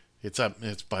 It's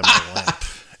by my lamp.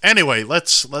 Anyway,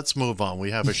 let's move on.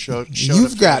 We have a show.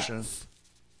 You've got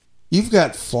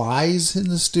flies in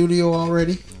the studio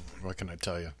already. What can I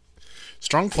tell you?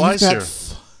 Strong flies here.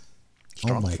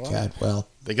 Oh my God! Well,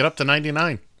 they get up to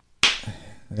 99.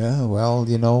 Yeah. Well,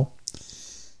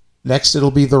 next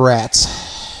it'll be the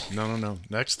rats. No.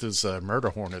 Next is murder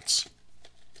hornets.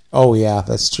 Oh yeah,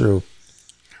 that's true.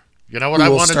 You know what I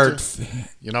wanted to?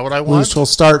 You know what I want? We'll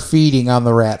start feeding on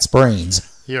the rats'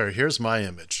 brains. Here's my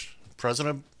image.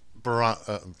 President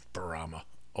Obama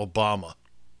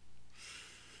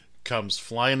comes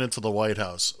flying into the White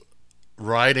House,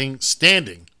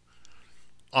 standing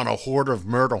on a horde of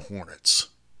murder hornets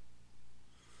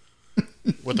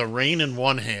with a rein in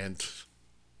one hand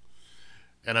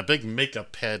and a big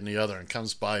makeup pad in the other, and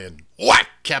comes by and whack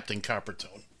Captain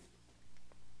Coppertone.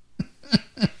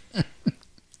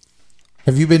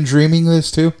 Have you been dreaming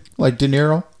this too, like De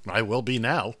Niro? I will be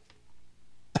now.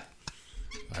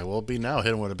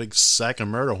 Hitting with a big sack of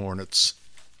murder hornets.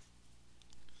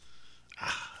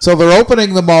 So they're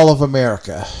opening the Mall of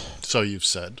America. So you've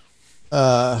said.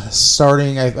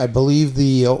 Starting, I believe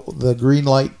the green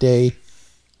light day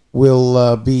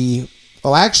will be.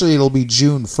 Well, actually, it'll be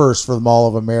June 1st for the Mall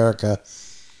of America.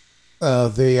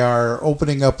 They are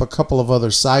opening up a couple of other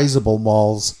sizable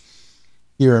malls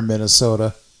here in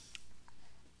Minnesota.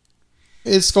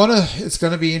 It's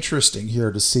gonna be interesting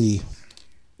here to see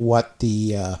what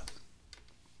the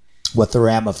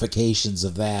ramifications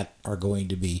of that are going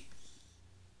to be.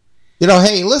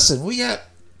 Hey, listen, we got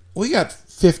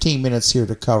 15 minutes here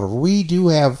to cover. We do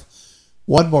have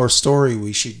one more story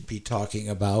we should be talking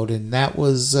about, and that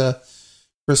was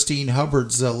Christine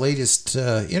Hubbard's latest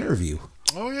interview.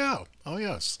 Oh yeah, oh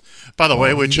yes. By the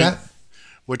way, which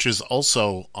is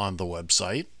also on the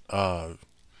website.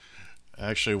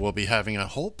 Actually, we'll be having a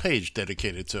whole page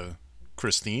dedicated to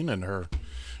Christine and her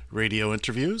radio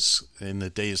interviews in the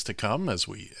days to come as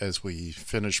we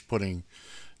finish putting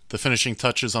the finishing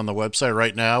touches on the website.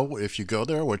 Right now, if you go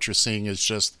there, what you're seeing is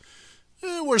just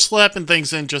we're slapping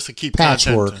things in just to keep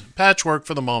patchwork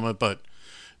for the moment, but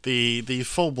the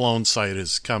full-blown site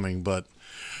is coming. But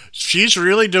she's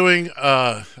really doing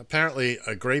apparently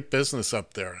a great business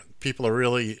up there. People are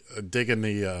really digging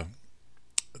the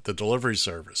delivery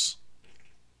service.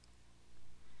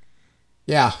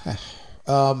 Yeah.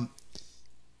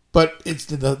 But it's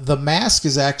the mask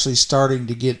is actually starting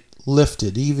to get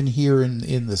lifted, even here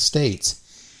in the States,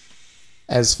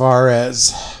 as far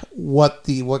as what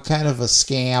kind of a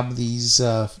scam these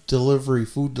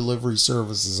food delivery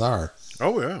services are.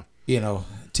 Oh yeah.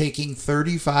 Taking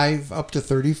 35 up to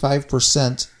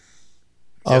 35%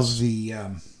 of the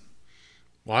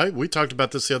Why? We talked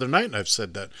about this the other night, and I've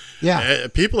said that. Yeah.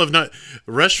 People have not.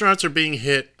 Restaurants are being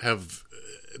hit.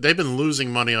 They've been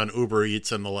losing money on Uber Eats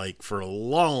and the like for a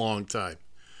long, long time.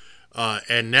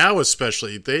 And now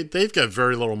especially, they've got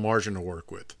very little margin to work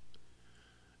with.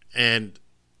 And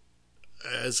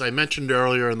as I mentioned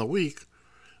earlier in the week,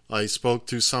 I spoke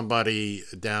to somebody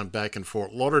down back in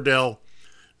Fort Lauderdale,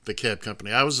 the cab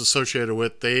company I was associated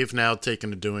with. They've now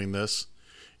taken to doing this.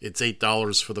 It's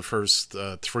 $8 for the first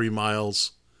 3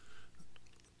 miles.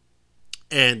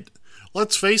 And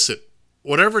let's face it,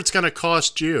 whatever it's going to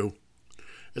cost you,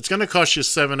 it's going to cost you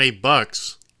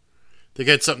 $7-8 to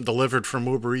get something delivered from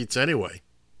Uber Eats anyway,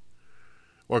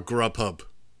 or Grubhub.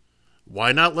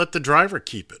 Why not let the driver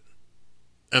keep it?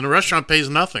 And the restaurant pays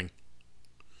nothing.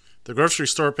 The grocery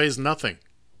store pays nothing.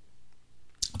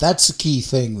 That's the key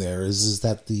thing there is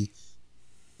that the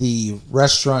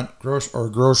restaurant or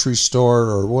grocery store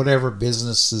or whatever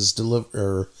business is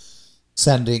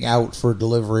sending out for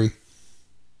delivery.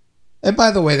 And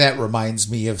by the way, that reminds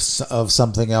me of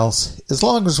something else. As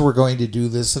long as we're going to do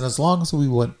this, and as long as we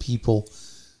want people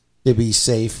to be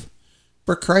safe,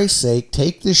 for Christ's sake,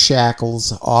 take the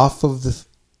shackles off of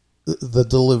the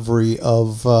delivery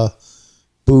of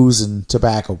booze and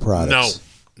tobacco products.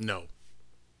 No,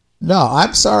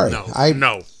 I'm sorry.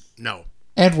 No.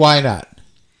 And why not?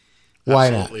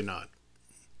 Absolutely not.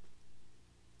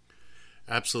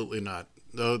 Absolutely not.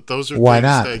 Those are why things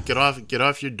not? that get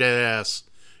off your dead ass.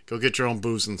 Go get your own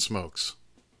booze and smokes.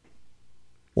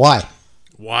 Why?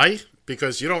 Why?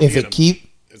 Because you don't need them.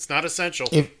 It's not essential.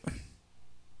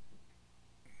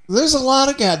 There's a lot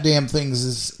of goddamn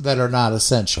things that are not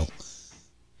essential.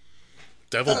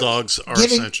 Devil dogs are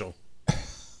essential.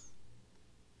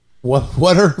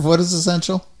 What is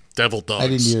essential? Devil dogs. I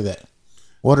didn't hear that.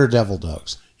 What are devil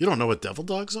dogs? You don't know what devil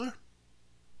dogs are?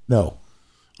 No.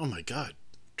 Oh my God.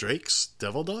 Drake's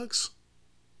devil dogs?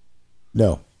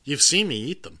 No. You've seen me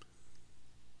eat them.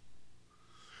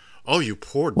 Oh, you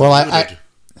poor Well,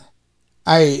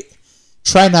 I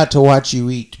try not to watch you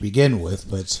eat to begin with,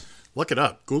 but Look it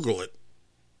up. Google it.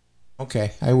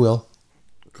 Okay, I will.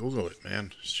 Google it,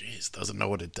 man. Jeez, doesn't know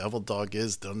what a devil dog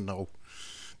is. Didn't know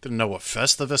what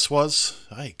Festivus was.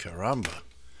 Ay, caramba.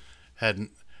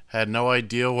 Had no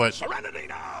idea what Serenity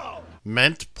now!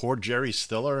 meant. Poor Jerry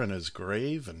Stiller in his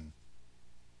grave. And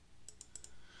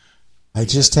I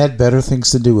just had better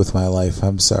things to do with my life.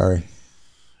 I'm sorry.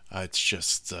 It's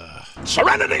just...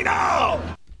 Serenity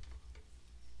now!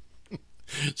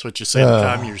 That's what you say to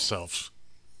calm yourself.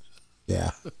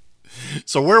 Yeah.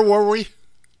 So where were we?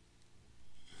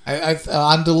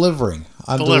 On delivering.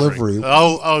 On delivery.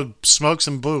 Oh, smokes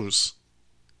and booze.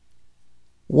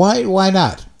 Why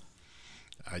not?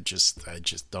 I just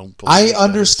don't believe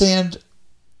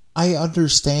I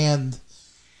understand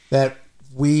that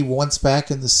we once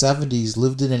back in the 70s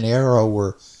lived in an era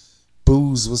where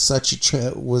booze was such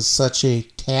a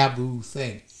taboo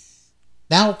thing.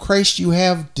 Now, Christ, you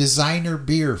have designer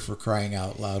beer, for crying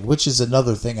out loud, which is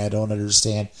another thing I don't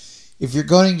understand. If you're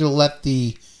going to let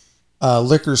the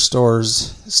liquor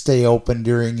stores stay open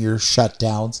during your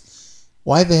shutdowns,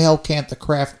 why the hell can't the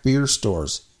craft beer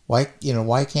stores? Why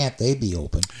can't they be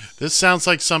open? This sounds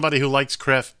like somebody who likes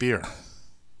craft beer.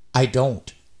 I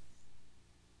don't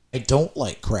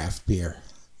like craft beer.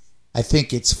 I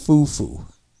think it's foo-foo.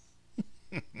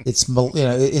 It's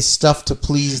stuff to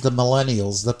please the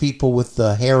millennials, the people with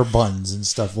the hair buns and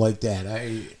stuff like that.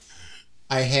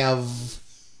 I have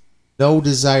no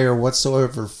desire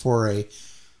whatsoever for a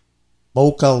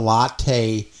mocha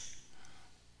latte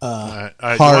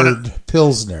hard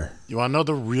Pilsner. You want to know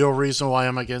the real reason why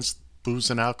I'm against booze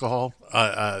and alcohol?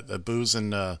 Booze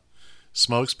and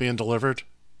smokes being delivered?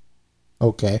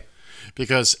 Okay.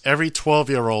 Because every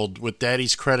 12-year-old with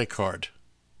daddy's credit card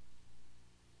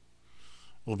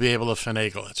will be able to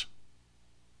finagle it.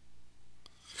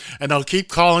 And they'll keep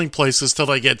calling places till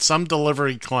they get some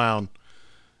delivery clown.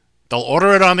 They'll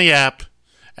order it on the app,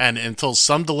 and until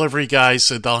some delivery guy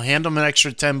said they'll hand them an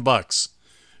extra $10.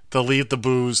 They'll leave the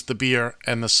booze, the beer,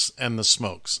 and the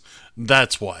smokes.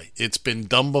 That's why. It's been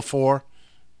done before.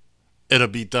 It'll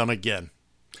be done again.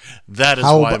 That is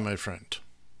why, my friend.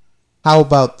 How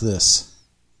about this?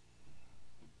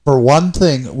 For one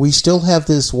thing, we still have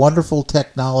this wonderful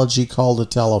technology called a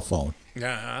telephone.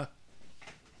 Uh-huh.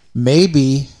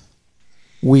 Maybe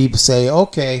we say,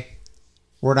 okay,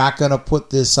 we're not going to put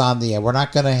this on the app. We're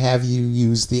not going to have you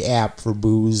use the app for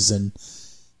booze and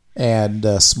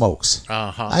smokes.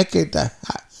 Uh-huh.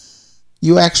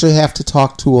 You actually have to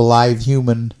talk to a live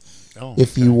human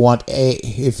if you want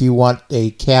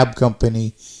a cab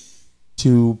company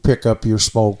to pick up your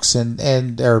smokes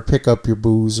and or pick up your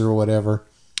booze or whatever.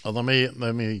 Well, let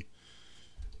me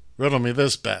riddle me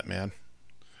this, Batman.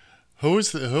 Who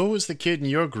was the kid in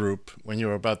your group when you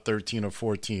were about 13 or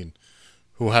 14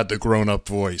 who had the grown-up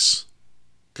voice?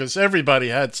 Because everybody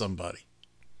had somebody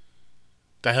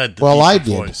that had the I deep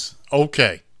did. voice.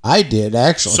 Okay. I did,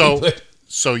 actually.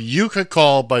 So you could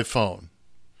call by phone,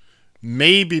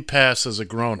 maybe pass as a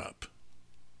grown-up.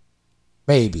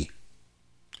 Maybe.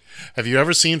 Have you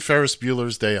ever seen Ferris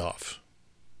Bueller's Day Off?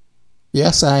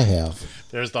 Yes, I have.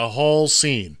 There's the whole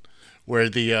scene where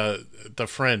the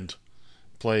friend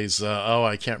plays,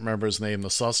 I can't remember his name, the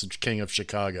Sausage King of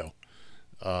Chicago,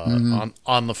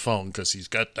 on the phone because he's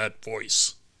got that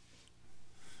voice.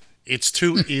 It's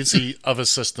too easy of a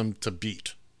system to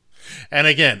beat. And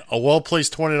again, a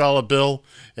well-placed $20 bill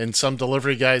in some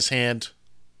delivery guy's hand.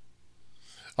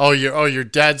 Your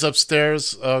dad's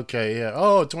upstairs? Okay, yeah.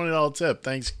 Oh, $20 tip.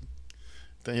 Thanks.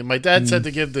 My dad said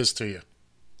to give this to you.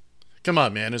 Come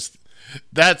on, man.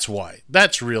 That's why.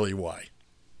 That's really why.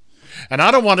 And I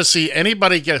don't want to see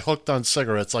anybody get hooked on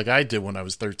cigarettes like I did when I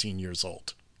was 13 years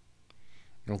old.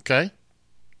 Okay?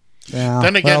 Yeah.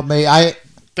 Then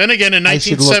again, in I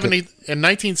should look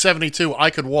 1972, I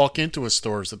could walk into a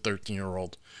store as a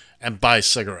 13-year-old and buy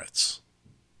cigarettes.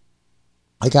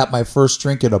 I got my first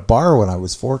drink at a bar when I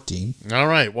was 14. All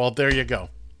right. Well, there you go.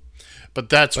 But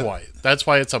that's why. That's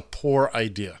why it's a poor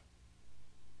idea.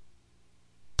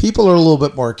 People are a little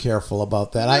bit more careful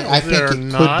about that. I think it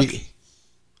could be.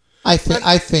 I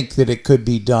think that it could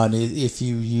be done if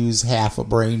you use half a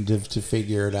brain to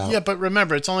figure it out. Yeah, but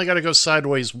remember, it's only got to go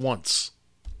sideways once.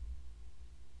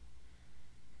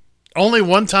 Only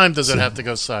one time does it have to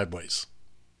go sideways.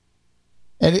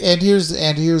 And here's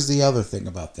the other thing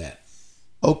about that.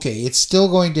 Okay, it's still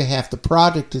going to have the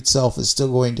product itself is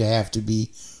still going to have to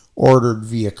be ordered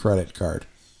via credit card.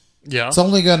 Yeah. It's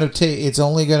only going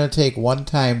to take one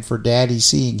time for Daddy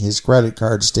seeing his credit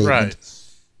card statement. Right.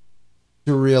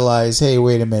 to realize, hey,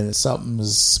 wait a minute,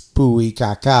 something's spooey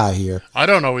caca here. I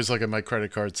don't always look at my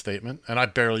credit card statement, and I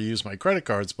barely use my credit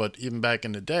cards, but even back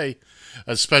in the day,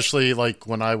 especially like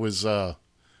when I was, I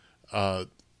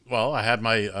had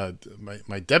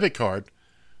my debit card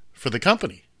for the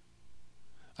company.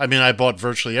 I mean, I bought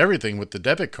virtually everything with the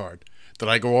debit card. Did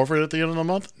I go over it at the end of the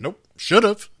month? Nope. Should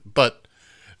have. But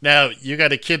now you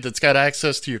got a kid that's got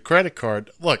access to your credit card.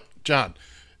 Look, John,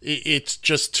 it's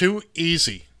just too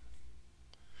easy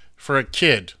for a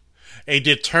kid, a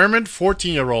determined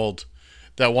 14-year-old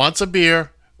that wants a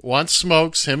beer, wants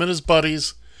smokes, him and his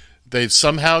buddies, they've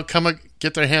somehow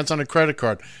get their hands on a credit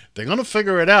card. They're going to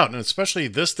figure it out. And especially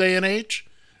this day and age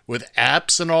with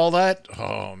apps and all that.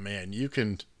 Oh, man, you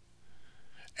can.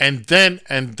 And then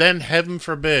heaven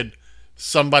forbid,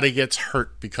 somebody gets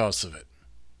hurt because of it.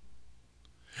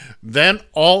 Then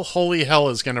all holy hell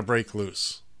is going to break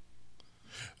loose.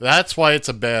 That's why it's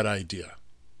a bad idea.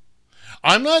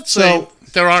 I'm not saying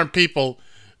there aren't people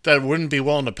that wouldn't be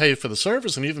willing to pay for the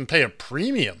service and even pay a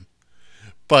premium,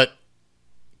 but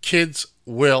kids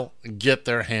will get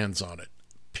their hands on it.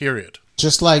 Period.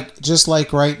 Just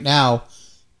like right now,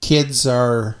 kids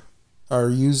are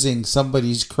using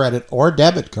somebody's credit or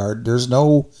debit card. There's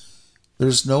no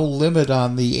limit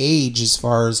on the age as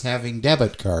far as having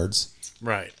debit cards.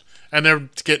 Right. And they're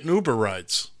getting Uber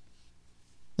rides.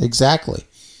 Exactly.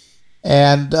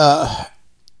 And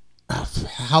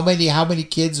how many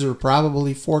kids are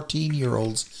probably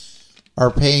 14-year-olds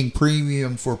are paying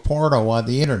premium for porno on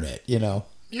the internet, you know?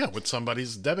 Yeah, with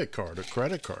somebody's debit card or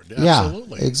credit card. Yeah,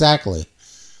 absolutely. Exactly.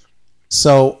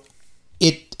 So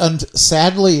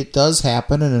sadly it does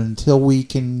happen, and until we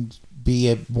can be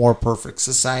a more perfect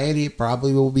society, it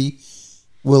probably will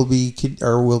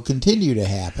continue to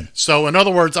happen. So in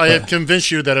other words, I have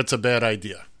convinced you that it's a bad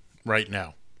idea right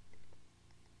now.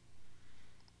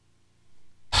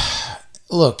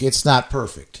 Look, it's not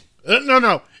perfect.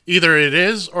 No. Either it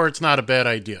is or it's not a bad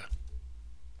idea.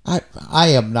 I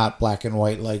am not black and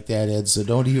white like that, Ed, so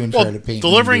don't even try to paint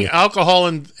delivering alcohol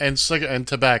and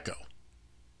tobacco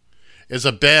is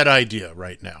a bad idea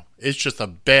right now. It's just a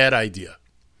bad idea.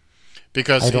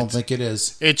 Because I don't think it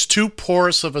is. It's too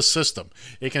porous of a system.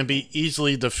 It can be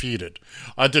easily defeated.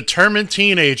 A determined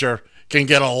teenager can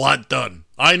get a lot done.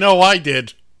 I know I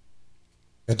did.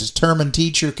 A determined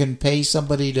teacher can pay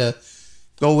somebody to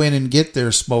go in and get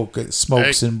their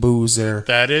smokes and booze there.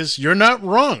 That is, you're not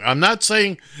wrong. I'm not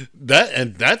saying that,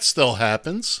 and that still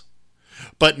happens.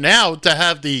 But now to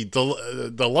have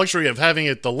the luxury of having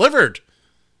it delivered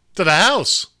to the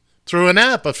house through an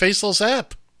app, a faceless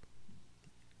app.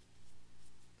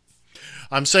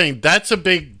 I'm saying that's a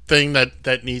big thing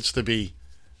that needs to be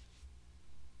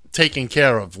taken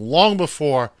care of long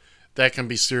before that can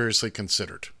be seriously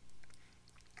considered.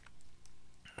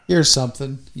 Here's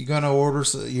something. You're gonna order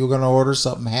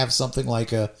something. Have something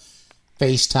like a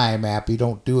FaceTime app. You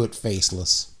don't do it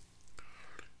faceless.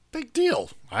 Big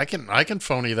deal. I can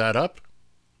phony that up.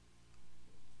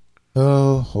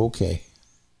 Oh, okay.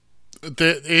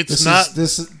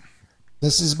 This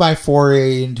is my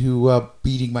foray into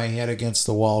beating my head against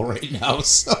the wall right now.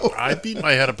 So I beat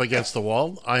my head up against the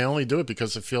wall. I only do it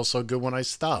because it feels so good when I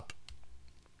stop.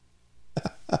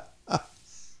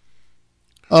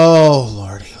 Oh,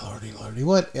 Lordy.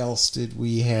 What else did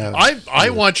we have? I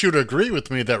want you to agree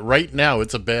with me that right now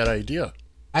it's a bad idea.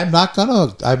 I'm not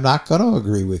gonna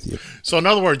agree with you. So in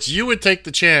other words, you would take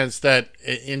the chance that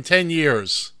in 10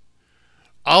 years,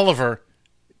 Oliver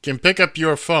can pick up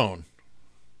your phone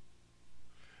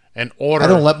and order. I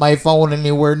don't let my phone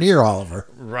anywhere near Oliver.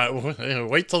 Right.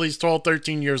 Wait till he's 12,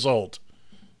 13 years old.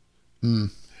 Hmm.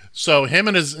 So him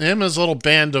and his little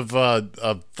band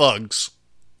of thugs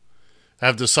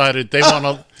have decided they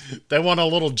want a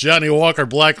little Johnny Walker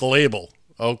Black Label.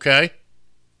 Okay.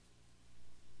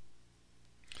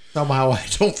 Somehow I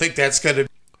don't think that's gonna.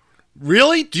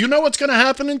 Really? Do you know what's gonna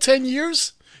happen in 10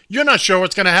 years? You're not sure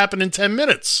what's gonna happen in 10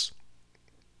 minutes.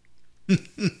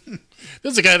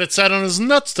 There's a guy that sat on his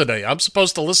nuts today. I'm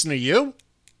supposed to listen to you?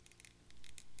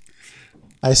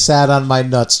 I sat on my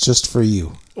nuts just for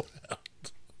you.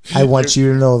 I want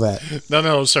you to know that.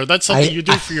 No, sir. That's something you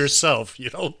do for yourself. You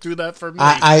don't do that for me.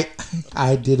 I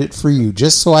did it for you,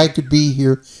 just so I could be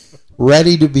here,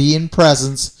 ready to be in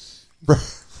presence,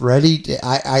 ready to.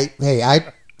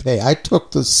 I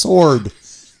took the sword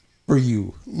for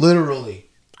you, literally.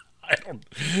 I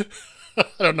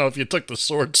don't know if you took the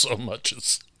sword so much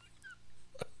as.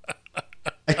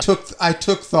 I took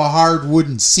the hard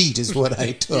wooden seat is what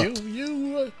I took.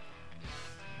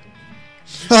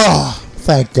 Oh,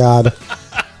 thank God.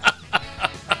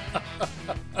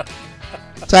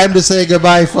 Time to say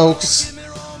goodbye, folks.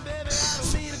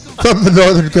 From the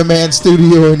Northern Command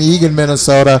Studio in Eagan,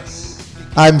 Minnesota,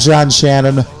 I'm John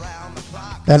Shannon.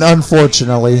 And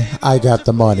unfortunately, I got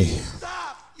the money.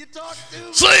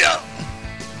 See ya!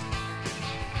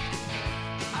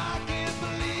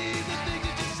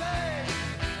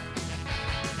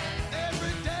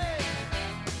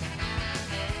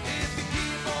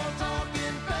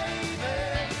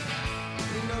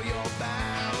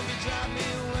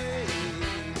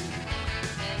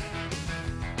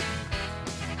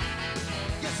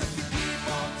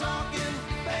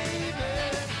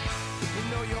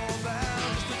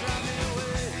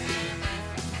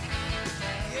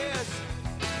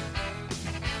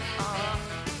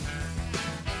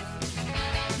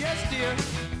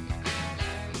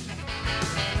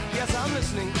 Yes, I'm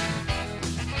listening.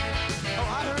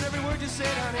 Oh, I heard every word you said,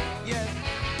 honey. Yes.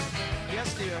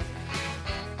 Yes, dear.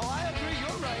 Oh, I agree.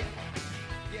 You're right.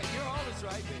 Yeah, you're always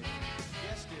right, baby.